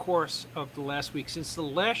 over the course of the last week, since the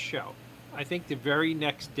last show, I think the very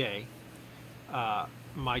next day,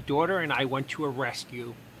 my daughter and I went to a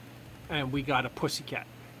rescue, and we got a pussycat.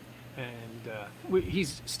 And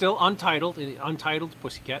he's still untitled, an untitled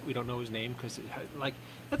pussycat. We don't know his name because,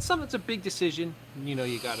 that's a big decision.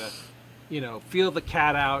 You gotta, feel the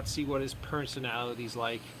cat out, see what his personality's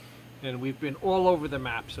like. And we've been all over the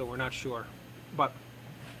map, so we're not sure. But,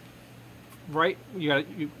 right,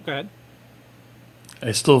 you go ahead.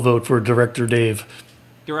 I still vote for Director Dave.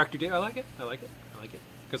 Director Dave, I like it.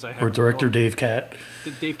 Because I have. Or Director Dave Cat.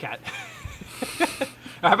 Dave Cat.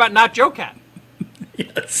 How about not Joe Cat?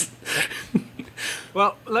 Yes.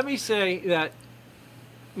 Well, let me say that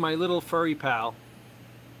my little furry pal,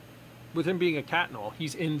 with him being a cat and all,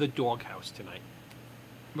 he's in the doghouse tonight.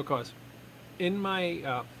 Because in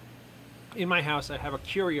my house, I have a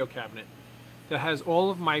curio cabinet that has all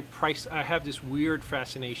of my price. I have this weird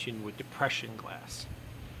fascination with depression glass.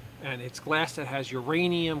 And it's glass that has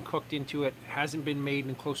uranium cooked into it. Hasn't been made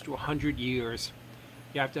in close to 100 years.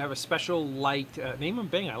 You have to have a special light. Name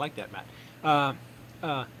and bang, I like that, Matt.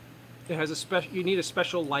 It has you need a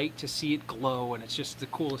special light to see it glow, and it's just the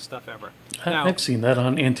coolest stuff ever. I've seen that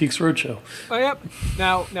on Antiques Roadshow. Oh, yep.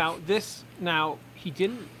 Now he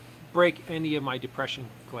didn't break any of my depression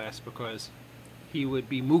glass because he would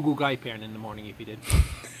be Mugu Gaipan in the morning if he did.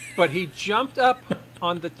 But he jumped up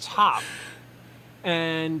on the top,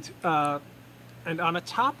 and on the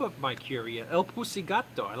top of my curio, El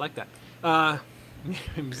Pusigato, I like that.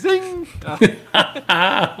 Zing!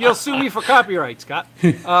 You'll sue me for copyright, Scott.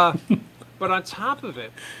 But on top of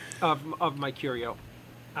it, of my curio,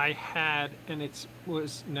 I had, and it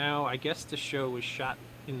was now, I guess the show was shot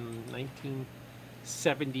in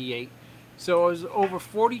 1978. So it was over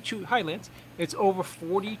 42, hi Lance, it's over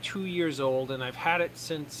 42 years old, and I've had it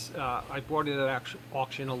since I bought it at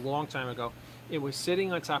auction a long time ago. It was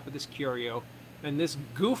sitting on top of this curio, and this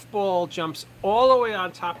goofball jumps all the way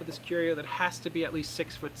on top of this curio that has to be at least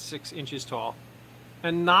 6'6" tall,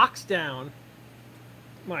 and knocks down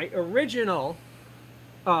my original.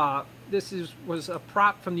 Was a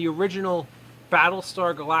prop from the original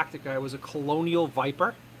Battlestar Galactica. It was a Colonial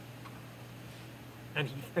Viper, and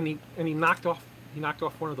he knocked off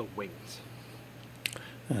one of the wings.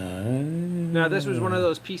 Now this was one of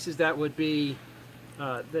those pieces that would be.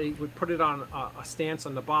 They would put it on a stance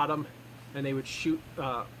on the bottom, and they would shoot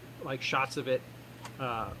shots of it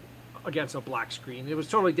against a black screen. It was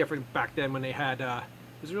totally different back then when they had. It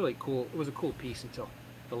was really cool. It was a cool piece until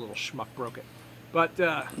the little schmuck broke it. But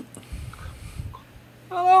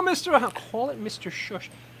hello, Mr. I'll call it Mr. Shush.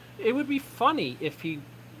 It would be funny if the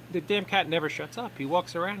damn cat never shuts up. He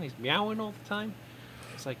walks around, he's meowing all the time.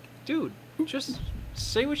 It's like, dude, just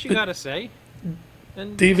say what you gotta say.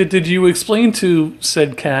 And David, did you explain to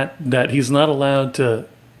said cat that he's not allowed to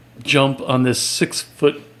jump on this 6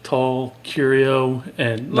 foot call Curio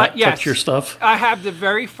and not touch your stuff? I have the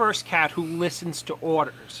very first cat who listens to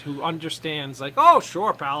orders, who understands, like, oh,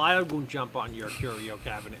 sure, pal, I won't jump on your Curio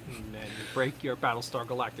cabinet and break your Battlestar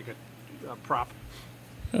Galactica prop.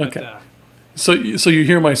 Okay. But, so you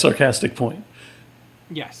hear my sarcastic point?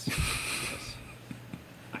 Yes. Yes.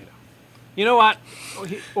 I know. You know what?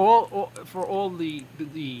 For all the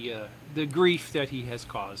grief that he has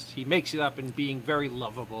caused, he makes it up in being very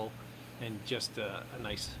lovable and just a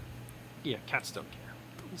nice. Yeah, cats don't care.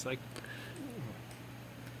 It's like.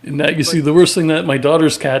 And that, you see, the worst thing that my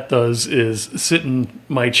daughter's cat does is sit in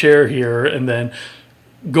my chair here and then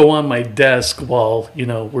go on my desk while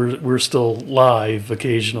we're still live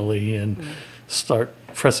occasionally and start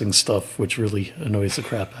pressing stuff, which really annoys the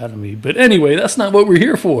crap out of me. But anyway, that's not what we're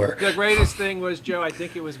here for. The greatest thing was, Joe, I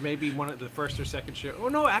think it was maybe one of the first or second show. Oh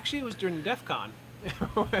no, actually it was during DEF CON.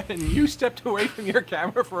 And you stepped away from your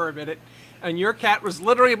camera for a minute, and your cat was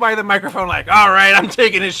literally by the microphone like, all right, I'm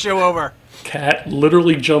taking this show over. Cat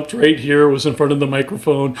literally jumped right here, was in front of the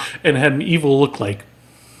microphone, and had an evil look like,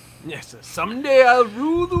 yes, someday I'll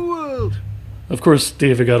rule the world. Of course,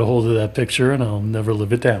 David got a hold of that picture, and I'll never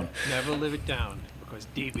live it down. Never live it down, because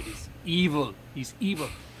David is evil. He's evil.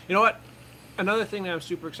 You know what? Another thing that I'm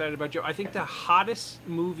super excited about, Joe, I think the hottest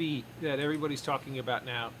movie that everybody's talking about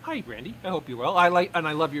now. Hi, Randy. I hope you're well. I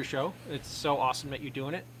love your show. It's so awesome that you're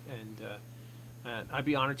doing it, and I'd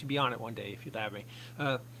be honored to be on it one day if you'd have me.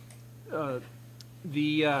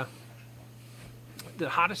 The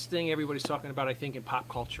hottest thing everybody's talking about, I think, in pop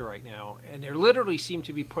culture right now, and they literally seem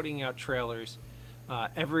to be putting out trailers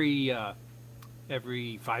every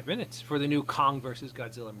 5 minutes for the new Kong versus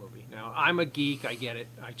Godzilla movie. Now, I'm a geek. I get it.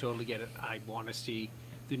 I totally get it. I want to see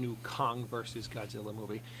the new Kong versus Godzilla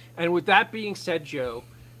movie. And with that being said, Joe,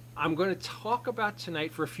 I'm going to talk about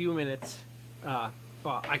tonight for a few minutes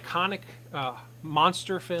iconic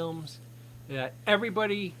monster films that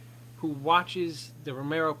everybody who watches the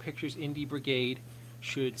Romero Pictures Indie Brigade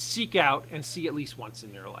should seek out and see at least once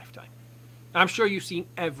in their lifetime. I'm sure you've seen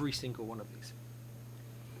every single one of these.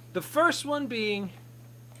 The first one being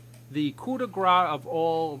the coup de grace of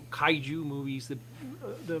all kaiju movies,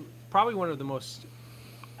 the probably one of the most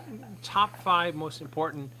top 5 most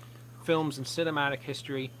important films in cinematic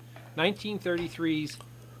history, 1933's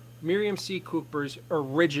Miriam C. Cooper's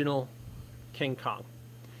original King Kong.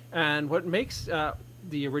 And what makes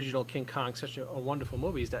the original King Kong such a wonderful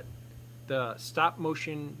movie is that the stop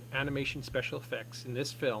motion animation special effects in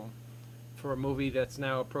this film, for a movie that's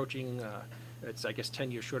now approaching it's, I guess,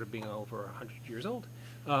 10 years short of being over 100 years old,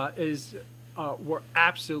 were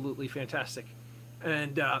absolutely fantastic.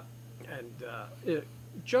 And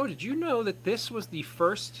Joe, did you know that this was the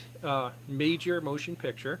first major motion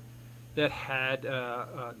picture that had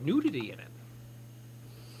nudity in it?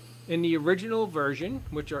 In the original version,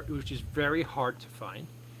 which is very hard to find.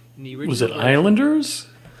 In the original was it version, Islanders?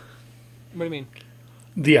 What do you mean?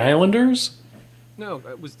 The Islanders? No,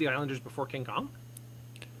 it was the Islanders before King Kong.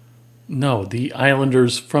 No, the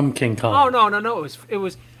Islanders from King Kong. Oh no! It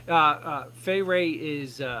was Fay Ray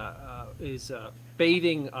is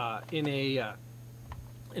bathing in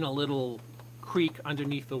a little creek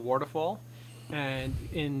underneath the waterfall, and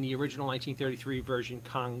in the original 1933 version,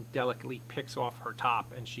 Kong delicately picks off her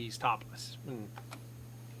top, and she's topless. And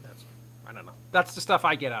I don't know. That's the stuff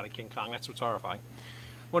I get out of King Kong. That's what's horrifying.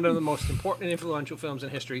 One of the most important and influential films in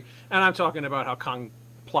history, and I'm talking about how Kong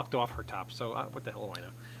plucked off her top. So what the hell do I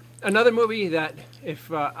know? Another movie that,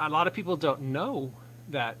 if a lot of people don't know,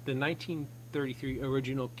 that the 1933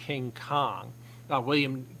 original King Kong,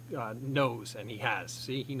 William knows, and he has.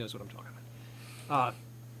 See, he knows what I'm talking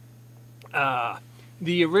about.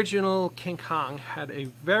 The original King Kong had a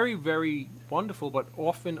very, very wonderful but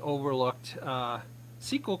often overlooked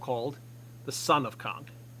sequel called The Son of Kong.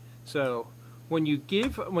 So when you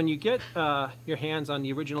get your hands on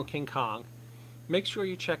the original King Kong, make sure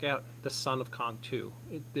you check out The Son of Kong 2.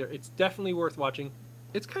 It's definitely worth watching.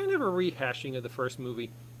 It's kind of a rehashing of the first movie,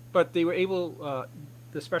 but they were able,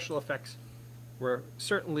 the special effects were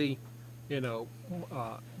certainly,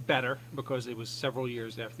 better because it was several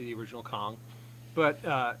years after the original Kong. But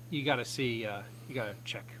you got to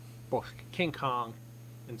check both King Kong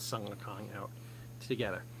and Son of Kong out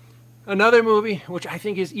together. Another movie, which I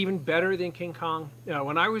think is even better than King Kong,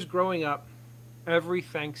 when I was growing up, every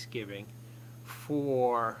Thanksgiving,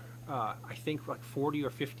 for I think like 40 or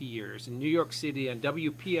 50 years in New York City on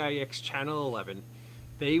WPIX Channel 11,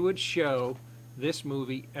 they would show this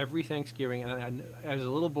movie every Thanksgiving, and as a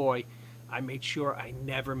little boy, I made sure I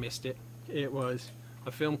never missed it. It was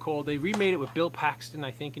a film called, they remade it with Bill Paxton,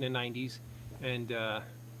 I think, in the 90s, and I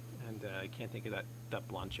can't think of that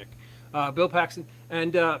blonde chick. Bill Paxton,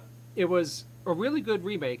 and it was a really good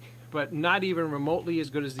remake, but not even remotely as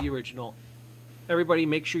good as the original. Everybody,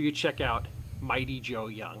 make sure you check out Mighty Joe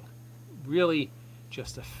Young. Really,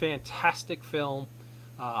 just a fantastic film.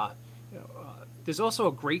 There's also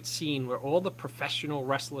a great scene where all the professional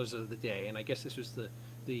wrestlers of the day, and I guess this was the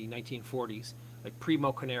 1940s, like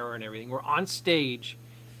Primo Carnera and everything, were on stage,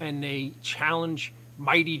 and they challenge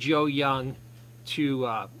Mighty Joe Young to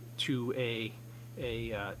a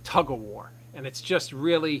tug of war, and it's just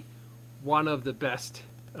really one of the best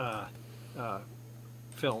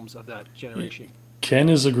films of that generation. Ken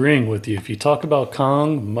is agreeing with you. If you talk about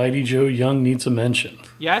Kong, Mighty Joe Young needs a mention.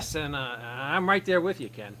 Yes, and I'm right there with you,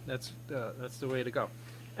 Ken. That's the way to go.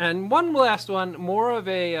 And one last one, more of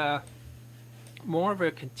a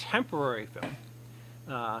contemporary film.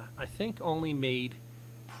 I think only made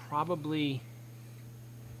probably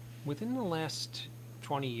within the last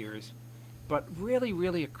 20 years, but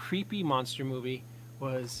really a creepy monster movie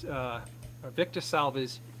was Victor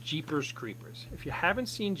Salva's Jeepers Creepers. If you haven't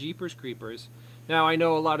seen Jeepers Creepers, now I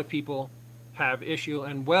know a lot of people have issue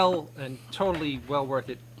and totally well worth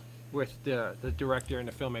it with the director and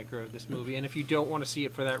the filmmaker of this movie. And if you don't want to see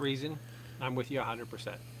it for that reason, I'm with you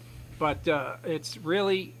 100%. But it's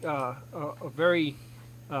really a very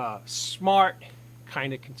smart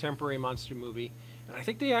kind of contemporary monster movie. And I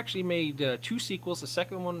think they actually made 2 sequels. The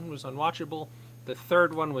second one was unwatchable. The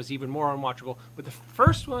third one was even more unwatchable. But the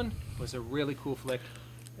first one was a really cool flick.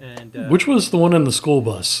 And which was the one in the school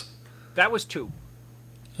bus? That was 2.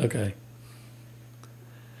 Okay.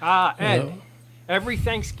 Ed, every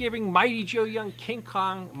Thanksgiving, Mighty Joe Young, King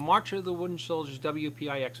Kong, March of the Wooden Soldiers,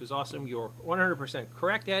 WPIX was awesome. You're 100%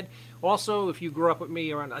 correct, Ed. Also, if you grew up with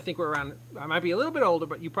me around, I might be a little bit older,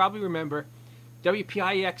 but you probably remember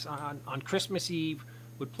WPIX on Christmas Eve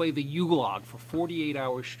would play the U-Log for 48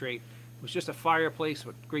 hours straight. It was just a fireplace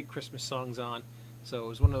with great Christmas songs on. So it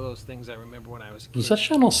was one of those things I remember when I was a kid. Was that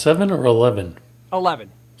channel 7 or 11?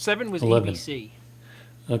 11. 7 was 11. ABC.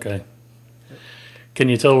 Okay. Can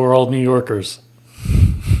you tell we're all New Yorkers?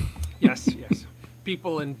 Yes.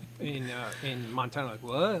 People in Montana are like,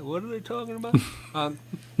 what? What are they talking about?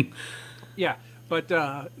 Yeah, but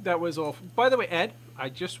that was all. By the way, Ed, I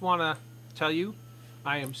just want to tell you,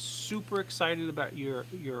 I am super excited about your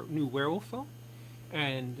new werewolf film,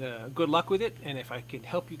 and good luck with it. And if I can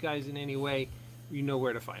help you guys in any way, you know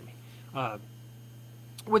where to find me.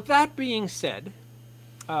 With that being said,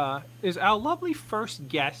 is our lovely first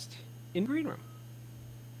guest in Green Room.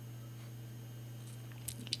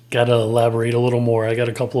 Got to elaborate a little more. I got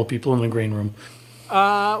a couple of people in the green room.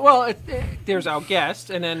 Well, there's our guest,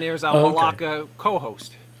 and then there's our Malacca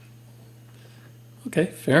co-host. Okay,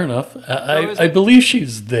 fair enough. I believe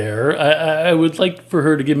she's there. I would like for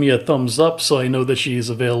her to give me a thumbs up so I know that she is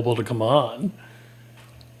available to come on.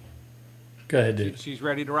 Go ahead, Dave. She's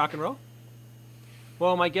ready to rock and roll?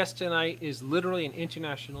 Well, my guest tonight is literally an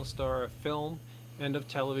international star of film and of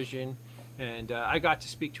television. And I got to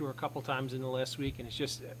speak to her a couple times in the last week, and it's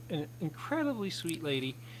just an incredibly sweet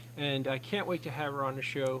lady. And I can't wait to have her on the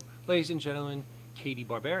show. Ladies and gentlemen, Katie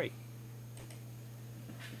Barberi.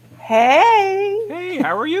 Hey. Hey,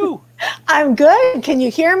 how are you? I'm good. Can you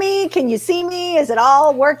hear me? Can you see me? Is it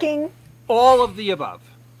all working? All of the above.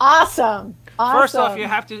 Awesome. First off, you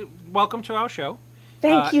have to welcome to our show.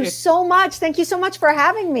 Thank you so much. Thank you so much for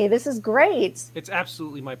having me. This is great. It's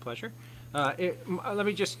absolutely my pleasure. Let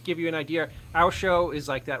me just give you an idea. Our show is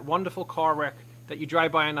like that wonderful car wreck that you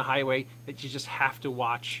drive by on the highway that you just have to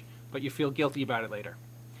watch, but you feel guilty about it later.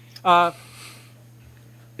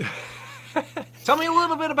 Tell me a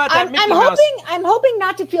little bit about that Mickey Mouse. I'm hoping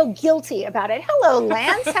not to feel guilty about it. Hello,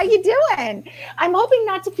 Lance. How you doing? I'm hoping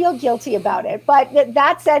not to feel guilty about it. But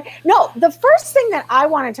that said, no, the first thing that I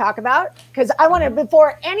want to talk about, because I want to,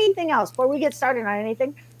 before anything else, before we get started on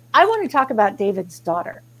anything, I want to talk about David's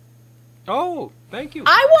daughter. Oh, thank you.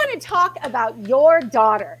 I want to talk about your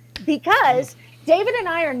daughter because David and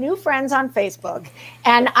I are new friends on Facebook,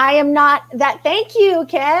 and I am not that. Thank you,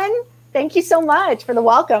 Ken. Thank you so much for the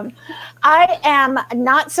welcome. I am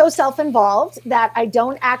not so self-involved that I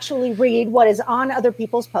don't actually read what is on other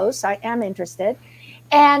people's posts. I am interested.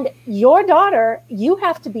 And your daughter, you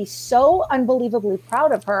have to be so unbelievably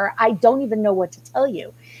proud of her. I don't even know what to tell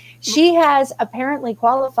you. She has apparently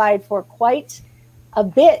qualified for quite a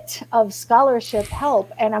bit of scholarship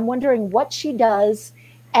help, and I'm wondering what she does.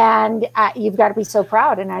 And you've got to be so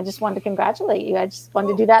proud. And I just wanted to congratulate you. I just wanted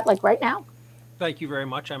to do that like right now. Thank you very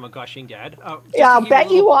much. I'm a gushing dad. Yeah, I'll bet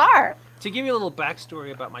you are. To give you a little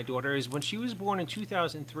backstory about my daughter is when she was born in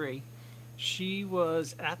 2003, she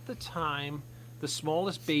was at the time the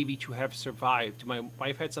smallest baby to have survived. My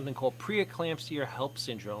wife had something called preeclampsia HELP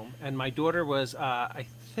syndrome, and my daughter was, I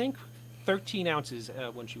think, 13 ounces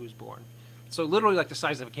when she was born. So literally like the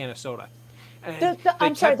size of a can of soda.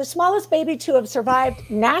 I'm sorry, the smallest baby to have survived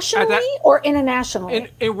nationally or internationally?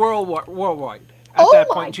 Worldwide. At that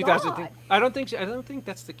point in 2003. I don't think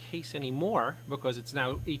that's the case anymore because it's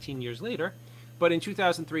now 18 years later. But in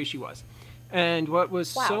 2003 she was. And what was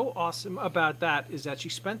so awesome about that is that she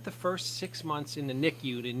spent the first 6 months in the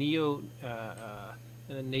NICU, the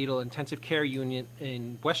Neonatal Intensive Care Unit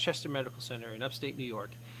in Westchester Medical Center in upstate New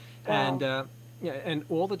York. Wow. And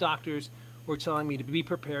all the doctors were telling me to be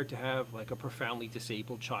prepared to have like a profoundly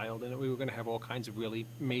disabled child, and that we were going to have all kinds of really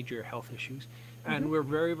major health issues. And we're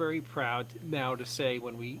very, very proud now to say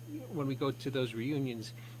when we go to those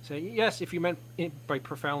reunions, say, yes, if you meant by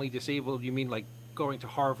profoundly disabled, you mean like going to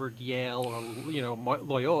Harvard, Yale, or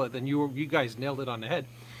Loyola, then you guys nailed it on the head.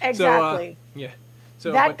 Exactly. So,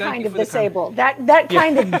 So that kind of disabled, that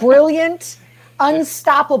kind of brilliant,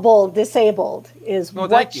 unstoppable disabled is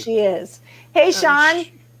what she is. Hey, Sean.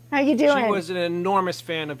 How you doing? She was an enormous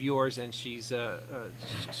fan of yours, and she's going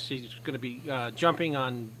to be jumping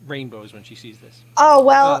on rainbows when she sees this. Oh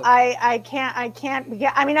well, I can't.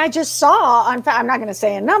 I mean, I just saw on. I'm not going to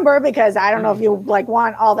say a number because I don't know if you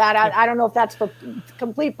want all that. I don't know if that's for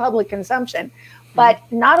complete public consumption, but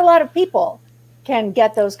not a lot of people can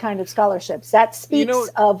get those kind of scholarships. That speaks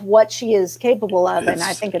of what she is capable of, and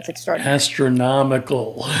I think it's extraordinary.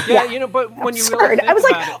 Astronomical. Yeah, but when you really think I was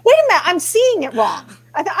like, about it, wait a minute, I'm seeing it wrong.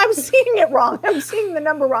 I was seeing it wrong. I'm seeing the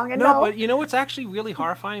number wrong. And no, but what's actually really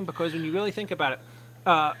horrifying, because when you really think about it,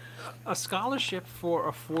 a scholarship for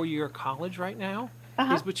a 4-year college right now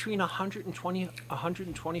is between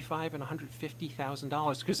 $125,000 and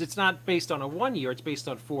 $150,000, because it's not based on a 1 year; it's based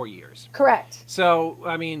on 4 years. Correct. So,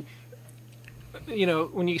 I mean,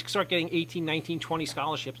 when you start getting 18, 19, 20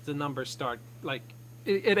 scholarships, the numbers start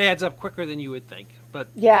it adds up quicker than you would think. But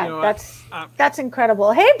yeah, that's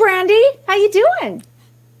incredible. Hey, Brandy, how you doing?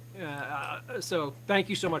 So thank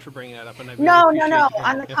you so much for bringing that up. And I really no.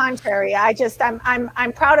 On the contrary,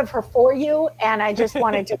 I'm proud of her for you, and I just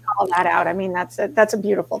wanted to call that out. I mean, that's a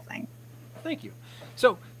beautiful thing. Thank you.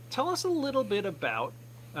 So tell us a little bit about.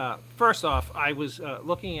 First off, I was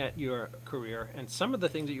looking at your career, and some of the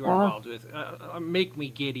things that you were involved with make me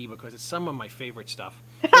giddy because it's some of my favorite stuff.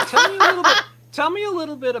 Tell me a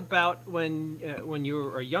little bit about when you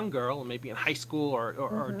were a young girl, maybe in high school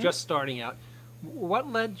or just starting out.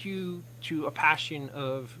 What led you to a passion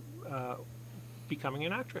of becoming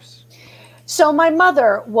an actress? So my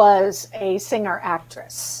mother was a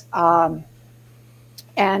singer-actress, and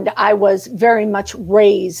I was very much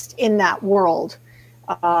raised in that world.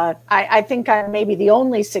 I think I'm maybe the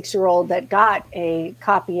only 6-year-old that got a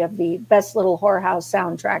copy of the Best Little Whorehouse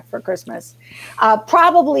soundtrack for Christmas.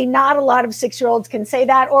 Probably not a lot of 6-year-olds can say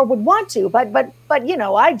that or would want to, but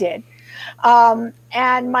I did.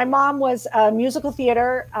 And my mom was a musical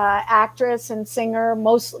theater actress and singer,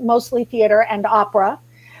 mostly theater and opera.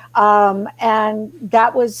 And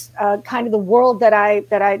that was kind of the world that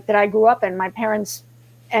I grew up in. My parents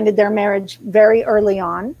ended their marriage very early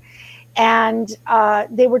on. And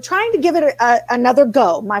they were trying to give it another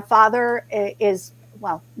go. My father is,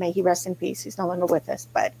 well, may he rest in peace. He's no longer with us,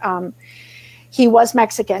 but he was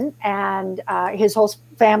Mexican, and his whole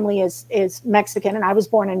family is Mexican, and I was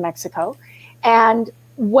born in Mexico. And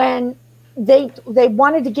when they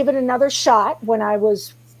wanted to give it another shot when I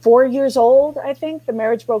was 4 years old, I think. The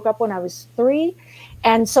marriage broke up when I was 3.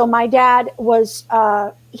 And so my dad was,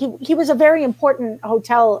 he was a very important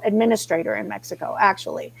hotel administrator in Mexico,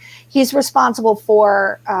 actually. He's responsible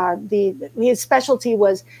for, his specialty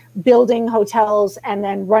was building hotels and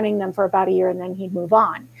then running them for about a year, and then he'd move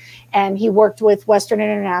on. And he worked with Western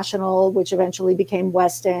International, which eventually became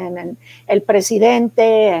Westin, and El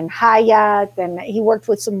Presidente and Hyatt, and he worked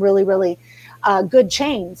with some really, really good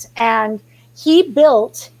chains. And he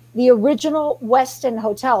built the original Westin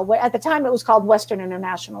Hotel. At the time, it was called Western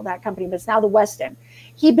International, that company, but it's now the Westin.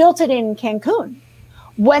 He built it in Cancun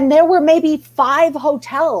when there were maybe 5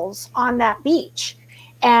 hotels on that beach.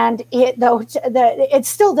 And it's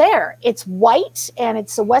still there. It's white, and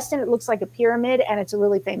it's a Westin. It looks like a pyramid, and it's a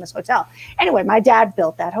really famous hotel. Anyway, my dad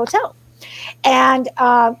built that hotel. And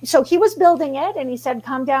so he was building it, and he said,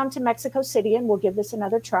 come down to Mexico City, and we'll give this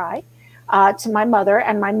another try. To my mother,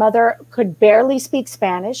 and my mother could barely speak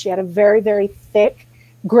Spanish. She had a very, very thick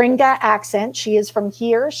gringa accent. She is from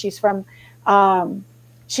here. She's from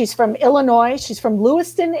Illinois. She's from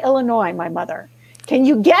Lewiston, Illinois, my mother. Can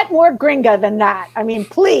you get more gringa than that? I mean,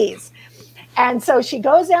 please. And so she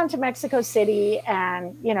goes down to Mexico City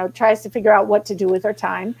and, you know, tries to figure out what to do with her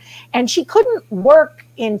time. And she couldn't work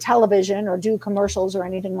in television or do commercials or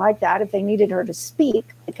anything like that if they needed her to speak,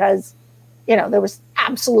 because, you know, there was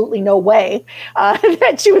absolutely no way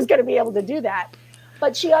that she was going to be able to do that.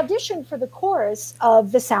 But she auditioned for the chorus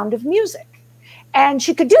of The Sound of Music. And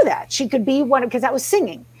she could do that. She could be one, because that was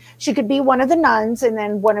singing. She could be one of the nuns and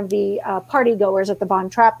then one of the party goers at the Von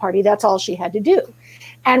Trapp party. That's all she had to do.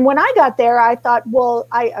 And when I got there, I thought, well,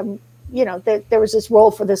 you know, there was this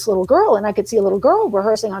role for this little girl, and I could see a little girl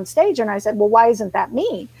rehearsing on stage. And I said, well, why isn't that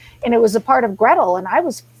me? And it was a part of Gretel, and I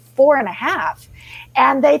was 4.5.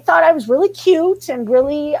 And they thought I was really cute and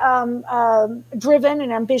really driven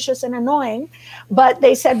and ambitious and annoying. But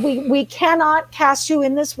they said, we cannot cast you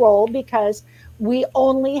in this role because we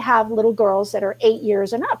only have little girls that are 8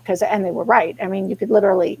 years and up. And they were right. I mean, you could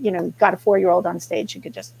literally, you know, got a 4-year-old on stage, you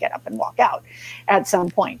could just get up and walk out at some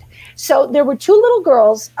point. So there were 2 little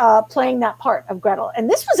girls playing that part of Gretel. And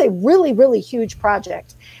this was a really, really huge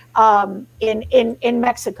project in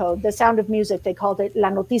Mexico. The Sound of Music, they called it La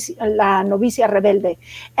Novicia Rebelde.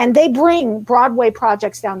 And they bring Broadway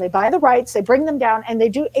projects down. They buy the rights, they bring them down, and they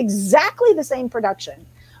do exactly the same production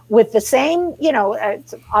with the same, you know,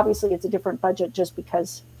 obviously it's a different budget just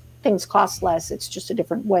because things cost less. It's just a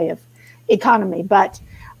different way of economy, but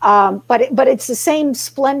it's the same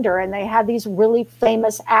splendor. And they had these really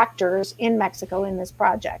famous actors in Mexico in this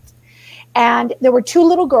project. And there were 2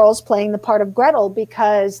 little girls playing the part of Gretel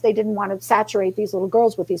because they didn't want to saturate these little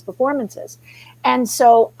girls with these performances. And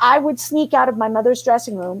so I would sneak out of my mother's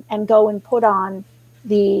dressing room and go and put on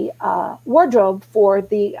the wardrobe for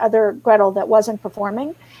the other Gretel that wasn't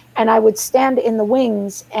performing. And I would stand in the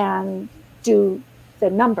wings and do the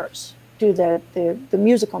numbers, do the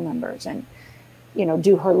musical numbers, and, you know,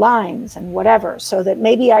 do her lines and whatever, so that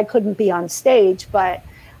maybe I couldn't be on stage, but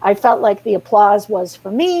I felt like the applause was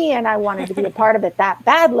for me and I wanted to be a part of it that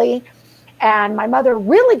badly. And my mother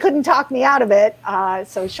really couldn't talk me out of it.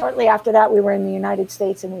 So shortly after that, we were in the United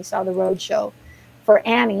States and we saw the road show for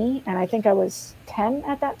Annie. And I think I was 10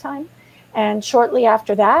 at that time. And shortly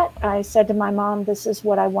after that, I said to my mom, this is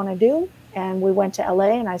what I want to do. And we went to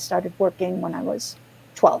LA and I started working when I was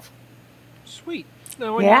 12. Sweet.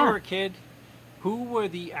 Now, when you were a kid, who were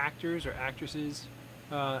the actors or actresses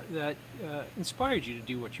that inspired you to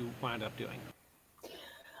do what you wound up doing?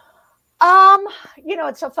 You know,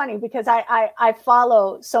 it's so funny because I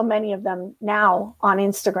follow so many of them now on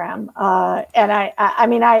Instagram. And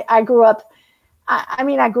I grew up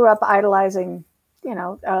idolizing, you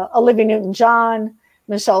know, Olivia Newton-John,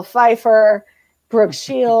 Michelle Pfeiffer, Brooke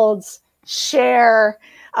Shields, Cher.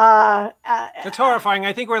 It's horrifying.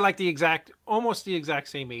 I think we're like almost the exact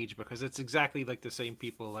same age, because it's exactly like the same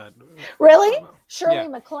people that. Really? Shirley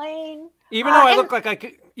MacLaine. Even though I look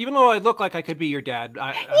like I could be your dad.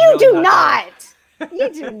 You do not.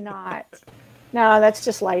 You do not. No, that's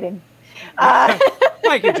just lighting.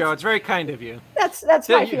 Thank you, Joe. It's very kind of you. That's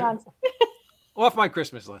my fiance. Off my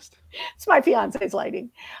Christmas list. It's my fiance's lighting.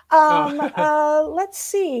 Let's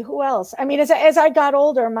see who else. I mean, as I got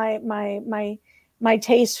older, my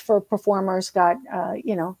taste for performers got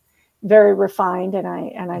you know, very refined, and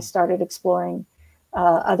I started exploring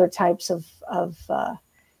other types of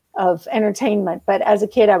entertainment. But as a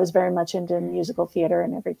kid, I was very much into musical theater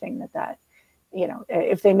and everything that you know,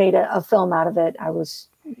 if they made a film out of it, I was,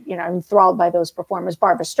 you know, enthralled by those performers.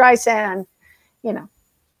 Barbra Streisand, you know.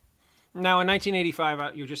 Now, in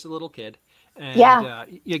 1985, you're just a little kid, and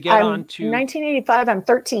you get on to 1985. I'm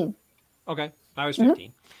 13. Okay, I was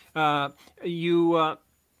 15. You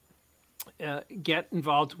get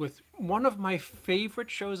involved with one of my favorite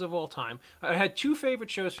shows of all time. I had 2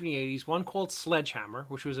 favorite shows from the 80s. One called Sledgehammer,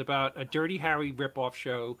 which was about a Dirty Harry ripoff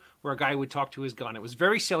show where a guy would talk to his gun. It was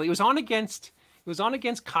very silly. It was on against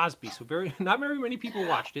Cosby, so not very many people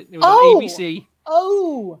watched it. It was on ABC.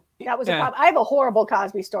 Oh, that was a problem. I have a horrible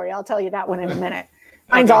Cosby story. I'll tell you that one in a minute.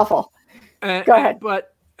 Mine's awful. Go ahead.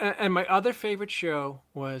 And my other favorite show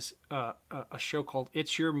was a show called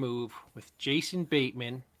It's Your Move with Jason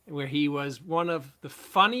Bateman, where he was one of the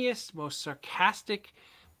funniest, most sarcastic,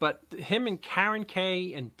 but him and Karen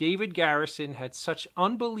Kay and David Garrison had such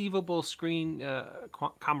unbelievable screen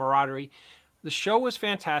camaraderie. The show was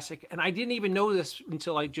fantastic, and I didn't even know this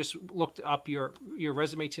until I just looked up your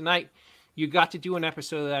resume tonight. You got to do an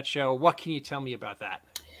episode of that show. What can you tell me about that?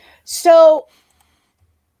 So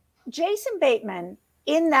Jason Bateman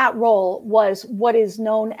in that role was what is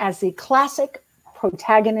known as the classic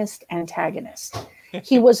protagonist antagonist.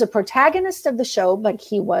 He was a protagonist of the show, but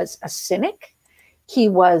he was a cynic. He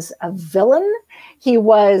was a villain. He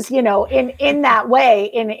was, you know, in that way,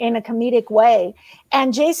 in a comedic way.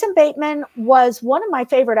 And Jason Bateman was one of my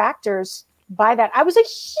favorite actors by that. I was a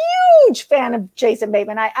huge fan of Jason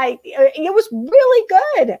Bateman. It was really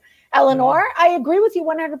good, Eleanor. I agree with you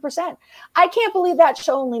 100%. I can't believe that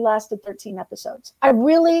show only lasted 13 episodes.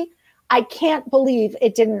 I can't believe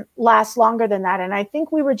it didn't last longer than that. And I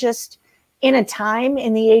think we were just in a time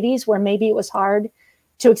in the 80s where maybe it was hard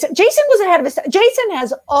to accept. Jason was ahead of his time. Jason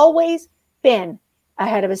has always been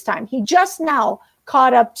ahead of his time. He just now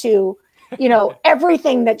caught up to, you know,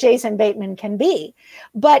 everything that Jason Bateman can be.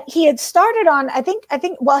 But he had started on, I think,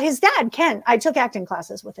 well, his dad, Ken, I took acting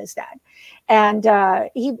classes with his dad. And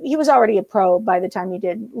he was already a pro by the time he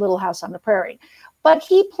did Little House on the Prairie. But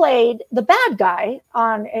he played the bad guy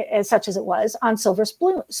on, as such as it was, on Silver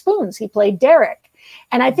Spoons. He played Derek.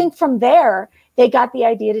 And I think from there, they got the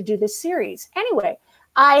idea to do this series. Anyway,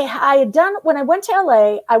 I had done, when I went to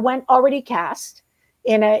LA, I went already cast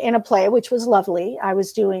in a play, which was lovely. I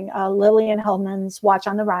was doing Lillian Hellman's Watch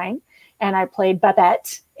on the Rhine, and I played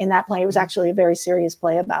Babette in that play. It was actually a very serious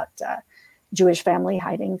play about Jewish family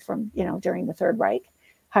hiding from, you know, during the Third Reich,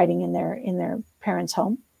 hiding in their parents'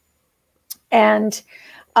 home. And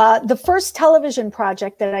the first television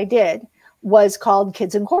project that I did was called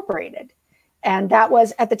Kids Incorporated. And that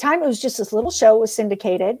was, at the time, it was just this little show. It was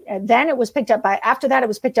syndicated. And then it was picked up by, after that, it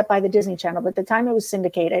was picked up by the Disney Channel. But at the time, it was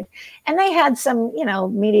syndicated. And they had some, you know,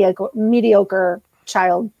 mediocre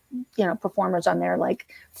child, you know, performers on there, like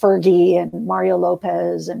Fergie and Mario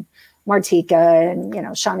Lopez and Martika and, you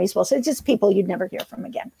know, Shawnee's Wilson. It's just people you'd never hear from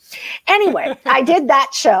again. Anyway, I did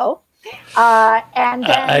that show. And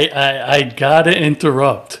then, I gotta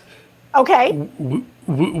interrupt. Okay.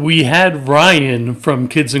 We had Ryan from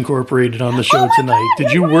Kids Incorporated on the show tonight. God,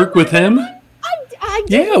 did you work with him? I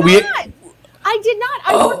did not. I did not.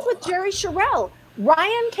 I worked with Jerry Sherrill.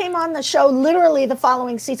 Ryan came on the show literally the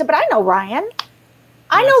following season, but I know Ryan.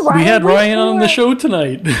 I know Ryan. We had Ryan on the show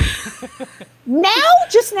tonight. Now?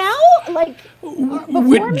 Just now? Like,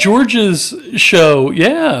 with George's show,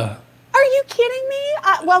 yeah. Are you kidding me?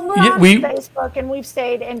 Well, we're on Facebook, and we've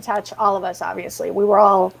stayed in touch, all of us, obviously. We were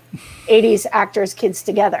all 80s actors, kids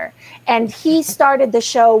together. And he started the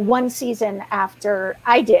show one season after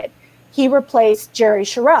I did. He replaced Jerry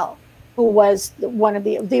Sherrill, who was one of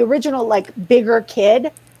the original, like, bigger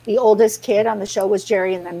kid. The oldest kid on the show was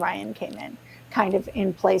Jerry, and then Ryan came in, kind of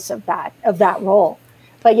in place of that role.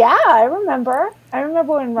 But yeah, I remember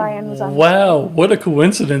when Ryan was on. Wow, what a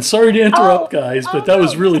coincidence! Sorry to interrupt, guys, but that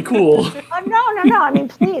was really cool. No. I mean,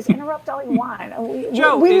 please interrupt all you want.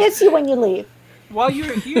 Joe, we miss you when you leave. While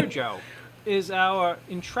you're here, Joe, is our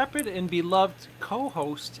intrepid and beloved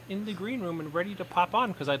co-host in the green room and ready to pop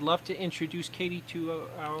on? Because I'd love to introduce Katie to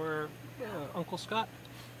our Uncle Scott.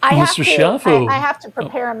 Mr. Schiaffo. I have to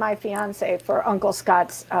prepare my fiance for Uncle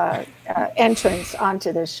Scott's entrance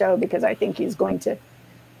onto this show, because I think he's going to.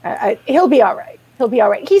 He'll be all right. He'll be all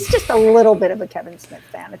right. He's just a little bit of a Kevin Smith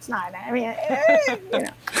fan. It's not. I mean, you know,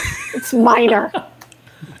 it's minor.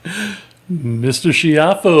 Mr.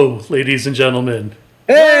 Schiaffo, ladies and gentlemen.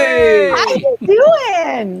 Hey, how you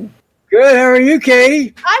doing? Good. How are you,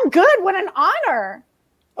 Katie? I'm good. What an honor.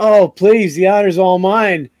 Oh, please, the honor's all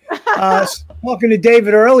mine. Talking to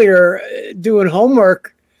David earlier, doing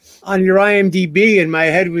homework on your IMDb, and my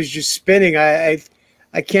head was just spinning. I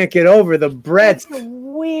can't get over the breadth.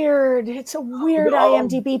 It's a weird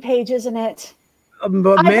IMDb page, isn't it?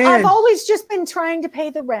 But man, I've always just been trying to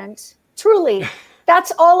pay the rent. Truly.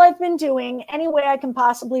 That's all I've been doing, any way I can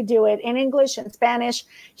possibly do it, in English and Spanish,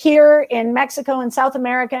 here in Mexico and South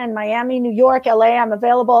America and Miami, New York, LA. I'm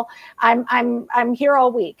available. I'm here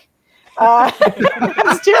all week.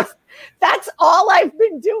 That's all I've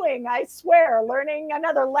been doing, I swear, learning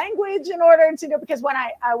another language in order to do, because when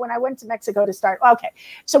I went to Mexico to start, okay,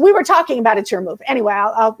 so we were talking about It's Your Move. Anyway,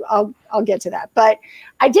 I'll get to that. But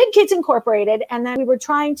I did Kids Incorporated, and then we were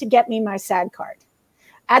trying to get me my SAG card.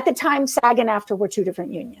 At the time, SAG and AFTRA were two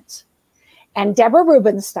different unions. And Deborah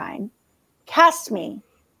Rubenstein cast me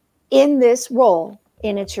in this role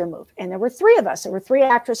in It's Your Move. And there were three of us. There were three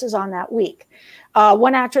actresses on that week.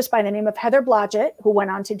 One actress by the name of Heather Blodgett, who went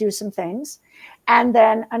on to do some things. And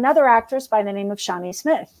then another actress by the name of Shawnee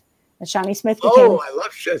Smith. And Shawnee Smith became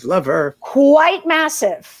I love her. Quite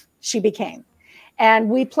massive, she became. And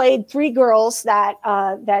we played three girls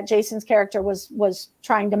that Jason's character was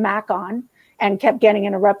trying to mac on, and kept getting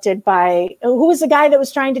interrupted by, who was the guy that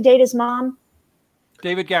was trying to date his mom?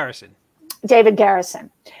 David Garrison. David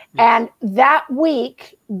Garrison. Yes. And that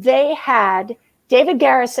week, they had David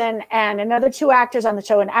Garrison and another two actors on the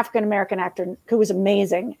show, an African-American actor who was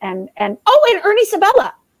amazing, and Ernie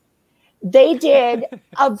Sabella. they did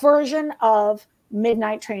a version of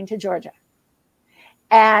Midnight Train to Georgia.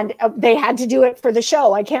 And they had to do it for the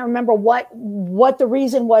show. I can't remember what the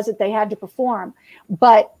reason was that they had to perform.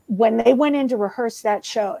 But when they went in to rehearse that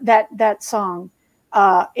show, that song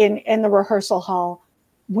in the rehearsal hall,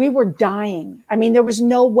 we were dying. I mean, there was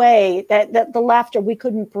no way that the laughter, we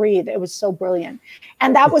couldn't breathe. It was so brilliant.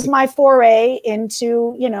 And that was my foray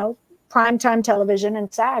into, primetime television,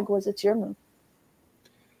 and SAG was It's Your Move.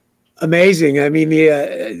 Amazing. I mean,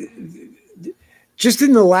 just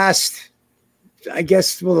in the last, I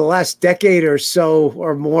guess, the last decade or so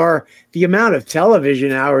or more, the amount of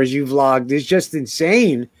television hours you've logged is just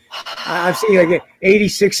insane. I've seen like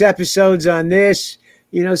 86 episodes on this,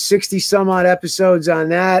 60 some odd episodes on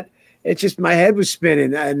that. It's just, my head was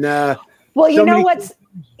spinning. And well,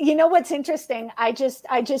 what's interesting? I just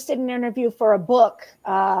did an interview for a book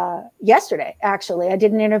yesterday. Actually, I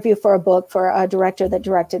did an interview for a book for a director that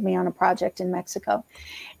directed me on a project in Mexico.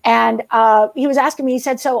 And he was asking me, he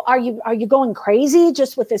said, so are you going crazy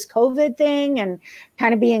just with this COVID thing and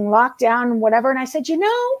kind of being locked down and whatever? And I said,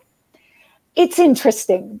 it's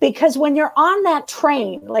interesting because when you're on that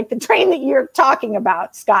train, like the train that you're talking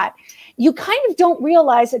about, Scott, you kind of don't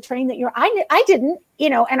realize the train that I didn't,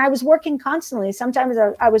 and I was working constantly. Sometimes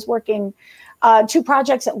I was working 2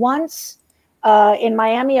 projects at once. In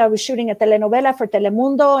Miami, I was shooting a telenovela for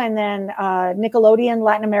Telemundo and then Nickelodeon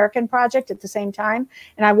Latin American project at the same time.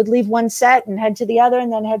 And I would leave one set and head to the other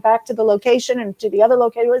and then head back to the location and to the other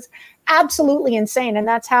location. It was absolutely insane. And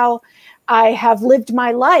that's how I have lived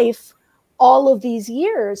my life all of these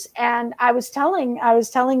years. And I was telling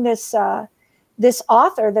this this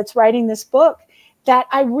author that's writing this book that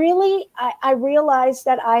I realized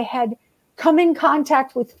that I had come in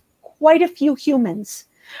contact with quite a few humans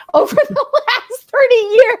over the last 30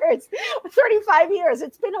 years, 35 years.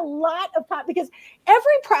 It's been a lot of time because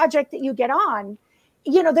every project that you get on,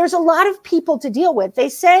 there's a lot of people to deal with. They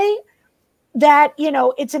say that,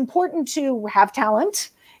 it's important to have talent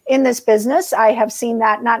in this business. I have seen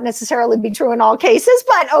that not necessarily be true in all cases,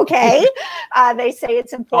 but okay. They say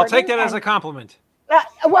it's important. I'll take that as a compliment.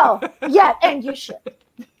 Well, yeah, and you should.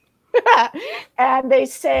 And they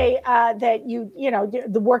say that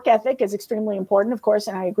the work ethic is extremely important, of course,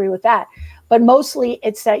 and I agree with that. But mostly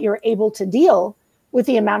it's that you're able to deal with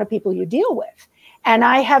the amount of people you deal with. And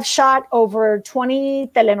I have shot over 20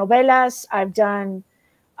 telenovelas. I've done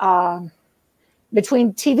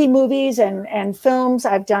between TV movies and films,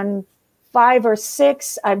 I've done 5 or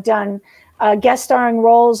 6. I've done guest starring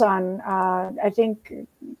roles on, I think,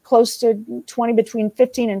 close to 20, between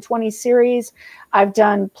 15 and 20 series. I've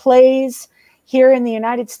done plays here in the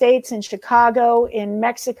United States, in Chicago, in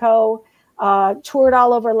Mexico, toured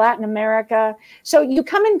all over Latin America. So you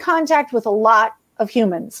come in contact with a lot of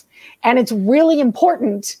humans, and it's really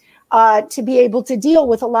important to be able to deal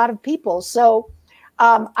with a lot of people. So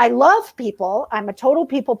I love people. I'm a total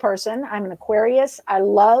people person. I'm an Aquarius. I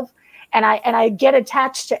love, and I get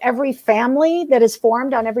attached to every family that is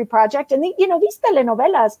formed on every project. And these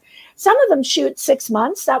telenovelas, some of them shoot 6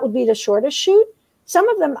 months. That would be the shortest shoot. Some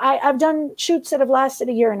of them, I've done shoots that have lasted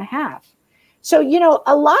a year and a half. So,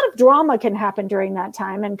 a lot of drama can happen during that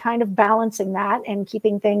time, and kind of balancing that and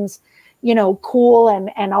keeping things, cool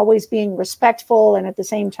and always being respectful. And at the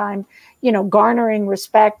same time, garnering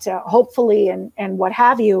respect, hopefully, and what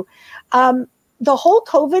have you. The whole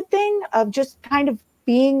COVID thing of just kind of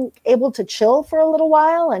being able to chill for a little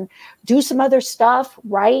while and do some other stuff,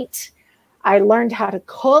 write. I learned how to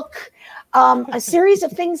cook, a series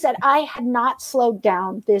of things that I had not slowed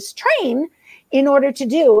down this train in order to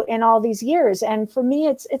do in all these years. And for me,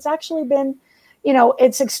 it's actually been,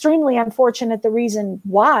 it's extremely unfortunate, the reason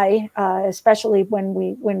why, especially when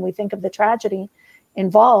we think of the tragedy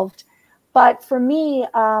involved. But for me,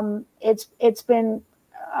 it's been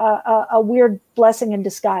a weird blessing in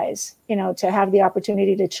disguise, to have the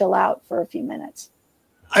opportunity to chill out for a few minutes.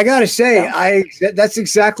 I gotta say, that's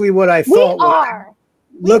exactly what I thought.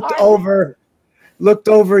 Looked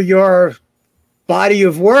over your body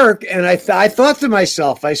of work, and I thought to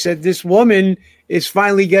myself, I said, this woman is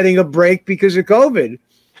finally getting a break because of COVID.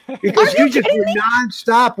 Because you just were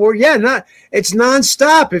nonstop, it's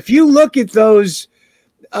nonstop. If you look at those,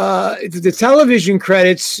 the television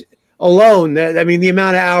credits alone, the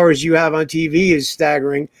amount of hours you have on TV is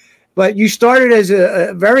staggering. But you started as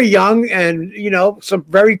a very young, and some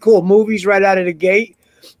very cool movies right out of the gate,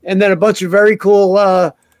 and then a bunch of very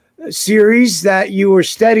cool series that you were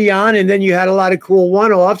steady on, and then you had a lot of cool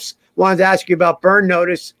one-offs. Wanted to ask you about Burn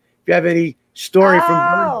Notice. If you have any story from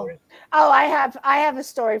Burn Notice. Oh, I have a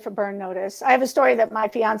story for Burn Notice. I have a story that my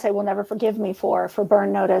fiance will never forgive me for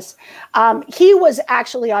Burn Notice. He was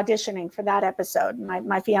actually auditioning for that episode.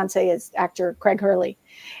 My fiance is actor Craig Hurley,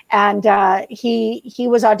 and he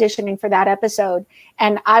was auditioning for that episode.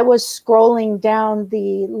 And I was scrolling down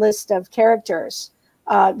the list of characters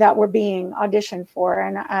that were being auditioned for,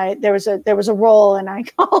 and there was a role, and I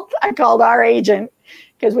called our agent,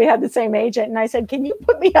 because we had the same agent, and I said, "Can you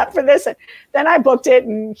put me up for this?" And then I booked it,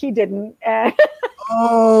 and he didn't.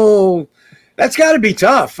 Oh, that's got to be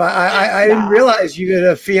tough. I didn't realize you had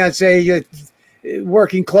a fiance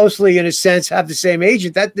working closely, in a sense, have the same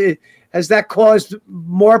agent. Has that caused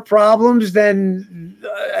more problems than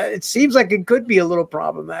it seems like it could be a little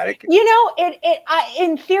problematic? You know,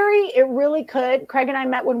 in theory, it really could. Craig and I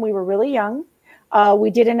met when we were really young.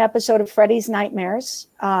 We did an episode of Freddy's Nightmares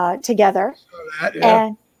together.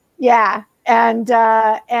 And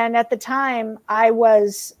at the time I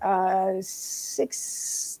was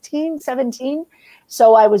 16, 17.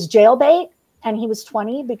 So I was jailbait, and he was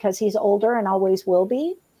 20 because he's older and always will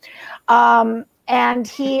be.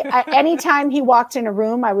 And anytime he walked in a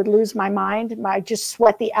room, I would lose my mind. I just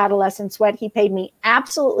sweat the adolescent sweat. He paid me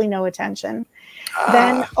absolutely no attention.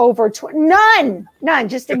 Then none,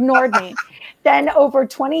 just ignored me. Then over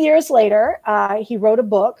 20 years later, he wrote a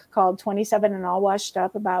book called 27 and All Washed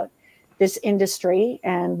Up about this industry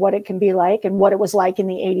and what it can be like and what it was like in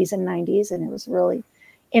the 80s and 90s. And it was really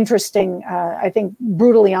interesting, I think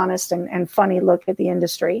brutally honest and funny look at the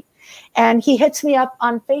industry. And he hits me up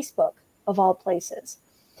on Facebook, of all places.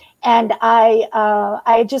 And I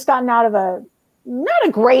had just gotten out of not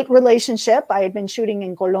a great relationship. I had been shooting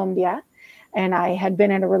in Colombia, and I had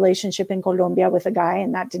been in a relationship in Colombia with a guy,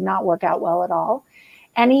 and that did not work out well at all.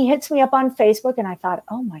 And he hits me up on Facebook, and I thought,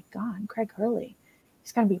 oh my God, Craig Hurley,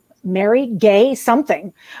 he's going to be married, gay,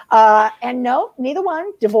 something. And no, neither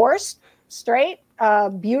one. Divorced, straight,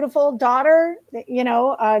 beautiful daughter,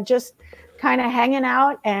 just kind of hanging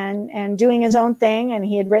out and doing his own thing. And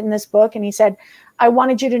he had written this book, and he said, I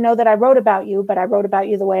wanted you to know that I wrote about you, but I wrote about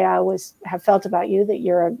you the way I always have felt about you, that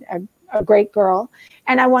you're a great girl.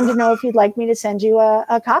 And I wanted to know if you'd like me to send you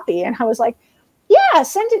a copy. And I was like, yeah,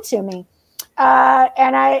 send it to me.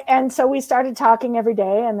 And so we started talking every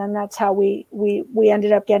day, and then that's how we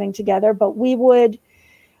ended up getting together. But we would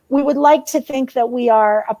like to think that we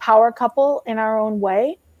are a power couple in our own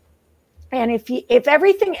way. And if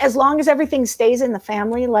everything, as long as everything stays in the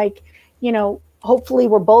family, like, hopefully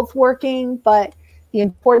we're both working, but the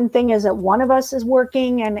important thing is that one of us is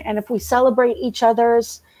working. And if we celebrate each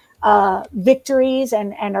other's victories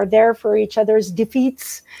and are there for each other's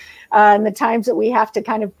defeats, and the times that we have to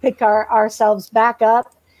kind of pick ourselves back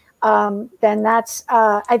up, then that's,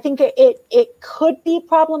 I think it could be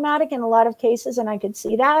problematic in a lot of cases, and I could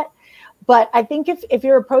see that. But I think if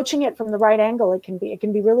you're approaching it from the right angle, it can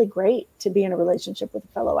be really great to be in a relationship with a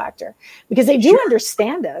fellow actor, because they do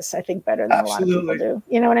understand us, I think, better than a lot of people do.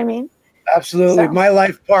 You know what I mean? Absolutely. So. My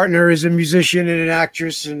life partner is a musician and an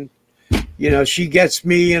actress, and she gets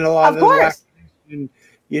me in a lot of the and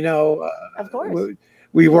of course.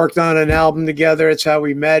 We worked on an album together. It's how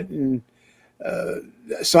we met, and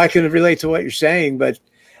so I can relate to what you're saying. But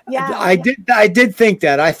yeah, I did think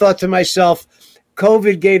that. I thought to myself,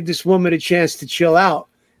 COVID gave this woman a chance to chill out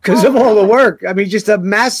because of all the work. I mean, just a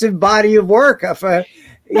massive body of work. So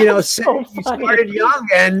you started young,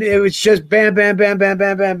 and it was just bam, bam, bam, bam,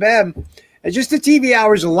 bam, bam, bam. And just the TV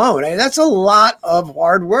hours alone, that's a lot of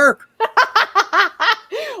hard work.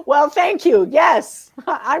 Well, thank you. Yes,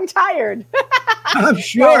 I'm tired. I'm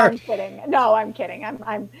sure. No, I'm kidding. No, I'm kidding.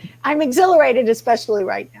 I'm exhilarated, especially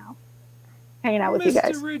right now, hanging out with you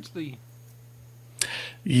guys. Mr. Ridgely.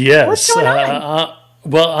 Yes. What's going on?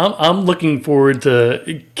 Well, I'm looking forward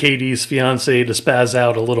to Katie's fiance to spaz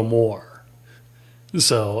out a little more.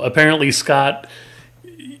 So apparently Scott,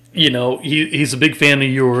 he's a big fan of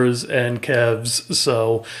yours and Kev's.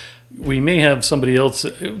 So we may have somebody else.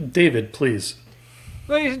 David, please.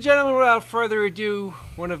 Ladies and gentlemen, without further ado,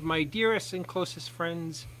 one of my dearest and closest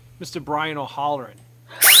friends, Mr. Brian O'Halloran.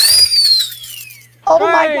 Oh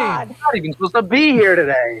my God! I'm not even supposed to be here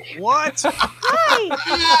today. What?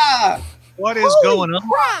 Hi. What is Holy going on?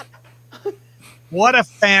 crap. What a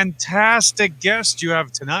fantastic guest you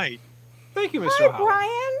have tonight. Thank you, Mr. Hi, O'Halloran.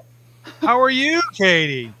 Brian. How are you,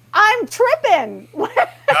 Katie? I'm tripping.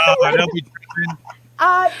 Don't be tripping.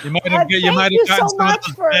 You might have thank you gotten so much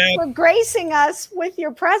for gracing us with your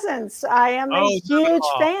presence. I am a huge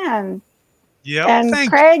fan. Yeah, and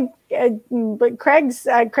Craig, but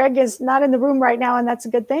Craig is not in the room right now, and that's a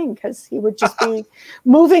good thing because he would just be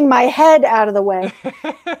moving my head out of the way.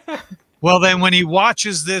 Well, then when he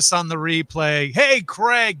watches this on the replay, hey,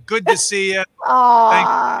 Craig, good to see you.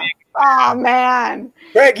 Oh, man.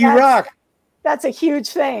 Craig, you rock. That's a huge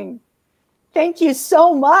thing. Thank you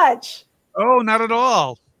so much. Oh, not at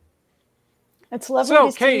all. It's lovely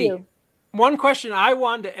to see you. One question I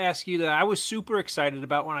wanted to ask you that I was super excited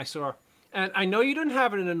about when I saw, and I know you didn't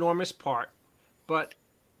have an enormous part, but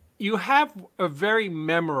you have a very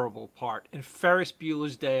memorable part in Ferris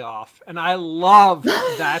Bueller's Day Off, and I love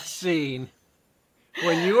that scene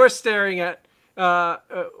when you are staring at.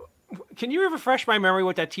 Can you refresh my memory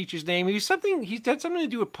what that teacher's name? He had something to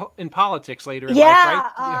do with in politics later in life,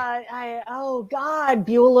 right? Oh God,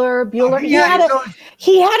 Bueller. Oh, he had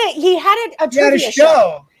a trivia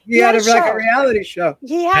show. He had a reality show.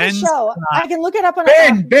 He had a show. I can look it up on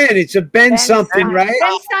Ben. It's a Ben something, right?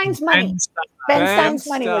 Ben Stein's Money. Ben Stein's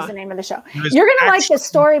Money was the name of the show. You're gonna like the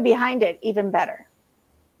story behind it even better.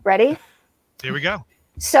 Ready? Here we go.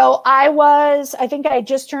 So I think I had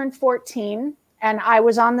just turned 14, and I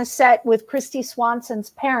was on the set with Christy Swanson's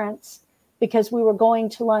parents because we were going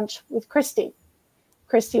to lunch with Christy.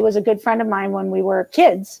 Christy was a good friend of mine when we were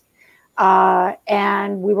kids.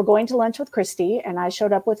 And we were going to lunch with Christy, and I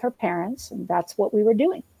showed up with her parents, and that's what we were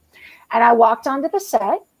doing. And I walked onto the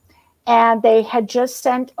set, and they had just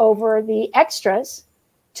sent over the extras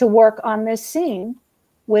to work on this scene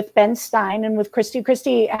with Ben Stein and with Christy.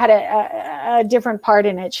 Christy had a different part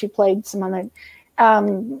in it. She played some of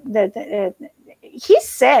the he's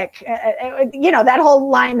sick. That whole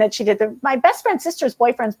line that she did, my best friend's sister's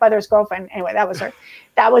boyfriend's brother's girlfriend. Anyway, that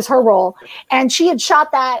was her role. And she had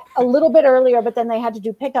shot that a little bit earlier, but then they had to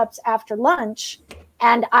do pickups after lunch.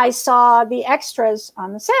 And I saw the extras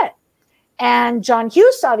on the set. And John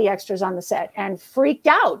Hughes saw the extras on the set and freaked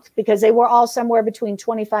out because they were all somewhere between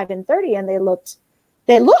 25 and 30. And they looked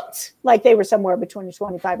like they were somewhere between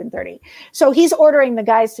 25 and 30. So he's ordering the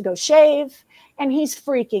guys to go shave. And he's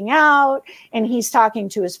freaking out, and he's talking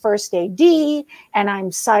to his first AD, and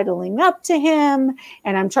I'm sidling up to him,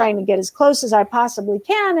 and I'm trying to get as close as I possibly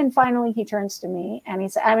can. And finally, he turns to me, and he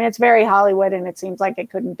said, I mean, it's very Hollywood, and it seems like it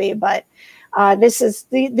couldn't be, but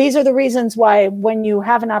these are the reasons why when you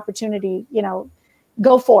have an opportunity,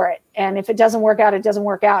 go for it. And if it doesn't work out, it doesn't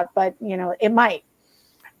work out, but, it might.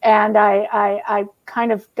 And I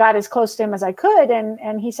kind of got as close to him as I could,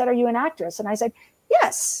 and he said, are you an actress? And I said,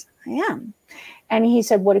 yes, I am. And he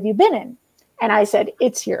said, what have you been in? And I said,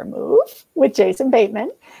 It's Your Move with Jason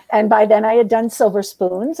Bateman. And by then I had done Silver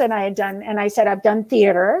Spoons, and I said, I've done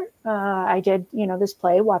theater. I did, this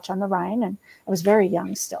play, Watch on the Rhine. And I was very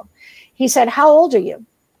young still. He said, how old are you?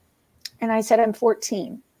 And I said, I'm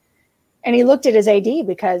 14. And he looked at his AD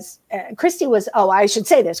because Christy was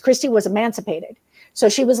emancipated. So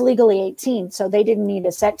she was legally 18. So they didn't need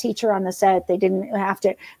a set teacher on the set. They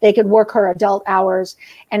could work her adult hours.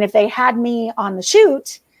 And if they had me on the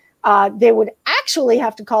shoot, they would actually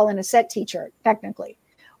have to call in a set teacher, technically.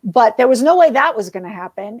 But there was no way that was going to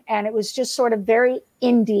happen. And it was just sort of very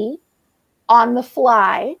indie, on the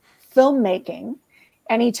fly filmmaking.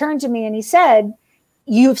 And he turned to me and he said,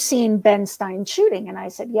 you've seen Ben Stein shooting? And I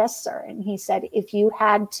said, yes, sir. And he said, if you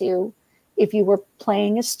were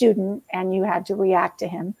playing a student and you had to react to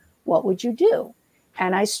him, what would you do?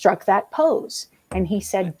 And I struck that pose. And he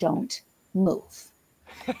said, don't move.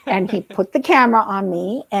 And he put the camera on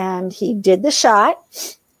me and he did the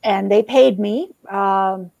shot, and they paid me,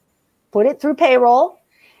 put it through payroll.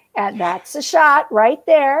 And that's a shot right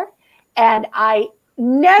there. And I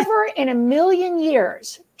never in a million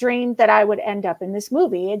years dreamed that I would end up in this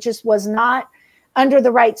movie. It just was not under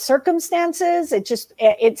the right circumstances.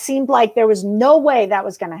 It seemed like there was no way that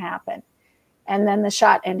was going to happen. And then the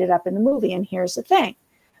shot ended up in the movie. And here's the thing.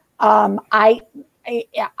 I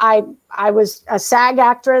was a SAG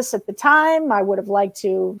actress at the time. I would have liked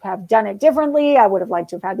to have done it differently. I would have liked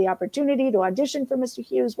to have had the opportunity to audition for Mr.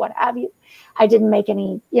 Hughes, what have you. I didn't make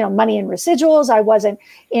any, money in residuals. I wasn't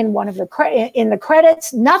in one of in the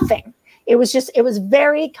credits, nothing. It was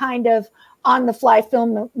very kind of on the fly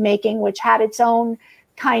filmmaking, which had its own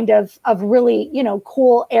kind of really,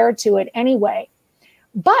 cool air to it anyway.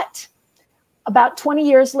 But about 20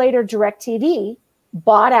 years later, DirecTV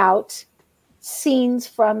bought out scenes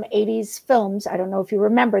from 80s films. I don't know if you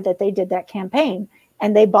remember that they did that campaign,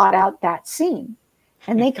 and they bought out that scene,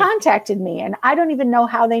 and they contacted me, and I don't even know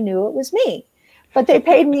how they knew it was me, but they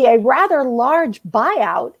paid me a rather large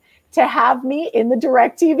buyout to have me in the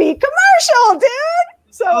DirecTV commercial, dude.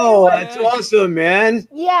 So that's awesome, man.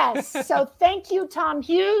 Yes. So thank you, Tom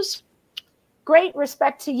Hughes. Great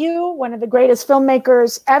respect to you, one of the greatest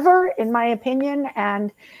filmmakers ever, in my opinion.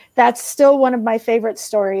 And that's still one of my favorite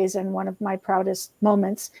stories and one of my proudest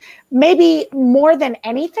moments. Maybe more than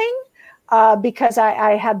anything, because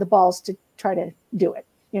I had the balls to try to do it,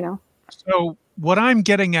 you know? So what I'm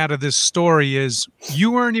getting out of this story is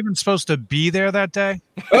you weren't even supposed to be there that day?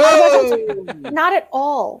 Oh! Not at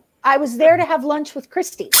all. I was there to have lunch with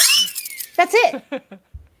Christy. That's it.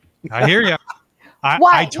 I hear you.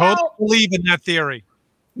 I totally believe in that theory.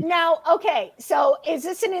 Now, okay, so is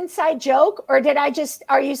this an inside joke, or did I just,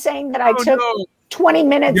 are you saying that I took 20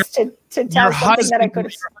 minutes to tell something that I could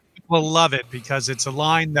have? Will love it because it's a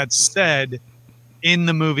line that's said in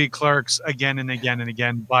the movie Clerks again and again and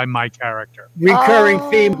again by my character. Recurring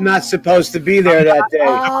theme, not supposed to be there that day.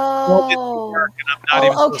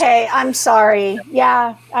 Okay, I'm sorry.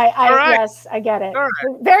 Yeah, yes, I get it.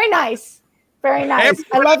 Very nice. Very nice.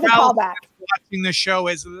 Everybody I love the callback. Watching the show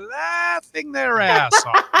is laughing their ass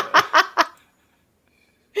off.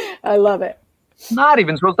 I love it. Not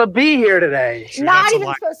even supposed to be here today. Not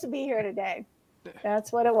even supposed to be here today.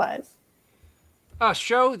 That's what it was. A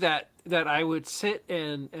show that I would sit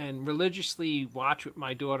and religiously watch with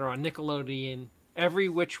my daughter on Nickelodeon every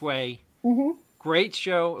which way. Mm-hmm. Great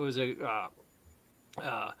show. It was it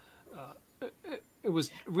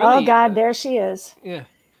was really. Oh God, there she is. Yeah.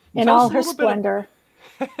 In all her splendor.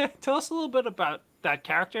 Tell us a little bit about that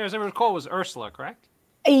character. As I recall, it was Ursula, correct?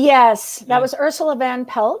 Yes, that was Ursula Van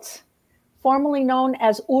Pelt, formerly known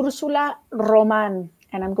as Ursula Roman.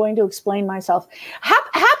 And I'm going to explain myself.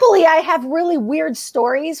 Happily, I have really weird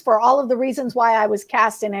stories for all of the reasons why I was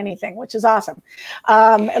cast in anything, which is awesome.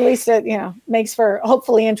 At least it, makes for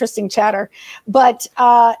hopefully interesting chatter. But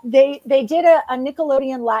they did a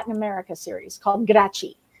Nickelodeon Latin America series called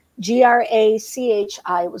Grachi, Grachi.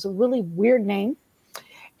 It was a really weird name.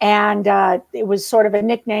 And it was sort of a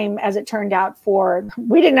nickname, as it turned out,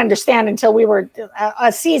 we didn't understand until we were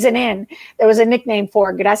a season in. There was a nickname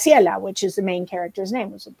for Graciela, which is the main character's name.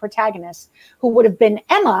 It was a protagonist who would have been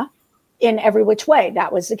Emma in Every Which Way.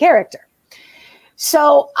 That was the character.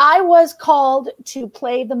 So I was called to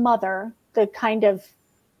play the mother, the kind of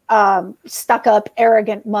stuck-up,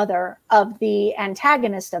 arrogant mother of the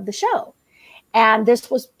antagonist of the show. And this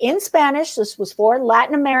was in Spanish. This was for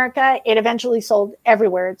Latin America. It eventually sold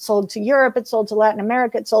everywhere. It sold to Europe. It sold to Latin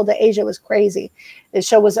America. It sold to Asia. It was crazy. The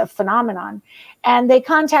show was a phenomenon. And they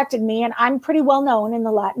contacted me, and I'm pretty well known in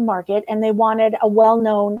the Latin market. And they wanted a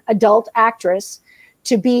well-known adult actress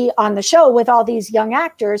to be on the show with all these young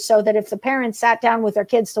actors so that if the parents sat down with their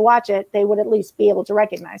kids to watch it, they would at least be able to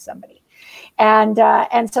recognize somebody. And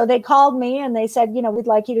so they called me and they said, we'd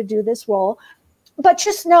like you to do this role. But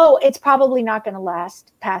just know it's probably not going to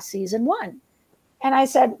last past season 1. And I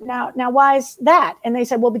said, now, why is that? And they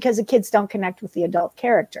said, well, because the kids don't connect with the adult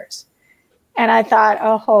characters. And I thought,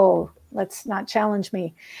 oh, let's not challenge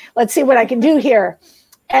me. Let's see what I can do here.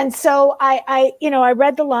 And so I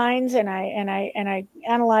read the lines and I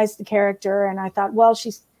analyzed the character and I thought, well,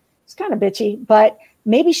 she's kind of bitchy, but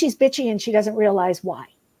maybe she's bitchy and she doesn't realize why.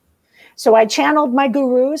 So I channeled my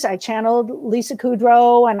gurus. I channeled Lisa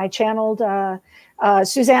Kudrow and I channeled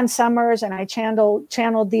Suzanne Summers, and I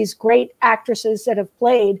channeled these great actresses that have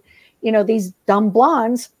played, these dumb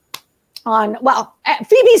blondes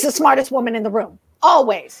Phoebe's the smartest woman in the room.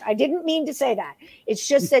 Always. I didn't mean to say that. It's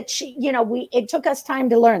just that it took us time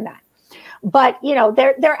to learn that. But,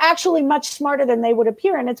 they're actually much smarter than they would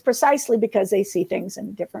appear. And it's precisely because they see things in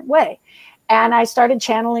a different way. And I started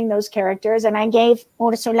channeling those characters and I gave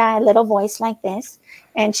Ursula a little voice like this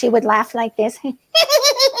and she would laugh like this.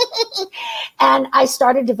 And I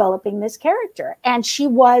started developing this character and she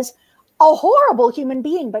was a horrible human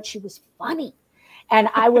being, but she was funny. And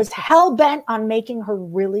I was hell bent on making her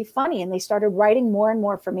really funny. And they started writing more and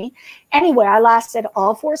more for me. Anyway, I lasted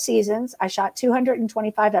all 4 seasons. I shot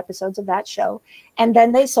 225 episodes of that show. And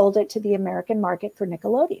then they sold it to the American market for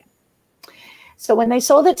Nickelodeon. So when they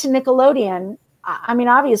sold it to Nickelodeon, I mean,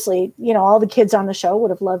 obviously, all the kids on the show would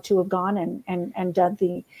have loved to have gone and done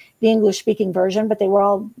the English-speaking version, but they were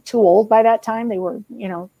all too old by that time. They were,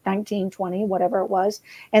 19, 20, whatever it was.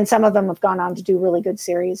 And some of them have gone on to do really good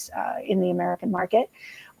series in the American market.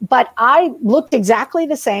 But I looked exactly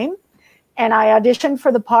the same, and I auditioned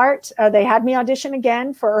for the part. They had me audition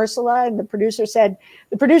again for Ursula, and the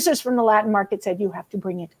producers from the Latin market said, you have to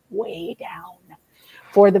bring it way down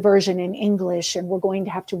for the version in English, and we're going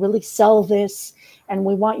to have to really sell this, and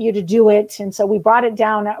we want you to do it. And so we brought it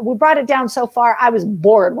down. We brought it down so far, I was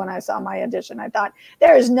bored when I saw my audition. I thought,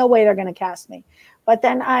 there is no way they're going to cast me. But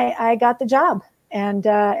then I got the job, and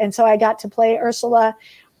so I got to play Ursula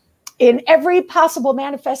in every possible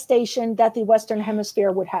manifestation that the Western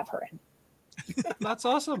Hemisphere would have her in. That's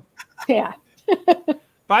awesome. Yeah.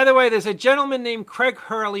 By the way, there's a gentleman named Craig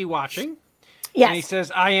Hurley watching. Yes. And he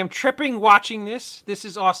says, I am tripping watching this. This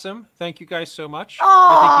is awesome. Thank you guys so much. Aww.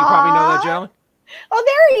 I think you probably know that gentleman. Oh,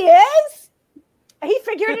 there he is. He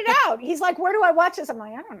figured it out. He's like, where do I watch this? I'm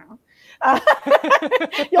like, I don't know.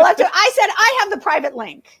 You'll have to. I said, I have the private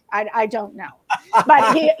link. I don't know.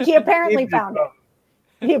 But he apparently found it.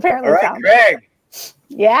 He apparently found Greg. it.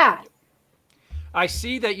 Yeah. I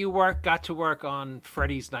see that you got to work on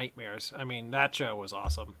Freddy's Nightmares. I mean, that show was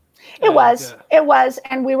awesome. It was.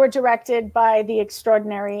 And we were directed by the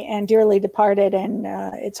extraordinary and dearly departed, and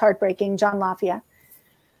it's heartbreaking, John Lafia.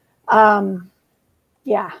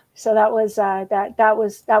 Yeah, so that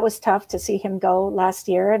was tough to see him go last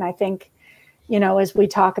year. And I think, as we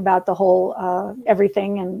talk about the whole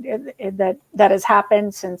everything and that has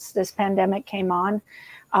happened since this pandemic came on,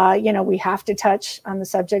 we have to touch on the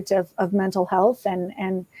subject of mental health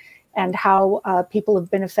and how people have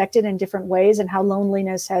been affected in different ways, and how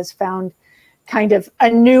loneliness has found kind of a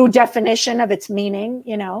new definition of its meaning.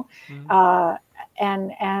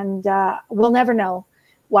 And we'll never know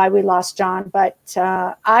why we lost John, but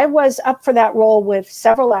I was up for that role with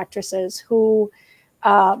several actresses who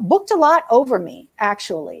booked a lot over me,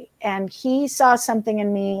 actually. And he saw something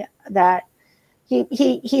in me that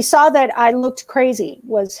he saw that I looked crazy,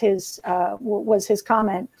 was his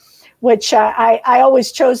comment, which I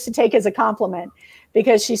always chose to take as a compliment,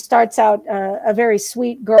 because she starts out a very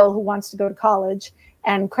sweet girl who wants to go to college,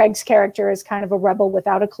 and Craig's character is kind of a rebel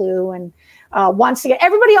without a clue, and wants to get.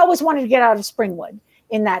 Everybody always wanted to get out of Springwood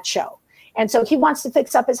in that show. And so he wants to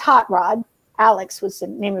fix up his hot rod. Alex was the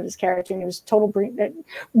name of his character, and he was total rebel without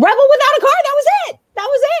a car. That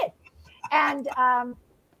was it. And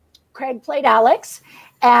Craig played Alex,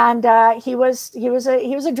 and he was a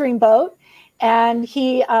dreamboat, and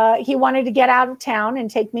he wanted to get out of town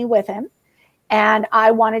and take me with him, and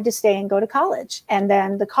I wanted to stay and go to college. And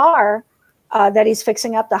then the car that he's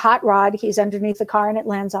fixing up, the hot rod, he's underneath the car and it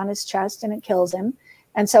lands on his chest and it kills him.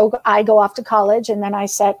 And so I go off to college, and then I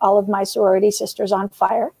set all of my sorority sisters on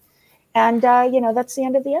fire. And, that's the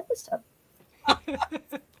end of the episode.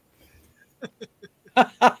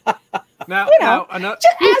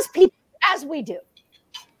 As we do.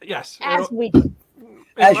 Yes. As we do.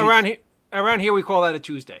 Around here, we call that a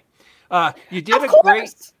Tuesday. You did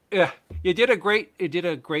a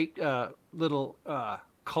great little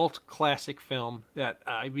cult classic film that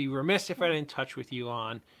I'd be remiss if I didn't touch with you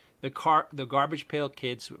on. The Garbage Pail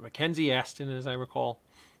Kids with Mackenzie Astin, as I recall.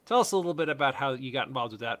 Tell us a little bit about how you got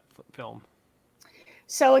involved with that film.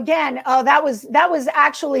 So again, that was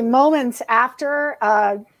actually moments after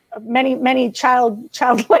many child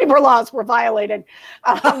labor laws were violated,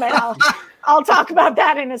 and I'll talk about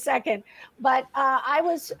that in a second. But I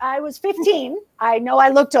was 15. I know I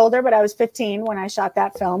looked older, but I was 15 when I shot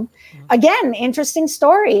that film. Again, interesting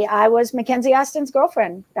story. I was Mackenzie Astin's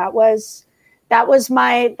girlfriend. That was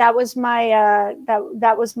my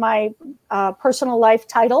personal life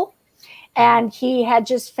title, and he had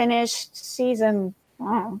just finished season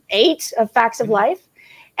 8 of Facts of Life,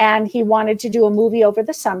 and he wanted to do a movie over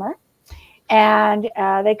the summer, and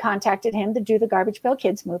they contacted him to do the Garbage Pail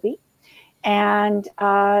Kids movie, and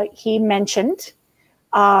he mentioned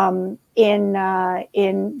in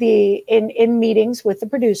meetings with the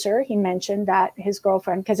producer, he mentioned that his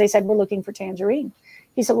girlfriend, because they said, we're looking for Tangerine.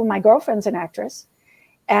 He said, well, my girlfriend's an actress.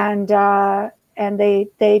 And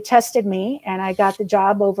they tested me, and I got the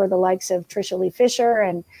job over the likes of Trisha Lee Fisher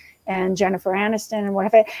and Jennifer Aniston and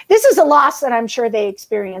whatever. This is a loss that I'm sure they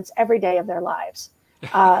experience every day of their lives.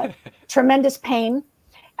 Tremendous pain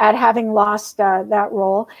at having lost that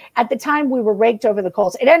role. At the time, we were raked over the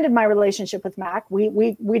coals. It ended my relationship with Mac.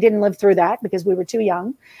 We didn't live through that because we were too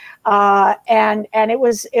young, and it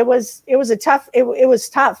was tough. It was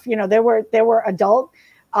tough. There were adult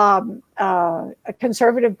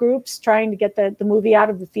conservative groups trying to get the movie out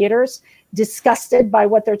of the theaters, disgusted by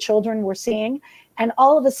what their children were seeing, and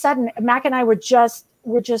all of a sudden, Mac and I were just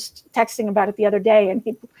texting about it the other day, and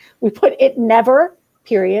we put it never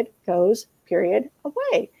goes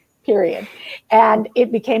away, and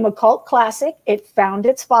it became a cult classic. It found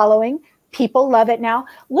its following. People love it now.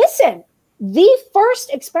 Listen, the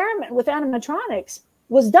first experiment with animatronics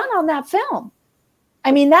was done on that film.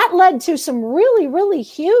 I mean, that led to some really, really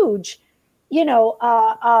huge,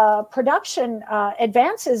 production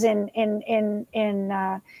advances in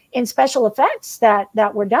special effects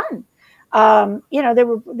that were done.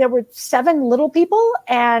 There were 7 little people,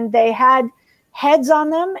 and they had heads on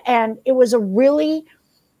them, and it was a really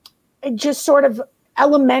just sort of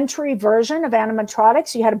elementary version of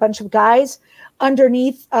animatronics. You had a bunch of guys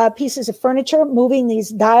underneath pieces of furniture moving these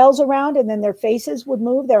dials around, and then their faces would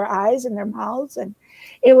move, their eyes and their mouths, and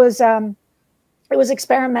it was it was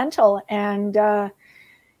experimental. And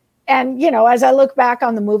you know, as I look back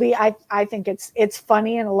on the movie, I think it's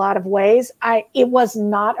funny in a lot of ways. It was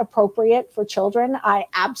not appropriate for children. I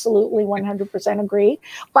absolutely 100% agree.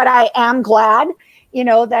 But I am glad, you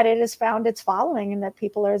know, that it has found its following and that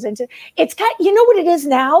people are as into it's kind. You know what it is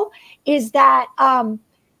now is that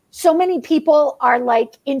so many people are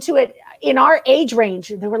like into it in our age range.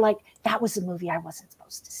 They were like, that was a movie I wasn't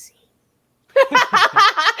supposed to see.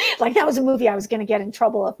 Like that was a movie I was going to get in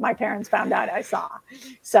trouble if my parents found out I saw.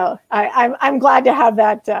 So I'm glad to have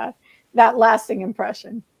that lasting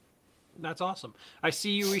impression. That's awesome. I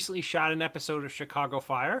see you recently shot an episode of Chicago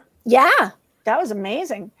Fire. Yeah, that was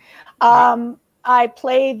amazing. I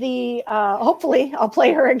play the hopefully I'll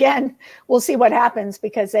play her again. We'll see what happens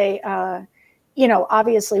because they you know,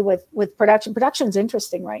 obviously with production's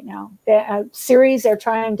interesting right now. The series they're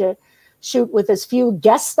trying to shoot with as few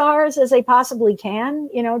guest stars as they possibly can,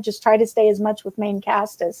 you know, just try to stay as much with main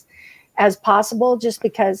cast as possible, just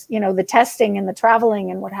because, you know, the testing and the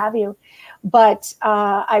traveling and what have you. But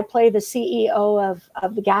I play the CEO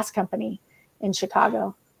of the gas company in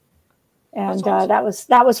Chicago. And awesome.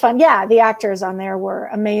 that was fun. Yeah, the actors on there were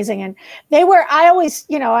amazing. And they were, I always,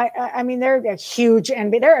 you know, I mean, they're a huge,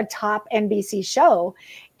 they're a top NBC show.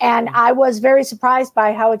 And I was very surprised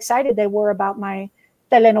by how excited they were about my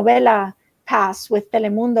telenovela pass with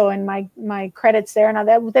Telemundo and my credits there. Now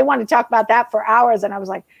they wanted to talk about that for hours, and I was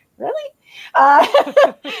like, really?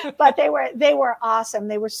 But they were awesome.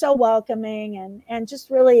 They were so welcoming and just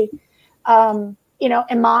really, you know,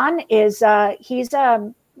 Iman is he's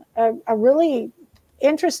a really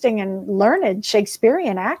interesting and learned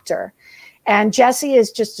Shakespearean actor. And Jesse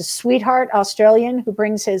is just a sweetheart Australian who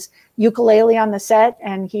brings his ukulele on the set,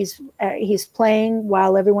 and he's playing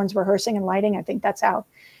while everyone's rehearsing and lighting. I think that's how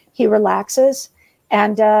he relaxes.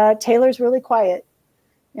 And Taylor's really quiet,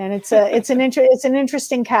 and it's an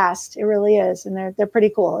interesting cast. It really is, and they're pretty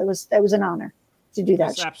cool. It was an honor to do that.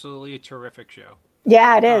 It's absolutely a terrific show.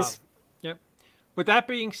 Yeah, it is. Yep. With that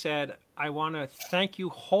being said, I want to thank you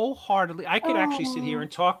wholeheartedly. I could actually sit here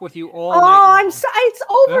and talk with you all night. It's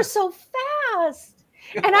over so fast.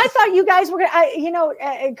 And I thought you guys were gonna, you know,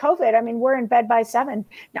 COVID. I mean, we're in bed by 7.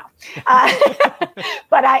 No,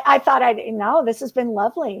 but I thought no. This has been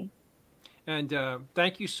lovely. And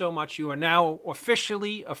thank you so much. You are now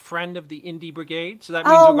officially a friend of the Indie Brigade. So that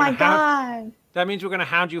means that means we're going to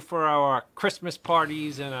hound you for our Christmas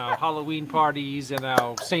parties and our Halloween parties and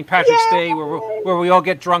our St. Patrick's Day where we all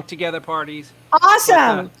get drunk together parties.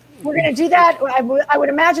 Awesome. But, we're going to do that. I would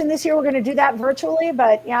imagine this year we're going to do that virtually,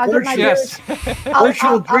 but yeah, I'll get my beers.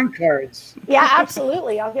 Virtual drink cards. Yeah,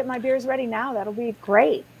 absolutely. I'll get my beers ready now. That'll be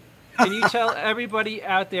great. Can you tell everybody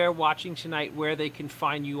out there watching tonight where they can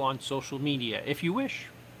find you on social media, if you wish?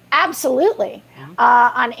 Absolutely.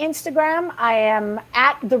 On Instagram, I am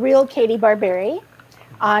at The Real Katie Barberi.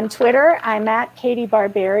 On Twitter, I'm at Katie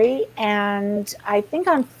Barberi. And I think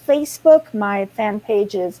on Facebook, my fan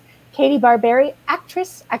page is Katie Barberi,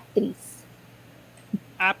 actrice.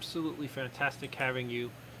 Absolutely fantastic having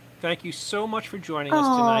you. Thank you so much for joining us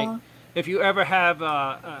tonight. If you ever have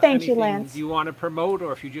anything you want to promote,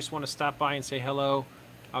 or if you just want to stop by and say hello,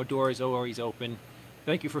 our door is always open.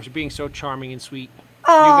 Thank you for being so charming and sweet.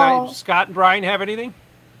 You guys, Scott and Brian, have anything?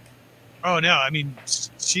 Oh, no. I mean,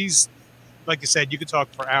 she's, like I said, you could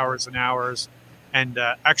talk for hours and hours. And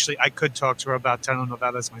actually, I could talk to her about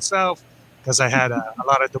telenovelas myself, because I had a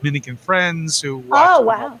lot of Dominican friends who watched them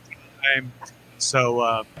all the time.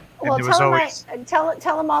 So, well, there was always...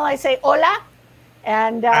 tell them all I say hola.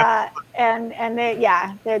 And they,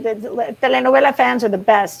 yeah, the telenovela fans are the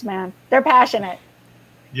best, man. They're passionate.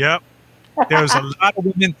 Yep. There was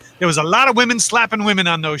a lot of women slapping women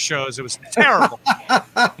on those shows. It was terrible.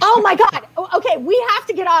 Oh my God. Okay, we have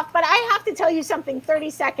to get off, but I have to tell you something. 30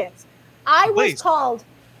 seconds. I was called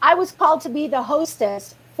to be the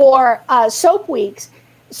hostess for Soap Week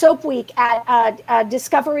at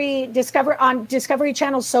Discovery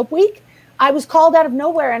Channel Soap Week. I was called out of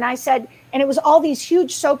nowhere, and I said, and it was all these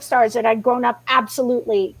huge soap stars that I'd grown up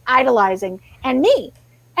absolutely idolizing, and me.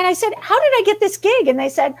 And I said, how did I get this gig? And they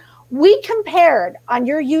said, we compared on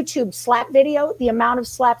your YouTube slap video the amount of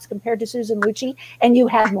slaps compared to Susan Lucci, and you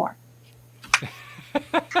had more.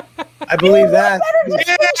 I believe that.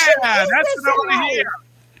 Yeah, that's what I want to hear.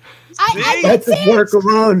 That's the work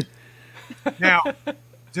alone. Now,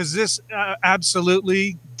 does this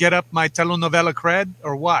absolutely get up my telenovela cred,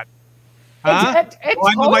 or what? Huh?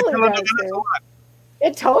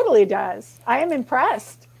 It totally does. I am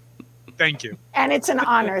impressed. Thank you. And it's an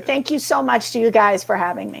honor. Thank you so much to you guys for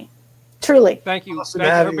having me. Truly. Thank you. Awesome.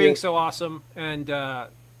 Thank you for being so awesome. And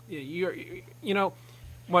you know,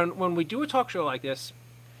 when we do a talk show like this,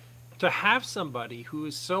 to have somebody who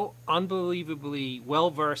is so unbelievably well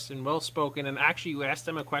versed and well spoken, and actually you ask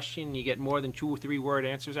them a question and you get more than 2 or 3 word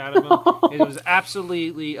answers out of them, it was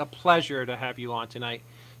absolutely a pleasure to have you on tonight.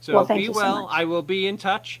 So well, be well. I will be in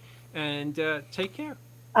touch, and take care.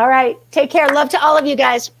 All right, take care. Love to all of you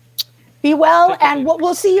guys. Be well, and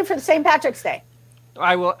we'll see you for the St. Patrick's Day.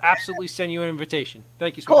 I will absolutely send you an invitation.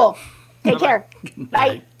 Thank you, sweetheart. Cool. Take Bye-bye. care.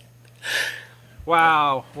 Bye.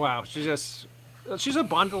 Wow. She's a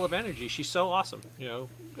bundle of energy. She's so awesome.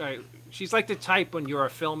 She's like the type when you're a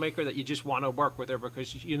filmmaker that you just want to work with her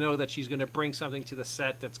because you know that she's going to bring something to the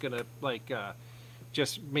set that's going to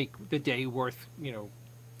just make the day worth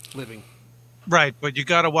living. Right, but you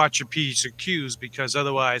got to watch your P's and Q's because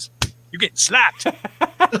otherwise you get slapped.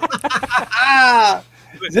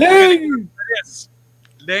 Zing!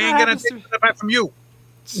 They ain't gonna take it back from you.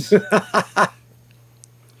 So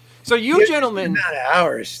you gentlemen, the amount of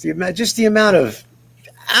hours, just the amount of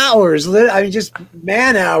hours, I mean, just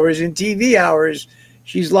man hours and TV hours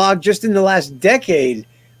she's logged just in the last decade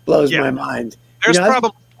blows my mind. There's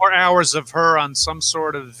probably more hours of her on some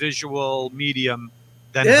sort of visual medium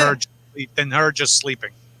than her just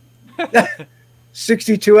sleeping.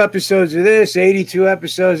 62 episodes of this, 82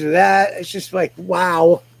 episodes of that. It's just like,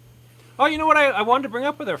 wow. Oh, you know what I wanted to bring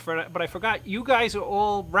up with her, but I forgot. You guys are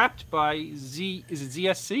all wrapped by is it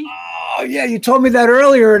ZSC? Oh, yeah, you told me that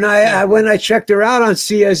earlier, and I when I checked her out on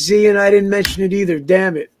CSZ, and I didn't mention it either.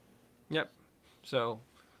 Damn it. Yep. So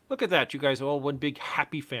look at that. You guys are all one big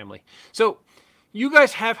happy family. So you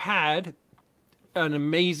guys have had an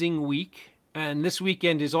amazing week, and this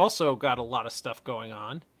weekend has also got a lot of stuff going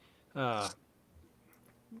on.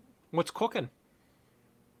 What's cooking?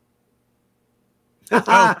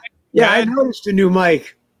 Yeah, I noticed a new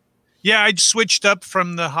mic. Yeah, I switched up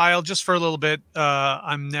from the Heil just for a little bit.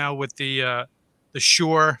 I'm now with the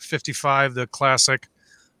Shure 55, the classic.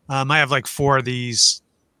 I have like 4 of these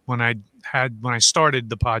when I started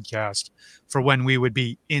the podcast for when we would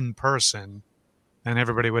be in person and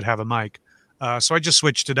everybody would have a mic. So I just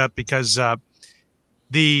switched it up because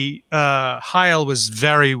the Heil was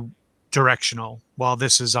very directional while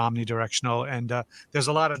this is omnidirectional, and there's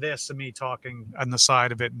a lot of this of me talking on the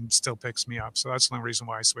side of it and still picks me up, so that's the only reason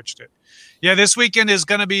why I switched it. Yeah, this weekend is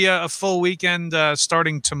going to be a full weekend.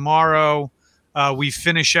 Starting tomorrow, we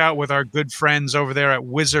finish out with our good friends over there at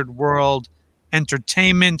Wizard World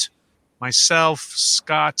Entertainment. Myself,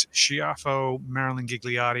 Scott, Schiaffo, Marilyn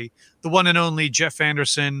Gigliotti, the one and only Jeff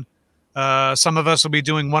Anderson. Some of us will be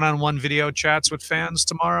doing one-on-one video chats with fans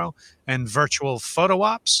tomorrow and virtual photo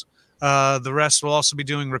ops. The rest will also be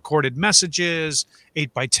doing recorded messages,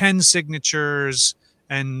 8x10 signatures,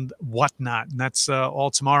 and whatnot. And that's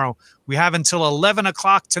all tomorrow. We have until 11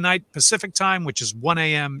 o'clock tonight Pacific time, which is 1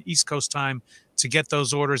 a.m. East Coast time, to get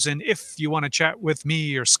those orders in if you want to chat with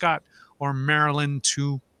me or Scott or Marilyn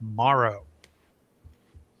tomorrow.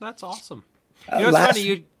 That's awesome. It's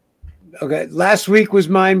funny. Okay, last week was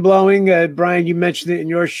mind-blowing. Brian, you mentioned it in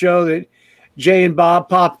your show that Jay and Bob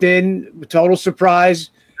popped in. Total surprise.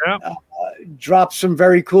 Yeah. Dropped some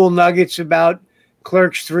very cool nuggets about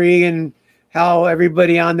Clerks 3 and how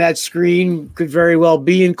everybody on that screen could very well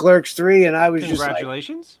be in Clerks 3. And I was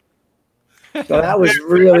congratulations. Just like, so that was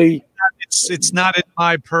really. It's not in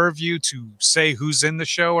my purview to say who's in the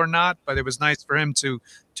show or not, but it was nice for him to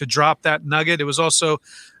drop that nugget. It was also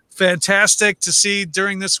fantastic to see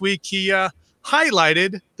during this week he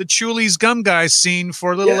highlighted the Chuli's Gum Guys scene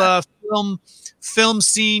for a little film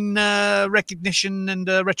scene recognition and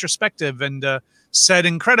retrospective, and said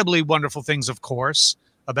incredibly wonderful things, of course,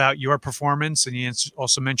 about your performance. And he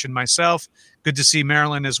also mentioned myself. Good to see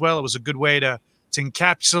Marilyn as well. It was a good way to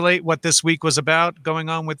encapsulate what this week was about going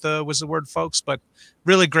on with the Word folks, but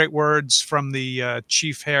really great words from the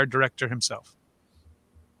chief hair director himself.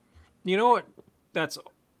 You know what? That's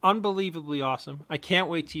unbelievably awesome. I can't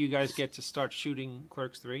wait till you guys get to start shooting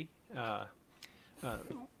Clerks 3.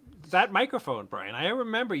 That microphone, Brian, I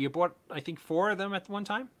remember you bought, I think, 4 of them at one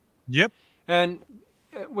time. Yep. And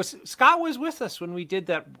Scott was with us when we did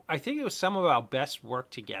that. I think it was some of our best work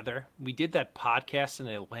together. We did that podcast in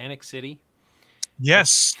Atlantic City.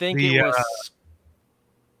 Yes. I think it was.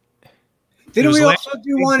 Didn't we also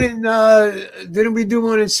do one in? Didn't we do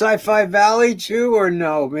one in Sci-Fi Valley too, or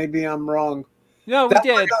no? Maybe I'm wrong. No, we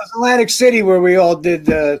did. That was Atlantic City where we all did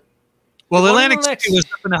the. Well, Atlantic City was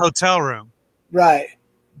up in the hotel room, right?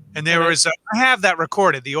 And there was. I have that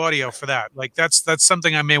recorded, the audio for that. Like that's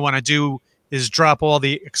something I may want to do, is drop all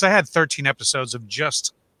the, because I had 13 episodes of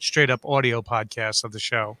just straight up audio podcasts of the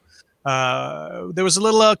show. There was a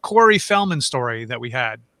little Corey Feldman story that we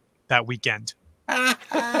had that weekend.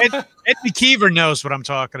 Ed McKeever knows what I'm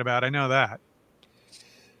talking about. I know that.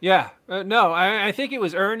 Yeah, no, I think it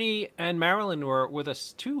was Ernie and Marilyn were with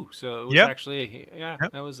us too. So it was actually,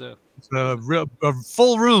 that was a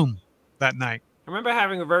full room that night. I remember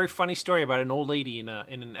having a very funny story about an old lady in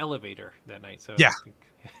an elevator that night. So yeah,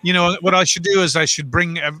 you know what I should do is I should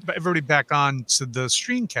bring everybody back on to the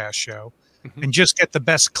Streamcast show and just get the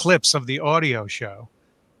best clips of the audio show,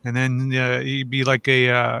 and then it'd be like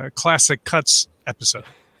a classic cuts episode.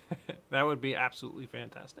 That would be absolutely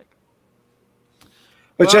fantastic.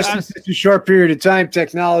 But just in such a short period of time,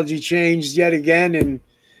 technology changed yet again, and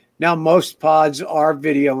now most pods are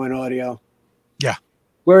video and audio. Yeah.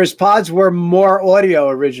 Whereas pods were more audio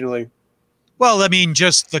originally. Well, I mean,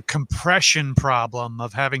 just the compression problem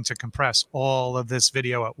of having to compress all of this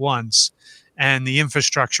video at once, and the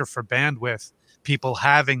infrastructure for bandwidth, people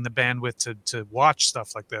having the bandwidth to watch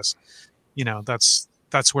stuff like this, you know, that's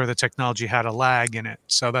where the technology had a lag in it.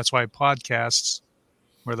 So that's why podcasts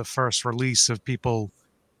were the first release of people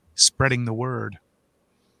spreading the word.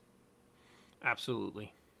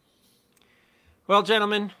 Absolutely. Well,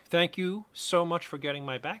 gentlemen, thank you so much for getting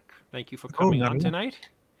my back. Thank you for coming on tonight.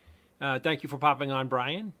 Thank you for popping on,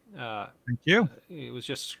 Brian. Thank you. It was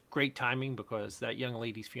just great timing because that young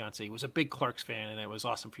lady's fiance was a big Clerks fan, and it was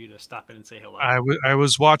awesome for you to stop in and say hello. I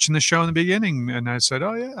was watching the show in the beginning, and I said,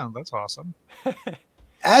 "Oh yeah, that's awesome."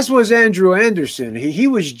 As was Andrew Anderson. He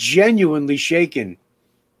was genuinely shaken,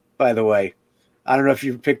 by the way. I don't know if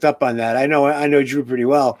you picked up on that. I know Drew pretty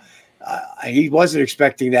well. He wasn't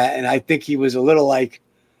expecting that, and I think he was a little like,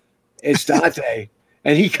 it's Dante.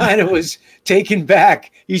 And he kind of was taken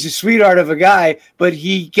back. He's a sweetheart of a guy, but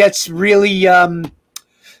he gets really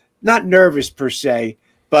not nervous per se,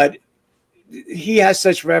 but he has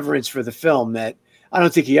such reverence for the film that I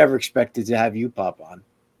don't think he ever expected to have you pop on.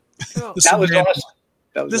 That was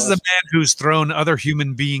awesome. This is a man who's thrown other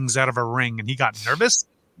human beings out of a ring, and he got nervous.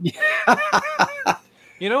 You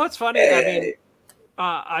know what's funny? I mean,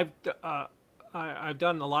 I've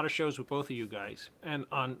done a lot of shows with both of you guys, and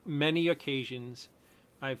on many occasions,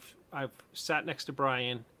 I've sat next to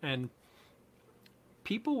Brian, and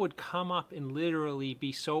people would come up and literally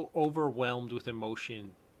be so overwhelmed with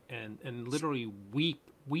emotion and literally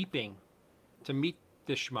weeping to meet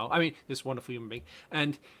this schmo. I mean, this wonderful human being.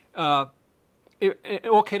 And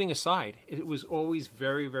all kidding aside, it was always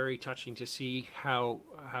very, very touching to see how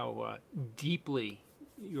deeply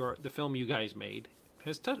the film you guys made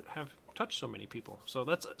has touched so many people. So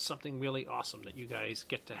that's something really awesome that you guys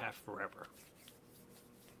get to have forever.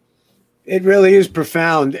 It really is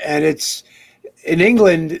profound. And it's in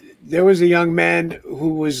England, there was a young man who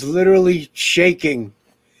was literally shaking.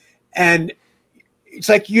 And it's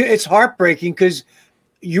like it's heartbreaking because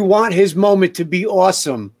you want his moment to be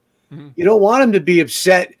awesome. Mm-hmm. You don't want him to be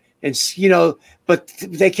upset and, but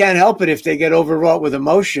they can't help it if they get overwrought with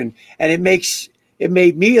emotion. And it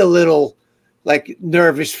made me a little like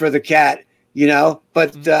nervous for the cat,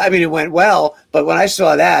 but I mean, it went well. But when I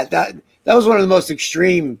saw that was one of the most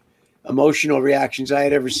extreme emotional reactions I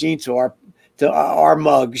had ever seen to our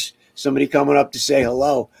mugs. Somebody coming up to say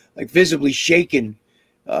hello, like visibly shaken.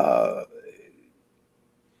 The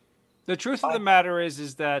truth of the matter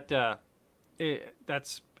is that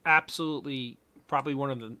that's absolutely probably one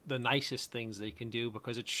of the nicest things they can do,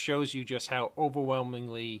 because it shows you just how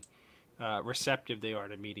overwhelmingly receptive they are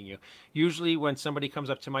to meeting you. Usually when somebody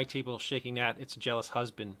comes up to my table shaking that, it's a jealous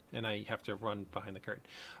husband, and I have to run behind the curtain.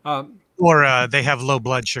 Or they have low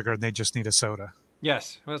blood sugar and they just need a soda.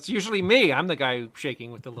 Yes. Well, it's usually me. I'm the guy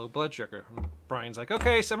shaking with the low blood sugar. Brian's like,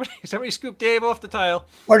 okay, somebody scoop Dave off the tile.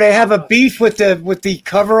 Or they have a beef with the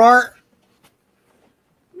cover art.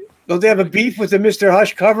 Don't they have a beef with the Mr.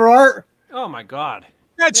 Hush cover art? Oh my God.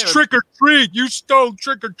 That's Trick or Treat. You stole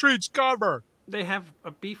Trick or Treat's cover. They have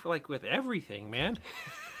a beef like with everything, man.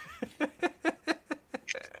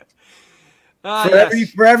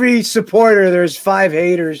 For every supporter, there's 5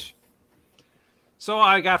 haters. So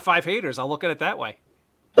I got 5 haters. I'll look at it that way.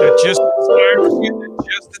 It just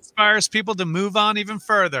inspires people to move on even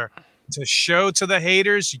further. To show to the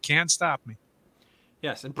haters, you can't stop me.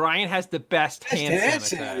 Yes, and Brian has the best hand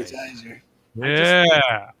sanitizer.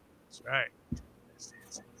 Yeah, that's right.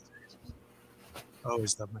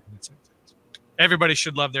 Always love my hand sanitizer. Everybody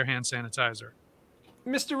should love their hand sanitizer.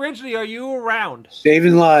 Mr. Ridgely, are you around?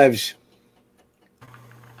 Saving lives.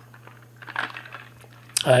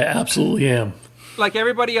 I absolutely am. Like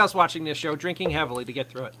everybody else watching this show, drinking heavily to get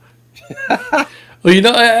through it.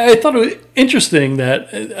 Well, I thought it was interesting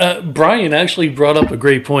that Brian actually brought up a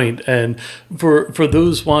great point. And for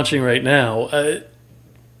those watching right now,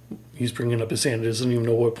 he's bringing up his hand. He doesn't even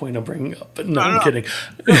know what point I'm bringing up. But no, I'm kidding.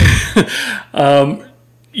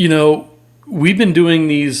 You know, we've been doing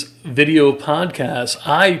these video podcasts.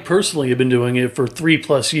 I personally have been doing it for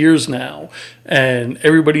 3+ years now. And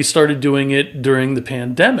everybody started doing it during the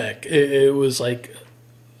pandemic. It was like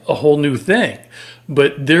a whole new thing.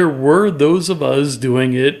 But there were those of us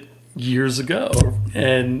doing it years ago.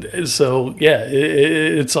 And so, yeah,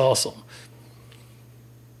 it's awesome.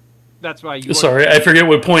 That's why you. Sorry, I forget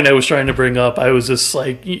what point I was trying to bring up. I was just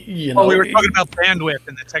like, you know. Oh, we were talking about bandwidth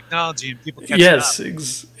and the technology and people catching yes, up.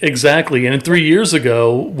 Exactly. And 3 years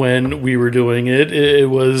ago, when we were doing it, it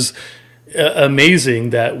was amazing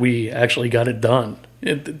that we actually got it done.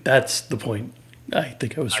 That's the point I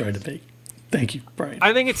think I was trying to make. Thank you, Brian.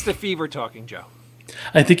 I think it's the fever talking, Joe.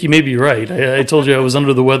 I think you may be right. I told you I was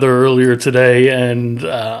under the weather earlier today, and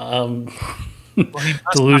I'm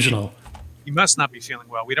delusional. He must not be feeling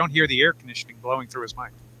well. We don't hear the air conditioning blowing through his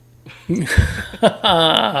mic.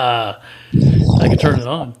 I can turn it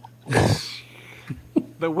on.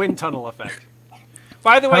 The wind tunnel effect.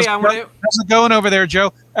 By the way, how's it going over there,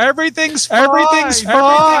 Joe? Everything's fine. Everything's fine.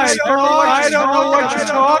 I don't know what you're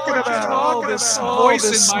talking about. Oh, this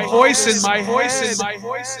voice in my head.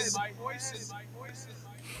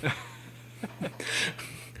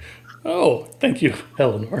 Oh, thank you,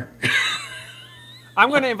 Eleanor. I'm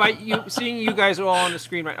going to invite you, seeing you guys are all on the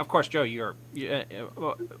screen right. Of course, Joe,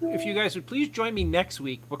 if you guys would please join me next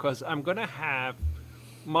week, because I'm going to have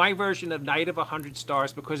my version of Night of 100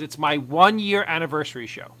 Stars, because it's my 1-year anniversary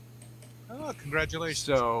show. Oh, congratulations!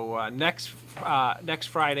 So next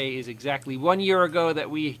Friday is exactly 1 year ago that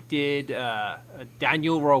we did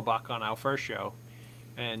Daniel Roebuck on our first show,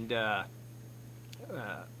 and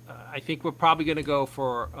I think we're probably going to go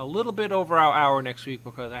for a little bit over our hour next week,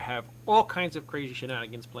 because I have all kinds of crazy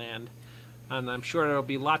shenanigans planned, and I'm sure there'll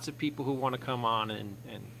be lots of people who want to come on and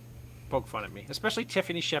poke fun at me, especially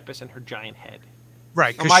Tiffany Shepis and her giant head.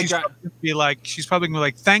 Right, because she's probably going to be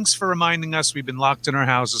like, thanks for reminding us we've been locked in our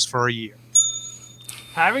houses for a year.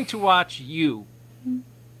 Having to watch you,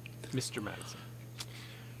 Mr. Madison.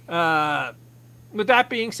 With that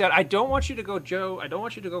being said, I don't want you to go, Joe, I don't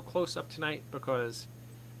want you to go close up tonight, because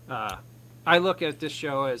I look at this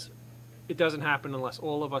show as it doesn't happen unless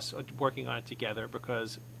all of us are working on it together,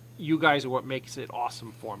 because you guys are what makes it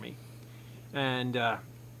awesome for me. And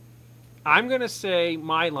I'm going to say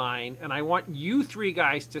my line, and I want you three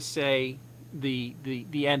guys to say the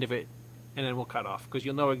end of it, and then we'll cut off, because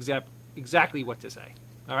you'll know exactly what to say.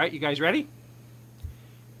 All right, you guys ready?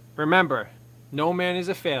 Remember, no man is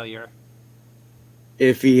a failure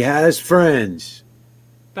if he has friends.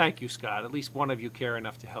 Thank you, Scott. At least one of you care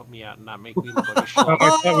enough to help me out and not make me look like a show. I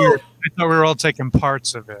thought we were all taking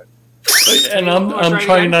parts of it. And I'm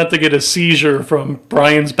trying not to get a seizure from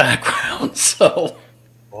Brian's background, so.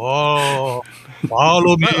 Oh,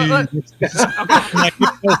 follow me. Follow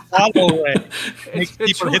it. Make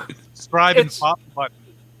people hit the subscribe and follow button.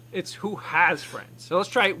 It's who has friends. So let's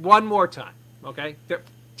try it one more time, okay?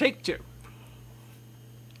 Take two.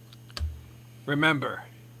 Remember,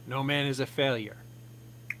 no man is a failure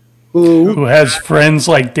who has friends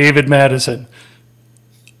like David Madison.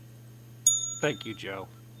 Thank you, Joe.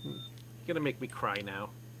 You're going to make me cry now.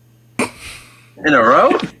 In a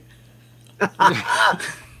row?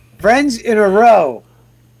 Friends in a row.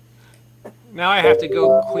 Now I have to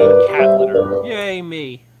go clean cat litter. Yay,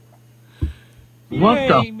 me. What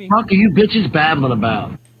the fuck are you bitches babbling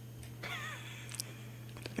about?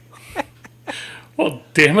 Well,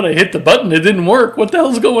 damn it, I hit the button. It didn't work. What the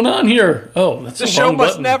hell's going on here? Oh, that's the show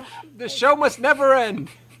must never end.